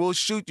will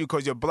shoot you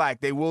because you're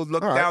black. They will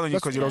look All right, down on you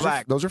that's- because you're those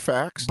black." Those are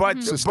facts.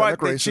 But Systemic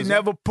she racism.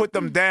 never put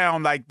them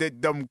down like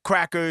them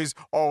crackers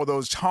or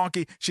those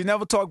honky. She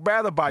never talked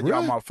bad about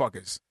y'all Really?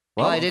 motherfuckers.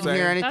 Well, I You know didn't what I'm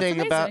hear saying?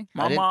 anything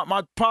about.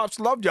 My pops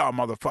loved y'all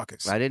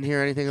motherfuckers. I didn't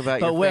hear anything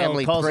about But your Will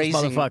family calls us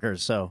praising. motherfuckers,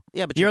 so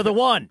Yeah, but you're the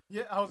one.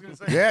 Yeah, I was gonna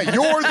say. Yeah,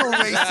 you're the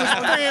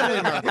racist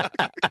family member.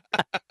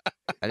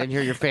 I didn't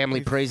hear your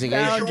family praising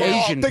I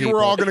Asian think people.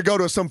 we're all going to go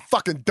to some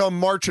fucking dumb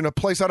march in a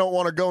place I don't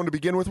want to go in to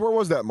begin with. Where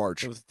was that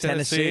march? It was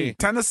Tennessee.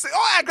 Tennessee.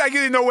 Oh, act like you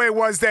didn't know where it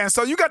was, Dan.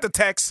 So you got the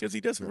text. Because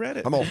he just read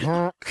it. I'm all.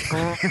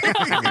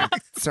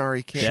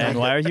 Sorry, can't. Dan, make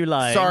why it. are you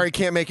lying? Sorry,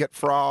 can't make it.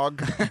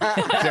 Frog.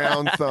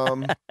 Down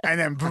thumb. And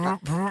then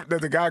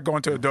there's the guy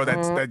going to the door that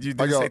you I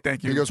didn't go. say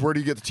thank you. He goes, "Where do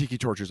you get the tiki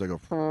torches?" I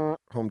go,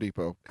 "Home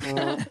Depot."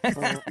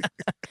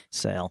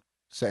 Sale.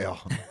 Sale.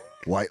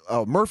 White.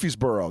 Oh,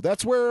 Murfreesboro.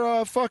 That's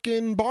where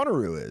fucking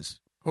Bonnaroo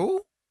is.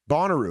 Who?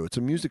 Bonnaroo. It's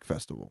a music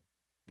festival.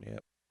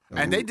 Yep.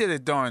 And they did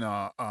it during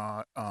We're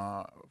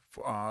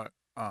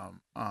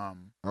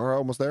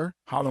almost there.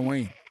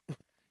 Halloween.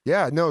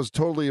 Yeah, no, it was a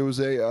total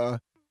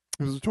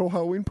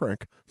Halloween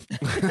prank.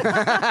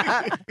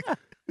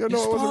 Yeah,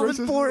 no, it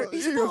wasn't racist.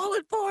 He's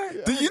falling for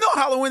it. Do you know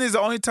Halloween is the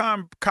only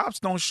time cops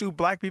don't shoot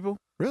black people?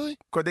 Really?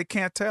 Because they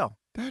can't tell.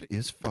 That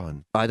is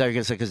fun. I thought you were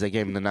going to say because they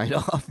gave him the night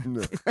off.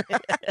 No.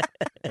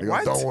 I go,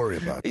 What? don't worry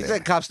about He that.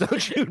 said cops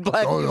don't shoot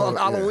black Oh, people no, on yeah.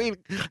 Halloween.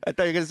 I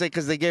thought you were going to say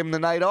because they gave him the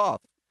night off.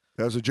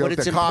 That was a joke. What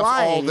it's The cops, all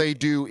implying they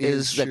do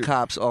is that shoot.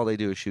 cops, all they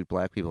do is shoot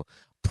black people.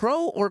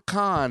 pro or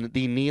con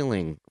the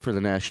kneeling for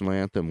the national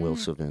anthem, Will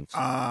Savins?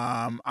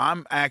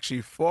 I'm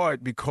actually for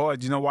it because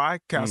you know why?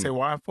 Can I say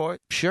why I'm for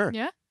it? Sure.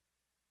 Yeah.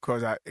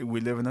 Because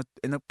we live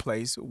in a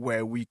place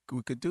where we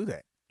could do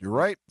that. You're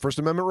right. First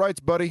Amendment rights,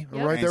 buddy.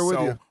 I'm right there with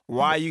you.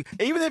 Why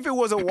even if it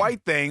was a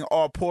white thing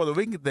or a Puerto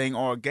Rican thing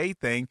or a gay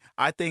thing,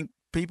 I think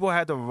people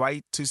have the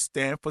right to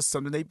stand for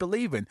something they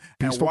believe in.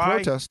 Peaceful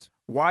protest.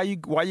 Why you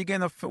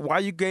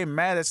getting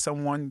mad at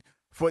someone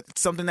for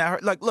something that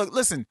hurt? Like, look,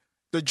 listen,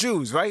 the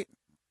Jews, right?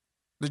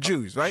 The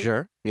Jews, right?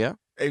 Sure. Yeah.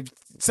 If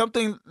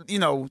something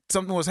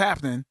was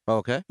happening.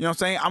 Okay. You know what I'm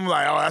saying? I'm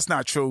like, oh, that's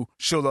not true,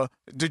 Shula.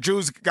 The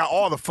Jews got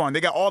all the fun.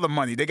 They got all the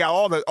money. They got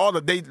all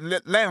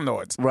the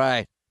landlords.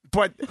 Right.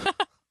 But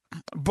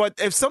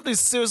if something's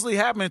seriously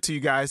happening to you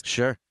guys,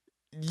 sure,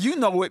 you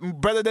know it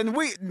better than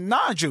we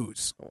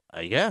non-Jews.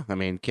 Yeah, I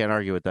mean, can't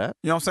argue with that.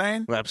 You know what I'm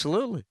saying? Well,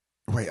 absolutely.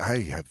 Wait, I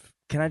have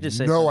Can I just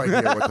say no something?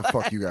 idea what the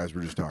fuck you guys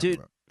were just talking Dude,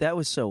 about. that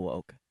was so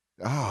woke.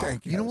 Oh,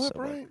 Thank you know what, so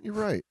Brian? You're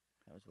right.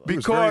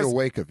 Because it was very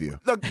awake of you.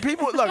 Look,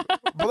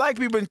 black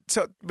people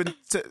been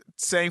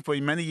saying for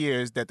many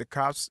years that the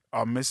cops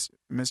are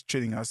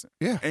mistreating us.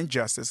 Yeah.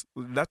 Injustice,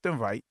 left and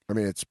right. I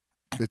mean, it's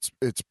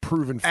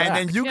proven fact. And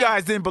then you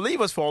guys didn't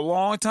believe us for a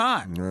long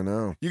time. I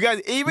know. You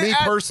guys even Me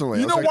personally,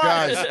 You I know was like,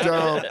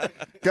 why?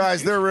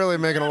 guys, they're really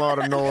making a lot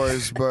of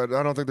noise, but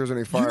I don't think there's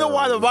any fire. You know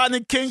why the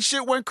Rodney King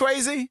shit went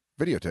crazy?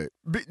 Videotape.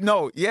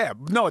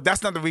 No,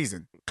 that's not the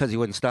reason. Because he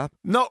wouldn't stop?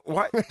 No,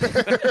 what?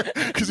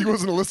 Because he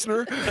wasn't a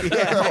listener?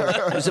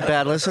 Yeah. He was a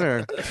bad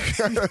listener.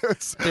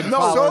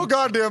 So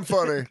goddamn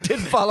funny.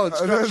 Didn't follow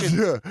instructions.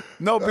 Yeah.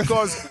 No,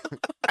 because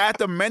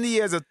after many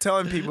years of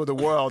telling people the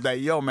world that,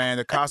 yo, man,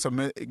 the cops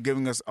are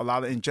giving us a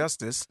lot of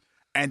injustice,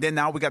 and then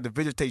now we got the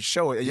videotape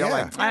show it, and y'all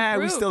like,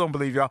 we still don't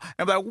believe y'all.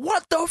 And I'm like,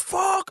 what the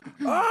fuck?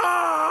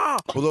 Ah!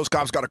 Well, those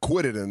cops got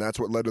acquitted, and that's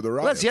what led to the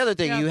riot. Well, that's the other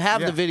thing. Yeah. You have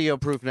Yeah. the video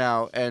proof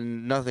now,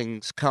 and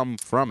nothing's come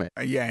from it.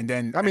 Yeah, and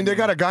then I mean, they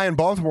got a guy in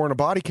Baltimore in a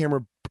body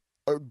camera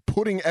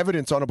putting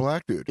evidence on a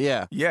black dude.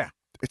 Yeah. Yeah.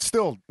 It's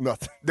still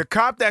nothing. The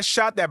cop that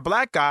shot that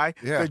black guy,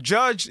 Yeah. the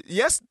judge,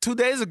 2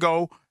 days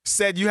ago,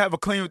 said you have a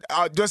clean,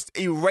 just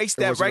erase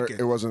that record.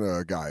 It wasn't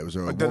a guy. It was a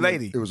The woman.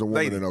 lady. It was a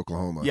woman Lady. in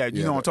Oklahoma. Yeah,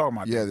 you know what I'm talking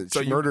about. Yeah, that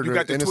so she murdered you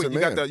got an the innocent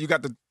tweet, man. you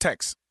got the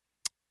text.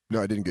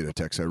 No, I didn't get a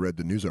text. I read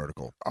the news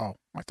article. Oh,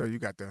 I thought you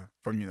got the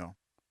from The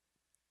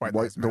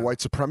white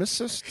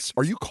supremacists?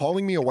 Are you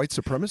calling me a white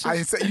supremacist? I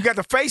didn't say you got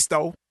the face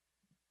though.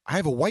 I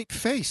have a white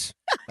face.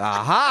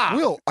 Aha!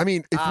 Will, I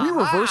mean, if we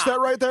reverse that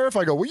right there, if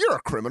I go, well, you're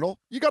a criminal,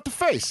 you got the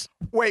face.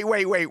 Wait,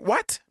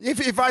 what?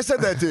 If I said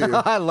that to you,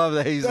 I love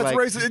that he's that's like,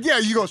 racist. Yeah,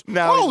 you goes,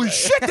 No, holy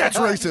shit, that's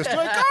racist. You're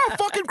like, oh,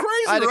 fucking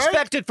crazy, I'd right?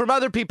 expect it from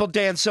other people,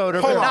 Dan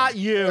Soder, Hold but on. not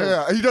you.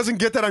 Yeah, he doesn't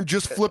get that I'm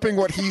just flipping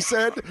what he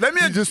said.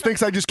 He just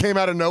thinks I just came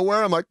out of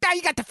nowhere. I'm like,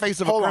 you got the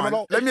face of a Hold criminal.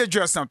 on. Let me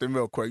address something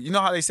real quick. You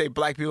know how they say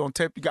black people don't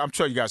tip? I'm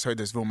sure you guys heard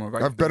this rumor,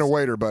 right? I've been a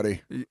waiter,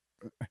 buddy.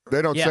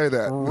 They don't say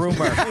that.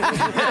 Rumor.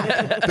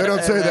 They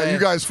don't say that. You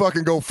guys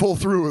fucking go full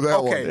through with that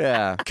Okay. one.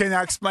 Yeah. Can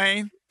I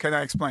explain?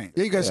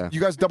 Yeah, you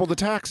guys double the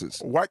taxes.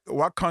 What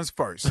comes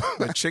first,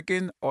 the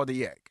chicken or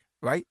the egg?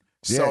 Right.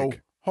 The so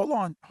egg. hold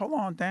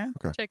on, Dan.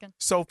 Okay. Chicken.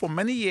 So for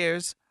many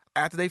years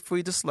after they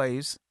freed the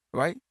slaves,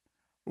 right?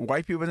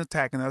 White people been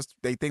attacking us.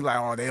 They think like,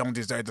 oh, they don't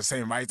deserve the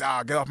same rights.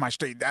 Get off my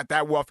street.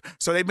 That wolf.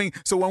 So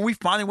when we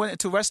finally went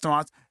into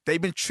restaurants,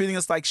 they've been treating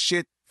us like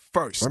shit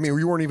first. I mean,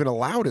 we weren't even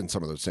allowed in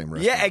some of those same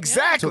restaurants. Yeah,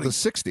 exactly. Until the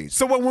 60s.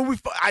 So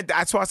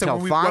that's why I said Till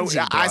Fonzie brought a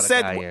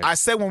guy in. I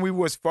said when we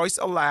was first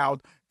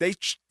allowed, they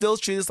still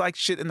treat us like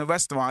shit in the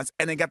restaurants,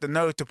 and they got the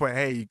nerve to put,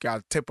 hey, you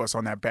gotta tip us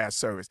on that bad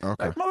service.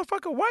 Okay. Like,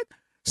 motherfucker, what?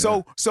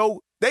 So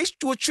they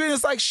were treating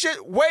us like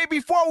shit way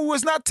before we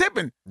was not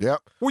tipping.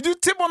 Yep. Would you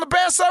tip on the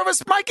bad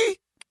service, Mikey?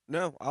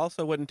 No, I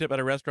also wouldn't tip at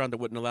a restaurant that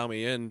wouldn't allow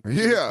me in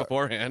Yeah.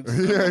 beforehand.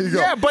 Yeah, you go.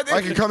 Yeah, but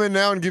I can come in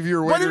now and give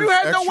your But waiters if you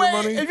had extra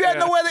money. if you had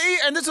nowhere to eat,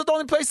 and this was the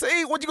only place to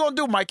eat, what you gonna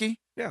do, Mikey?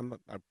 Yeah,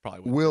 I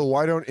probably would. Will,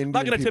 why don't Indian I'm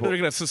not going to tip people... them.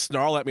 They're going to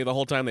snarl at me the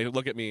whole time they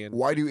look at me. And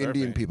Why do serve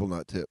Indian me. people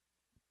not tip?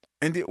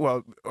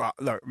 Look,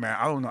 man,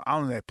 I don't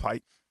know that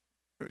plight.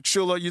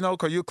 Shula, you know,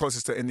 because you're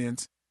closest to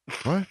Indians.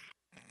 What?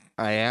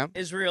 I am.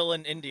 Israel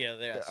and India.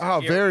 There. Oh,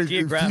 very.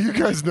 You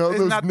guys know It's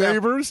those not that-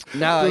 neighbors?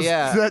 No,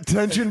 yeah. That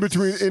tension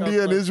between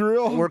India and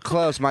Israel? We're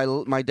close.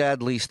 My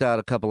dad leased out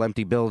a couple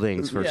empty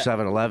buildings for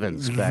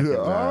 7-Elevens back in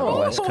the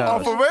West Coast. Oh,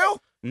 for real?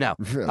 No.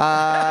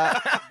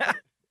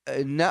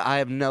 No, I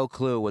have no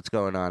clue what's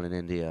going on in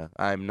India.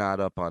 I'm not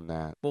up on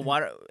that. Well,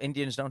 why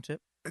Indians don't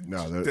tip?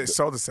 No,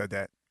 Soda said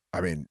that.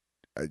 I mean,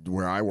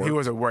 where I work, He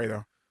was a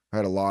waiter. I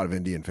had a lot of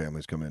Indian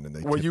families come in, and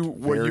they Were tipped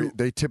you-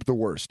 they tip the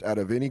worst out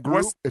of any group.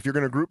 What's- If you're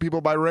going to group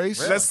people by race,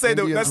 Let's say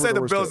the Indians were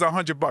bill worst is tip.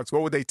 $100.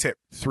 What would they tip?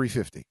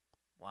 $350.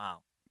 Wow,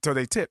 So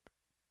they tip,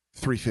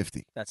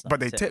 $350. that's not.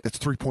 but a they tip. tip. That's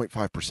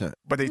 3.5%.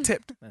 But they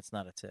tipped. That's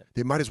not a tip.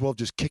 They might as well have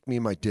just kicked me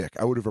in my dick.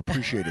 I would have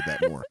appreciated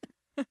that more.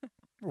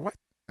 What?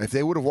 If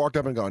they would have walked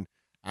up and gone,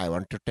 I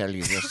want to tell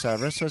you your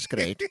service was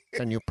great.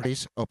 Can you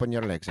please open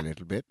your legs a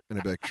little bit? And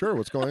I'd be like, sure,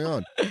 what's going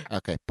on?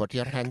 Okay, put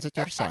your hands at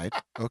your side.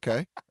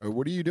 Okay.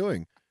 What are you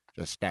doing?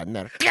 Just stand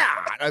there.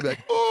 God! I'd be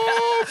like,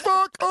 oh! oh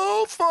fuck,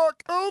 oh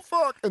fuck, oh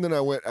fuck. And then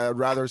I went, I'd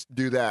rather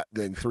do that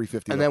than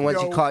 $3.50. And then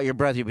once you caught your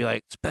breath, you'd be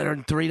like, it's better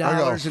than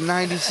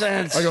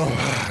 $3.90. I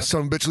go,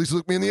 son of a bitch, at least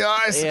look me in the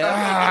eyes. Yeah.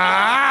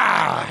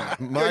 Ah,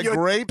 my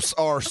grapes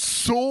are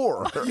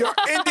sore. Your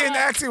Indian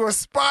accent was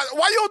spot.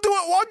 Why you don't do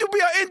it? Why don't you be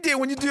an Indian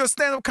when you do a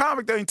stand-up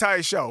comic the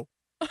entire show?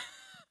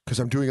 Because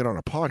I'm doing it on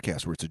a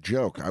podcast where it's a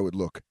joke. I would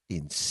look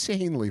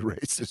insanely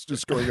racist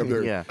just going up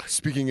there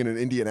speaking in an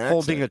Indian accent.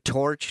 Holding a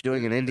torch,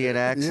 doing an Indian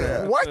accent.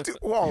 Yeah. What?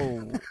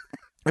 Whoa.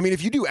 I mean,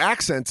 if you do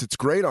accents, it's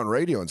great on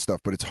radio and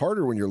stuff, but it's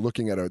harder when you're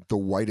looking at the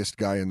whitest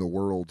guy in the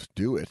world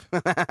do it.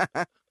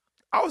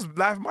 I was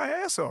laughing my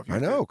ass off. I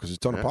know, because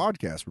it's on a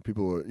podcast where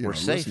people are, We're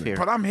safe listening. here.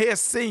 But I'm here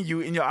seeing you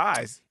in your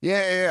eyes.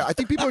 Yeah. I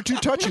think people are too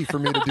touchy for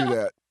me to do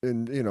that.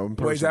 And in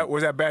person.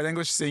 Was that bad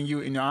English? Seeing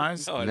you in your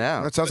eyes? No.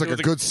 That sounds like a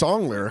good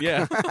song lyric.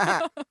 Yeah.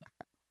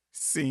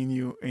 Seeing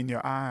you in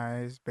your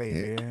eyes,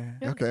 baby.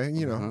 Yeah. Okay,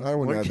 I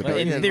wouldn't add the Well,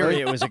 in theory,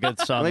 it was a good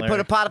song. Let me put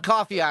a pot of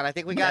coffee on. I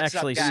think we got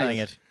actually something. sang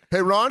it.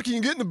 Hey, Ron, can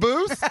you get in the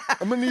booth?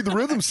 I'm going to need the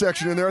rhythm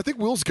section in there. I think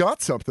Will's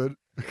got something.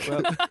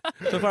 Well,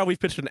 so far, we've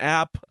pitched an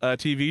app, a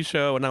TV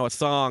show, and now a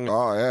song.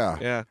 Oh, yeah.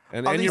 Yeah.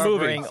 And At you're least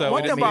moving. So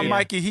one it thing about means-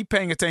 Mikey, he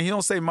paying attention. He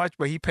don't say much,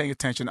 but he paying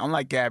attention.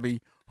 Unlike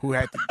Gabby, who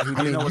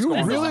didn't know what's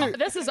going on.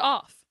 This is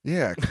off.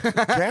 Yeah.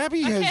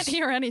 Gabby I has can't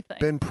hear anything.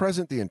 been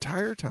present the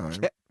entire time.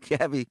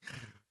 Gabby.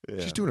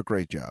 She's doing a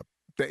great job.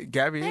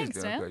 Gabby Thanks,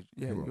 is Dan. good.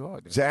 Yeah, you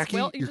are. Dan. Zachy,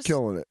 Well, you're just-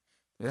 killing it.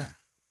 Yeah.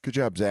 Good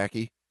job,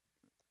 Zachy.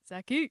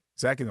 Zachy.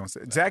 Zachy don't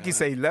say. Zachy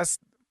say less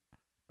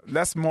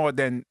more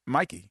than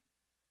Mikey.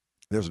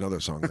 There's another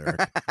song there.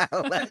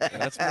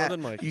 That's more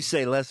than Mikey. You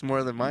say less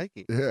more than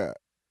Mikey. Yeah.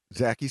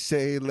 Zachy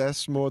say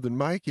less more than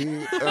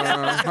Mikey.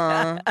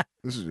 Uh-huh.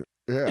 This is,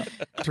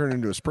 turn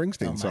into a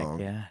Springsteen song.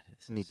 Yeah.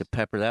 Just need to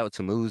pepper that with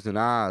some oohs and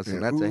ahs,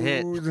 and that's a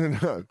hit. Oohs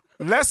and ahs.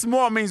 Less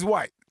more means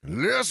what?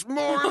 Less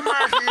more than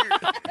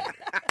Mikey.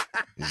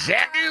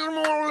 Zachy's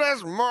more,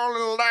 less more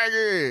than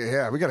Mikey.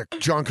 Yeah, we got a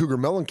John Cougar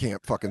Mellencamp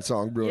fucking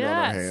song brewing on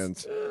our Yes.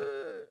 hands.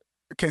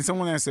 Can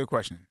someone answer the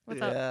question?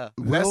 What's up?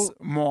 Less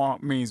more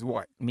means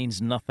what?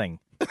 Means nothing.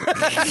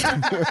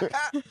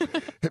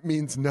 It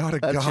means not a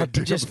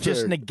goddamn Just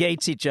thing.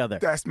 negates each other.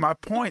 That's my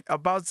point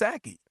about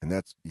Zachy. And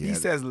that's He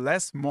says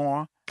less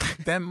more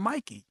than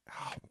Mikey.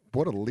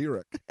 What a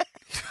lyric.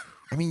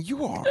 I mean,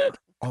 you are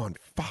on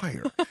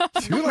fire.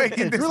 You're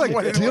making this You're like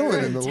one in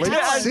Dylan in the late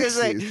I was gonna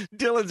say, 60s.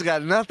 Dylan's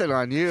got nothing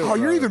on you. Oh,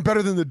 you're bro. even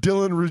better than the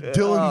Dylan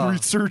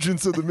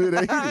resurgence of the mid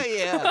 80s. Oh,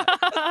 yeah.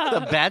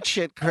 The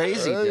batshit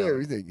crazy. Oh, yeah. Dylan.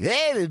 We think,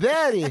 hey,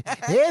 everybody,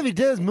 Heavy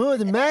does more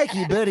than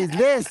Mikey, but his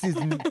less is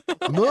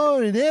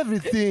more in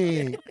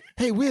everything.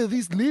 Hey, Will,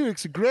 these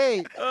lyrics are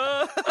great.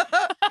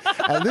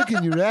 I look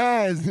in your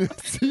eyes and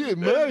see it,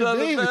 more,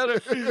 baby.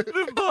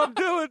 than Bob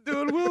Dylan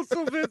doing Will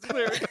Smith's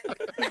lyrics.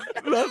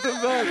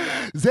 Nothing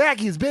better.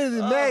 Zachy is better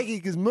than Mikey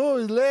because more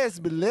is less,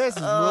 but less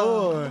is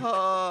more.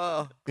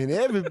 Oh, And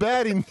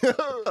everybody knows.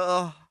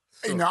 oh,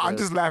 so I'm good.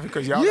 just laughing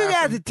because y'all. You got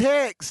laughing. the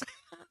text.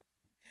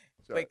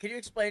 Wait, can you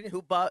explain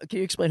who Bob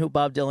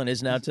Dylan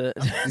is now to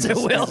He's a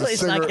Will? singer.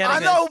 He's not getting I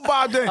it. know who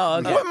Bob Dylan. Oh,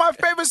 okay. One of my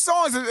favorite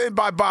songs is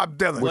by Bob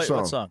Dylan. Which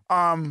What song?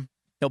 Um,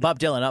 No, Bob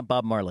Dylan, not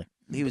Bob Marley.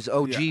 He was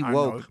OG Yeah, I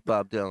woke, know.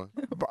 Bob Dylan.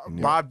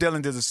 Bob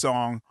Dylan did a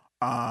song.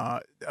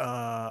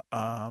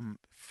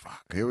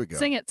 Fuck. Here we go.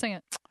 Sing it. Sing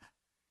it.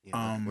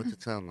 Yeah, what's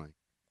it sound like?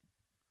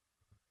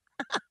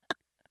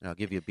 I'll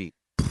give you a beat.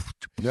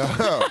 No.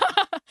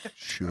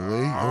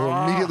 Surely.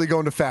 We'll immediately go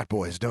into Fat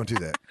Boys. Don't do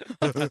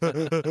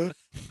that.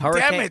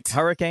 Hurricane. Damn it.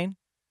 Hurricane.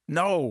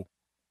 No.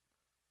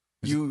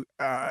 You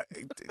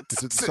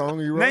Is it the song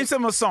you wrote? name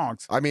some of the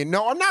songs. I mean,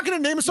 no, I'm not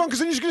going to name a song because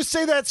then you're just going to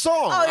say that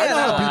song. Oh, yeah, I know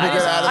how people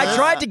get out of I this.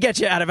 tried to get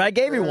you out of it. I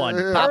gave you one.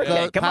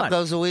 Hurricane. Come Pop on.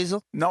 Goes the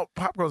Weasel? No,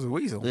 Pop Goes the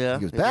Weasel. Yeah.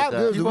 He goes, he Pop did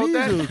goes that. the You wrote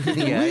that? weasel. 'Cause the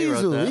Yeah, he wrote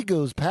weasel, that. he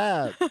goes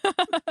Pop.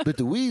 But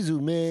the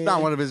weasel, man. It's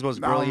not one of his most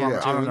No, I don't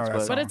brilliant know tunes, that but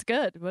song. But it's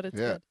good. But it's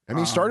Yeah. good. And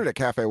he started at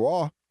Cafe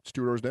Wall,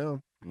 2 doors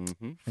down.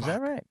 Mhm. Is that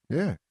right?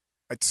 Yeah.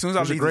 As soon as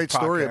There's I a leave great this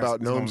story podcast, about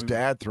it's gonna Noam's be-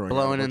 dad throwing out a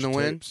Blowing in bunch the of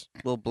wind? tapes.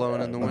 Little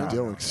blowing in the Like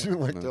wind? Dylan.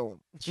 Like Dylan.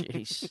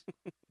 Jeez.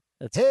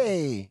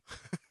 Hey,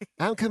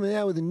 I'm coming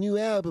out with a new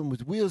album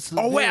with Will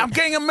Smith. Oh wait, I'm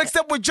getting him mixed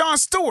up with Jon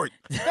Stewart.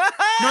 No,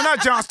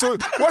 not Jon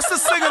Stewart. What's the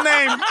singer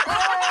name?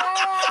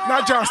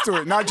 Not Jon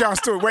Stewart. Not Jon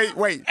Stewart.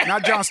 Wait,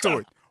 not Jon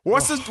Stewart.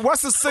 What's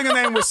the singer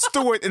name with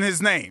Stewart in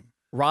his name?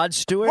 Rod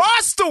Stewart.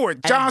 Rod Stewart.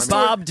 And Jon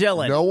Stewart. Bob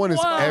Dylan. No one has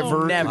Whoa.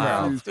 ever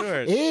Never. used,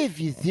 Stewart. if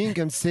you think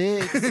I'm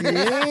sexy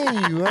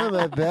and you want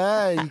my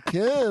body,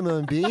 come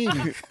on,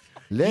 baby.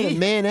 Let a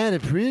man out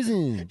of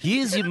prison.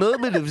 Here's your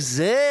moment of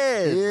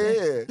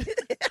zen.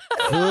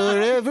 Yeah.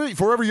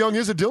 Forever Young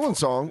is a Dylan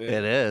song.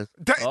 It is.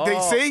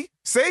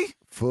 See?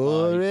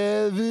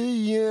 Forever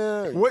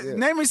Young. What? Yeah.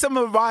 Name me some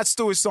of Rod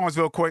Stewart's songs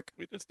real quick.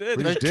 We just did.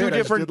 We There's just two did. I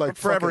just different did, like,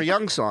 Forever fucking-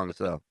 Young songs,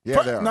 though.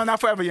 Yeah, they are. No,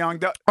 not Forever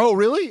Young. Oh,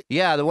 really?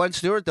 Yeah, the one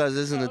Stewart does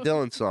isn't the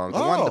Dylan song. The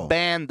one the Oh.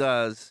 band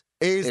does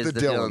Is is the the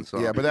Dylan Dylan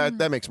song. Yeah, but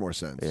that makes more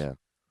sense. Yeah.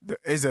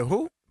 Is it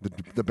who?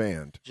 The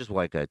band. Just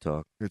white guy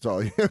talk. It's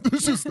all. Yeah,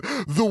 this is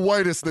the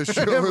whitest this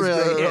show It is.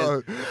 really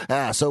going is.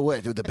 on. So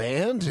what? The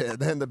band? And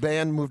then the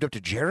band moved up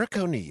to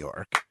Jericho, New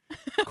York.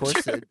 Of course,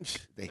 they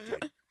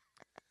did.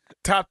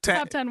 Top 10.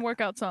 Top 10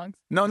 workout songs.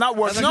 No, not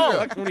work. That's No.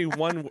 like only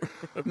one.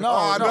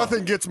 No, no.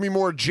 Nothing gets me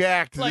more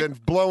jacked than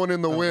blowing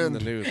in the wind. In the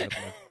news. That's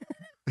why.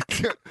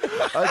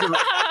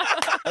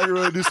 I could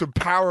really do some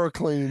power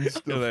cleans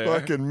to There.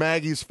 fucking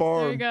Maggie's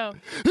farm. There you go.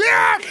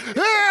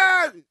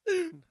 Yeah!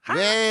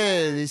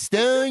 Yeah, they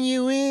stone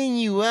you in,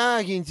 you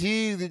walk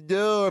into the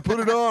door. Put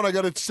it on. I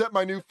got to set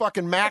my new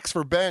fucking max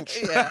for bench.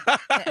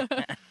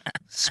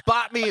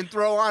 Spot me and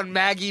throw on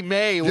Maggie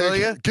May, will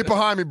you? Get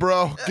behind me,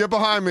 bro. Get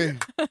behind me.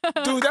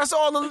 Dude, that's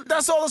all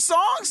the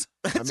songs?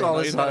 That's all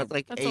it's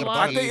like That's a 8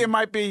 lot. I think it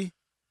might be.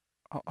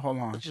 Hold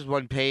on. It's just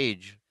one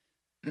page.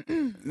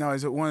 No,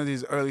 is it one of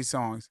these early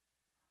songs?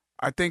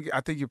 I think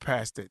you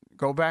passed it.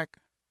 Go back.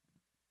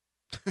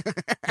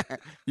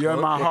 You're in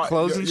my We're heart.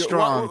 closing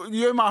strong.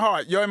 You're in my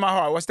heart. You're in my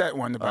heart. What's that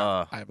one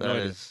about? I have no That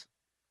idea. is.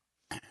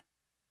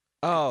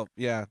 Oh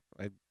yeah,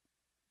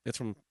 it's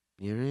from.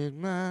 You're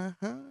in my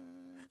heart.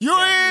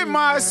 You're in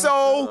my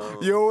soul.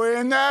 You're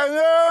in that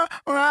love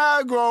when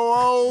I grow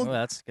old. Oh,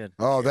 that's good.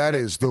 Oh, that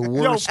is the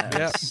worst.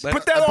 Yeah,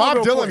 Put that on Bob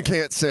real Dylan quick.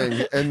 can't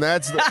sing, and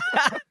that's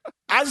the.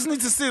 I just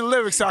need to see the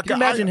lyrics so I Can you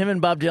can imagine him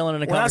and Bob Dylan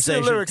in a When I see the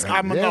conversation? lyrics,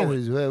 I'm gonna That know it.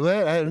 was,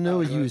 what? I don't know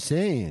what you were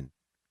saying.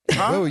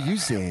 Huh? What were you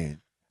saying?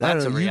 I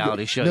That's don't a know, you go.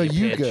 reality show, No,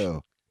 you you bitch.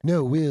 go.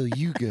 No, Will,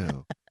 you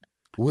go.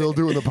 Will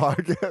doing the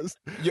podcast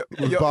Yo,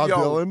 with Bob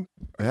Dylan.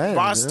 I don't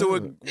Rod know.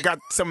 Stewart got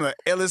some of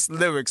the illest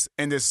lyrics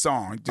in this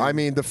song. Dude. I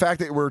mean, the fact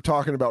that we're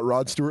talking about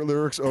Rod Stewart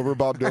lyrics over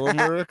Bob Dylan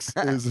lyrics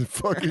is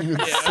fucking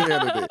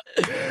insanity.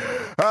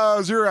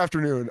 How's your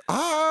afternoon?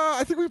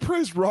 I think we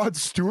praised Rod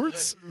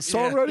Stewart's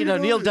songwriting. You know,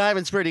 Neil ability.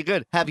 Diamond's pretty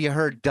good. Have you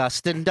heard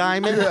Dustin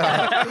Diamond?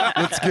 Yeah.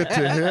 Let's get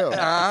to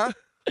him.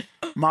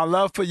 My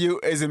love for you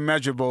is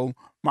immeasurable.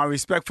 My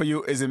respect for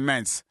you is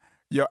immense.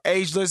 You're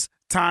ageless,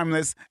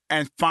 timeless,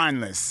 and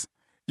fineless.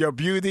 Your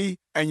beauty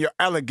and your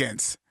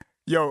elegance.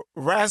 Your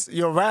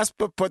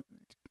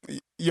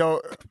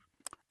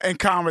in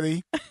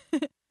comedy.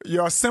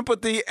 Your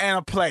sympathy and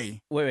a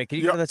play. Wait, can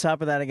you go to the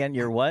top of that again?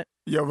 Your what?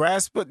 Your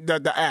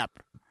the app.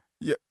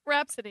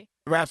 Rhapsody.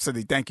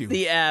 Rhapsody, thank you.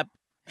 The app.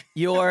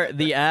 Your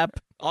the app.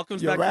 All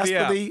comes Your back to the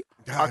app. rhapsody,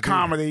 a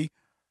comedy.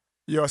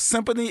 Your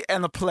symphony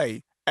and a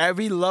play.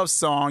 Every love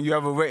song you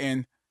ever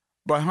written.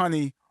 But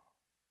honey,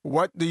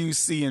 what do you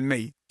see in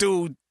me?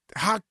 Dude,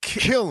 how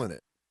killing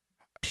it.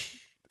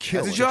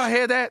 Did y'all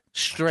hear that?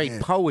 Straight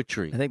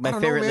poetry. I think my I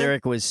don't know, favorite man.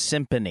 lyric was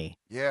symphony.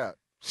 Yeah.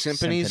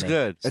 Symphony's Symphony.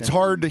 good. It's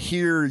hard to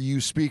hear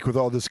you speak with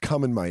all this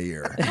cum in my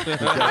ear.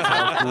 That's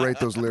how great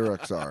those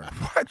lyrics are.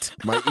 What?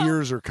 My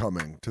ears are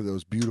coming to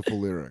those beautiful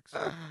lyrics.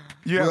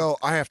 Yeah. Well,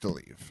 I have to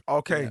leave.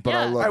 Okay. But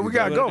I love Hey, you we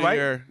gotta guys. go,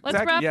 right? Let's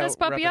Zach? wrap this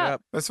puppy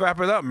up. Let's wrap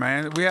it up,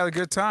 man. We had a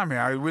good time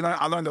here.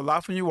 I learned a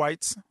lot from you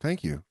whites.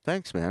 Thank you.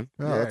 Thanks, man.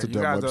 Oh, Yeah, that's a you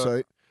dumb guys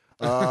are-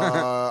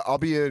 website. I'll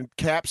be in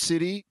Cap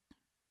City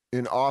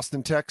in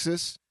Austin,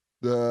 Texas,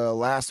 the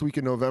last week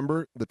in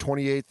November, the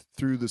 28th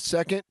through the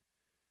 2nd.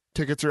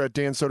 Tickets are at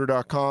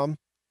dansoder.com.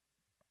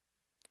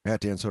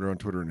 At Dan Soder on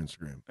Twitter and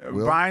Instagram.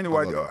 Will? Brian, I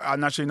what, love it. I'm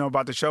not sure you know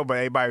about the show, but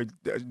everybody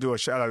do a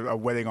shout out of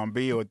where they're gonna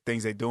be or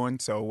things they're doing.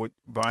 So, what,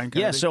 Brian?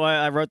 Yeah, so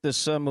I wrote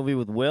this movie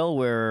with Will.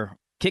 We're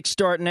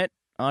kickstarting it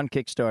on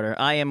Kickstarter.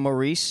 I Am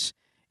Maurice.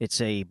 It's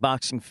a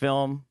boxing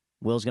film.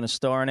 Will's going to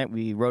star in it.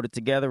 We wrote it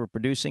together. We're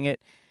producing it.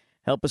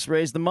 Help us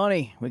raise the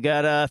money. We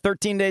got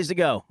 13 days to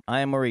go. I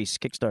Am Maurice,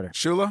 Kickstarter.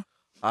 Shula?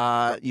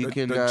 You the,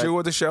 can. the Jew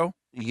of the show.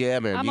 Yeah,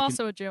 man. I'm you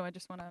also a Jew. I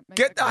just want to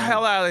Get the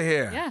hell out of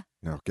here. Yeah.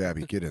 No,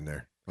 Gabby, get in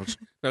there.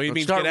 No, you Let's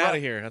mean start get out right-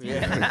 of here. That's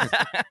Yeah.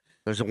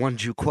 There's a one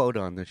Jew quote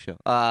on this show.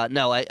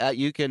 No,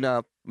 you can.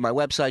 My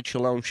website,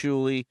 Shalom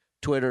Shuli.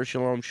 Twitter,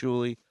 Shalom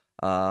Shuli.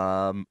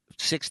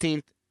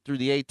 16th through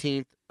the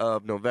 18th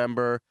of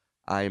November,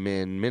 I'm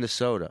in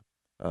Minnesota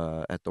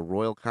at the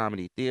Royal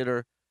Comedy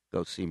Theater.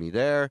 Go see me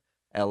there.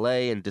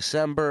 L.A. in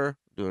December,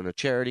 doing a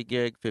charity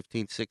gig,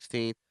 15th,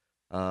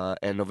 16th.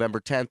 And November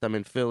 10th, I'm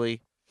in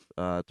Philly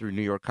through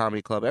New York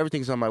Comedy Club.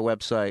 Everything's on my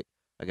website.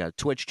 I got a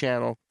Twitch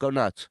channel. Go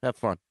nuts. Have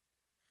fun.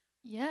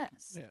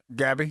 Yes.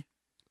 Gabby?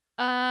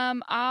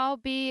 I'll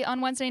be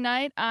on Wednesday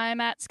night. I'm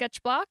at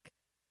Sketch Block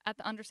at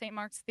the Under St.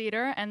 Mark's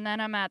Theater, and then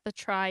I'm at the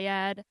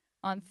Triad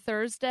on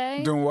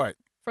Thursday. Doing what?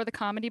 For the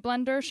Comedy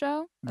Blender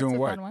show. That's Doing a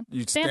what? Fun one.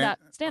 You stand up.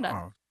 Stand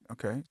up. Oh,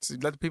 okay. So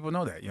let the people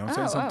know that. You know what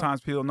I'm Oh, saying? oh.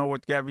 Sometimes people don't know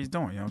what Gabby's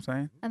doing. You know what I'm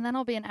saying? And then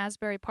I'll be in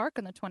Asbury Park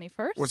on the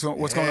 21st. What's going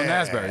on in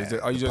Asbury?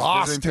 Are you just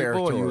Boss visiting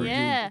people? Or territory.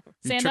 Yeah. You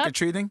Stand trick up. or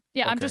treating?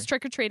 Yeah, I'm Okay. just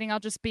trick or treating. I'll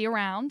just be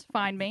around.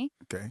 Find me.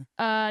 Okay.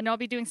 No, I'll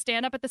be doing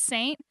stand up at the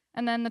Saint,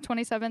 and then the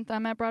 27th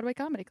I'm at Broadway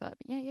Comedy Club.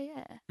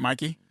 Yeah.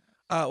 Mikey?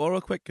 well,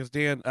 real quick, because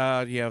Dan,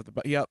 you have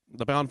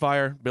the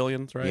Bonfire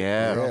Billions, right?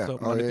 Yeah. We're also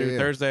Oh, Monday yeah, through yeah.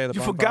 Thursday. The You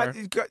Bonfire.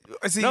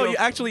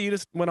 forgot. No, you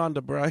just went on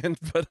to Brian,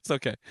 but it's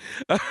okay.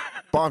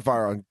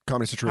 Bonfire on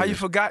Comedy Central. How you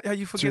forget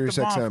Sirius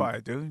the XM. Bonfire,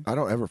 dude? I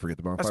don't ever forget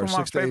the Bonfire. That's one of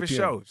my 6 to 8 favorite p.m.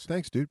 shows.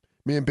 Thanks, dude.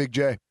 Me and Big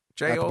J.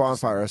 Jay at the Olsen.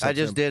 Bonfire. I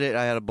just SXM. did it.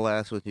 I had a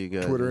blast with you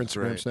guys. Twitter, It was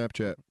Instagram, great.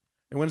 Snapchat.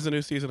 And when's the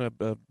new season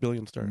of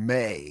Billions start?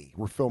 May.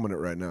 We're filming it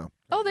right now.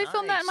 Oh, they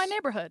filmed that in my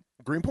neighborhood.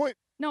 Greenpoint?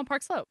 No,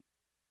 Park Slope.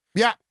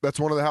 Yeah, that's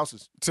one of the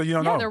houses. So you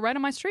don't Yeah, know. they're right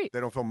on my street. They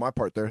don't film my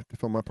part there. They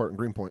film my part in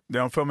Greenpoint. They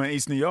don't film in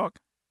East New York.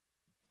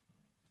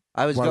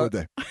 I was Why go- would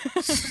they?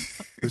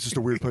 It's just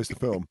a weird place to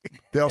film.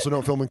 They also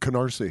don't film in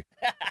Canarsie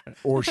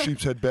or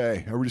Sheepshead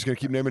Bay. Are we just going to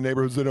keep naming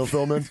neighborhoods they don't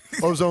film in?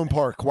 Ozone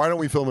Park. Why don't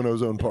we film in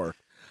Ozone Park?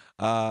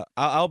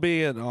 I'll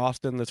be in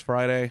Austin this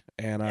Friday,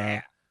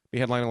 and be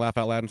headlining Laugh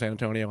Out Loud in San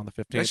Antonio on the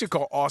 15th. They should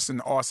call Austin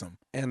awesome.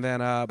 And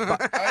then I agree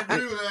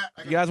with that.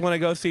 you guys want to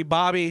go see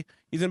Bobby?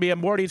 He's going to be at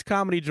Morty's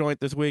Comedy Joint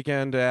this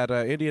weekend at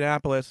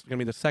Indianapolis. It's going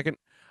to be the 2nd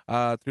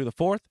through the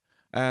 4th.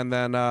 And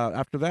then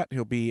after that,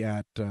 he'll be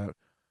at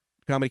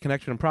Comedy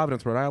Connection in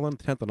Providence, Rhode Island,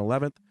 10th and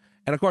 11th.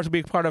 And, of course, he'll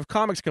be part of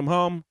Comics Come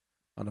Home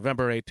on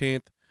November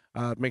 18th.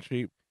 Make sure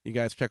you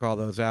guys check all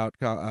those out.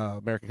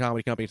 American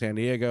Comedy Company San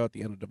Diego at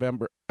the end of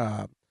November.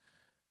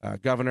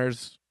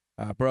 Governors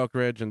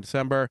Brokerage in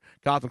December.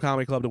 Gotham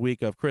Comedy Club the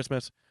week of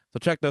Christmas. So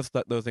check those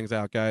things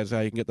out, guys.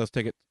 You can get those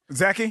tickets.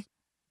 Zachy?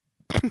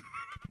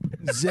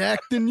 Zach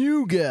the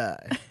new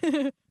guy.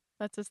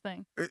 That's his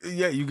thing.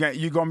 Yeah, you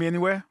gonna be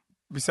anywhere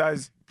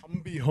besides? I'm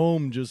gonna be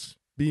home just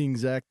being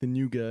Zach the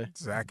new guy.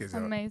 Zach is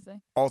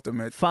amazing.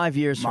 Ultimate. 5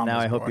 years from now,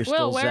 I hope boy. you're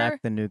still Will, where-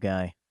 Zach the new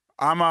guy.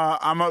 Me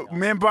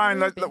and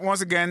Brian,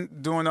 once again,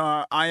 doing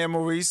I Am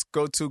Maurice.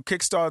 Go to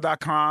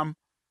Kickstarter.com.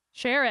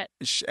 Share it.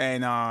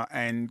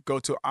 And go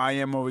to I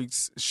Am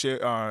Maurice,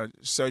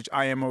 search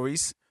I Am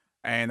Maurice,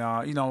 and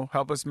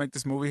help us make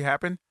this movie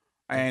happen.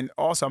 And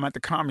also, I'm at the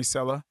Comedy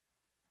Cellar,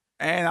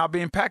 and I'll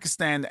be in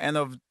Pakistan the end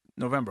of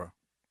November,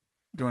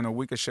 doing a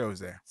week of shows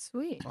there.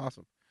 Sweet.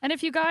 Awesome. And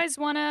if you guys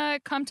want to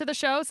come to the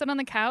show, sit on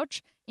the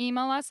couch,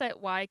 email us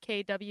at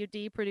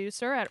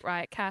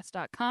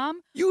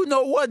ykwdproducer@riotcast.com. You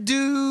know what,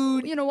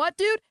 dude? You know what,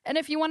 dude? And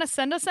if you want to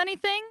send us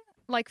anything,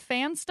 like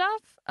fan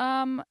stuff,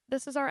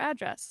 this is our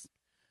address.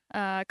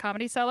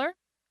 Comedy Cellar,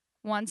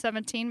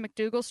 117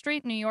 McDougal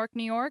Street, New York,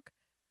 New York.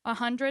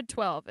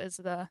 112 is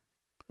the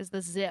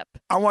zip.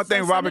 I want to So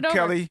thank send Robert it over.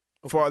 Kelly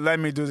for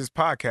letting me do this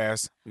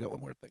podcast. We got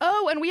one more thing.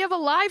 Oh, and we have a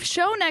live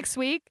show next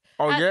week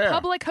Oh, at yeah.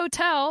 Public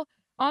Hotel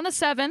on the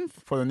 7th.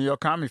 For the New York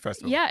Comedy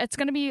Festival. Yeah, it's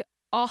going to be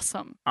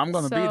awesome. I'm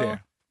going to be So,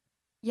 there.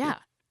 Yeah.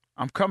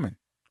 I'm coming.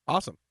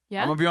 Awesome.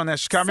 Yeah. I'm going to be on that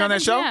show. Can I be on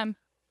that 7 show? p.m.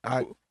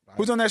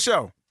 Who's on that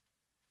show?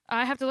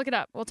 I have to look it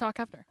up. We'll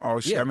talk after. Oh,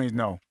 shit. That means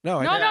no. No.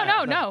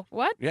 No.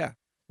 What? Yeah.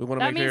 We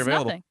want to That make sure you're means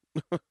available.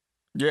 nothing.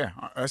 Yeah,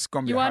 that's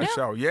going to be You a want hot to?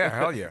 show. Yeah,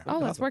 hell yeah. Oh,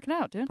 that's working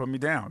out, dude. Put me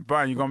down.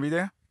 Brian, you going to be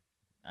there?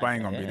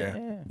 Brian going to be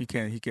there. He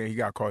can't. He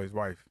got to call his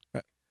wife.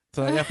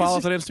 So yeah, follow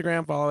us on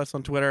Instagram, follow us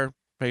on Twitter,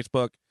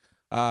 Facebook,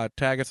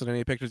 tag us in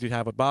any pictures you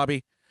have with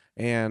Bobby,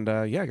 and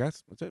yeah,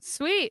 guys, that's it.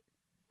 Sweet.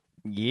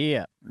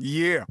 Yeah.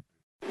 Yeah.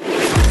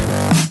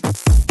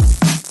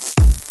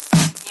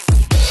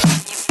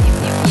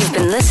 You've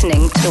been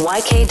listening to the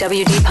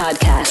YKWD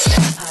podcast.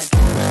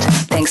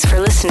 Thanks for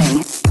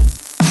listening.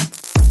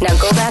 Now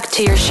go back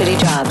to your shitty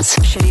jobs.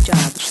 Shitty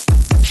jobs.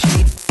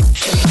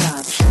 Shitty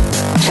jobs.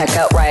 Check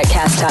out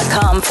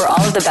riotcast.com for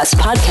all of the best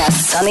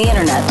podcasts on the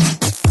internet.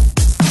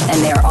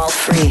 And they are all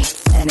free.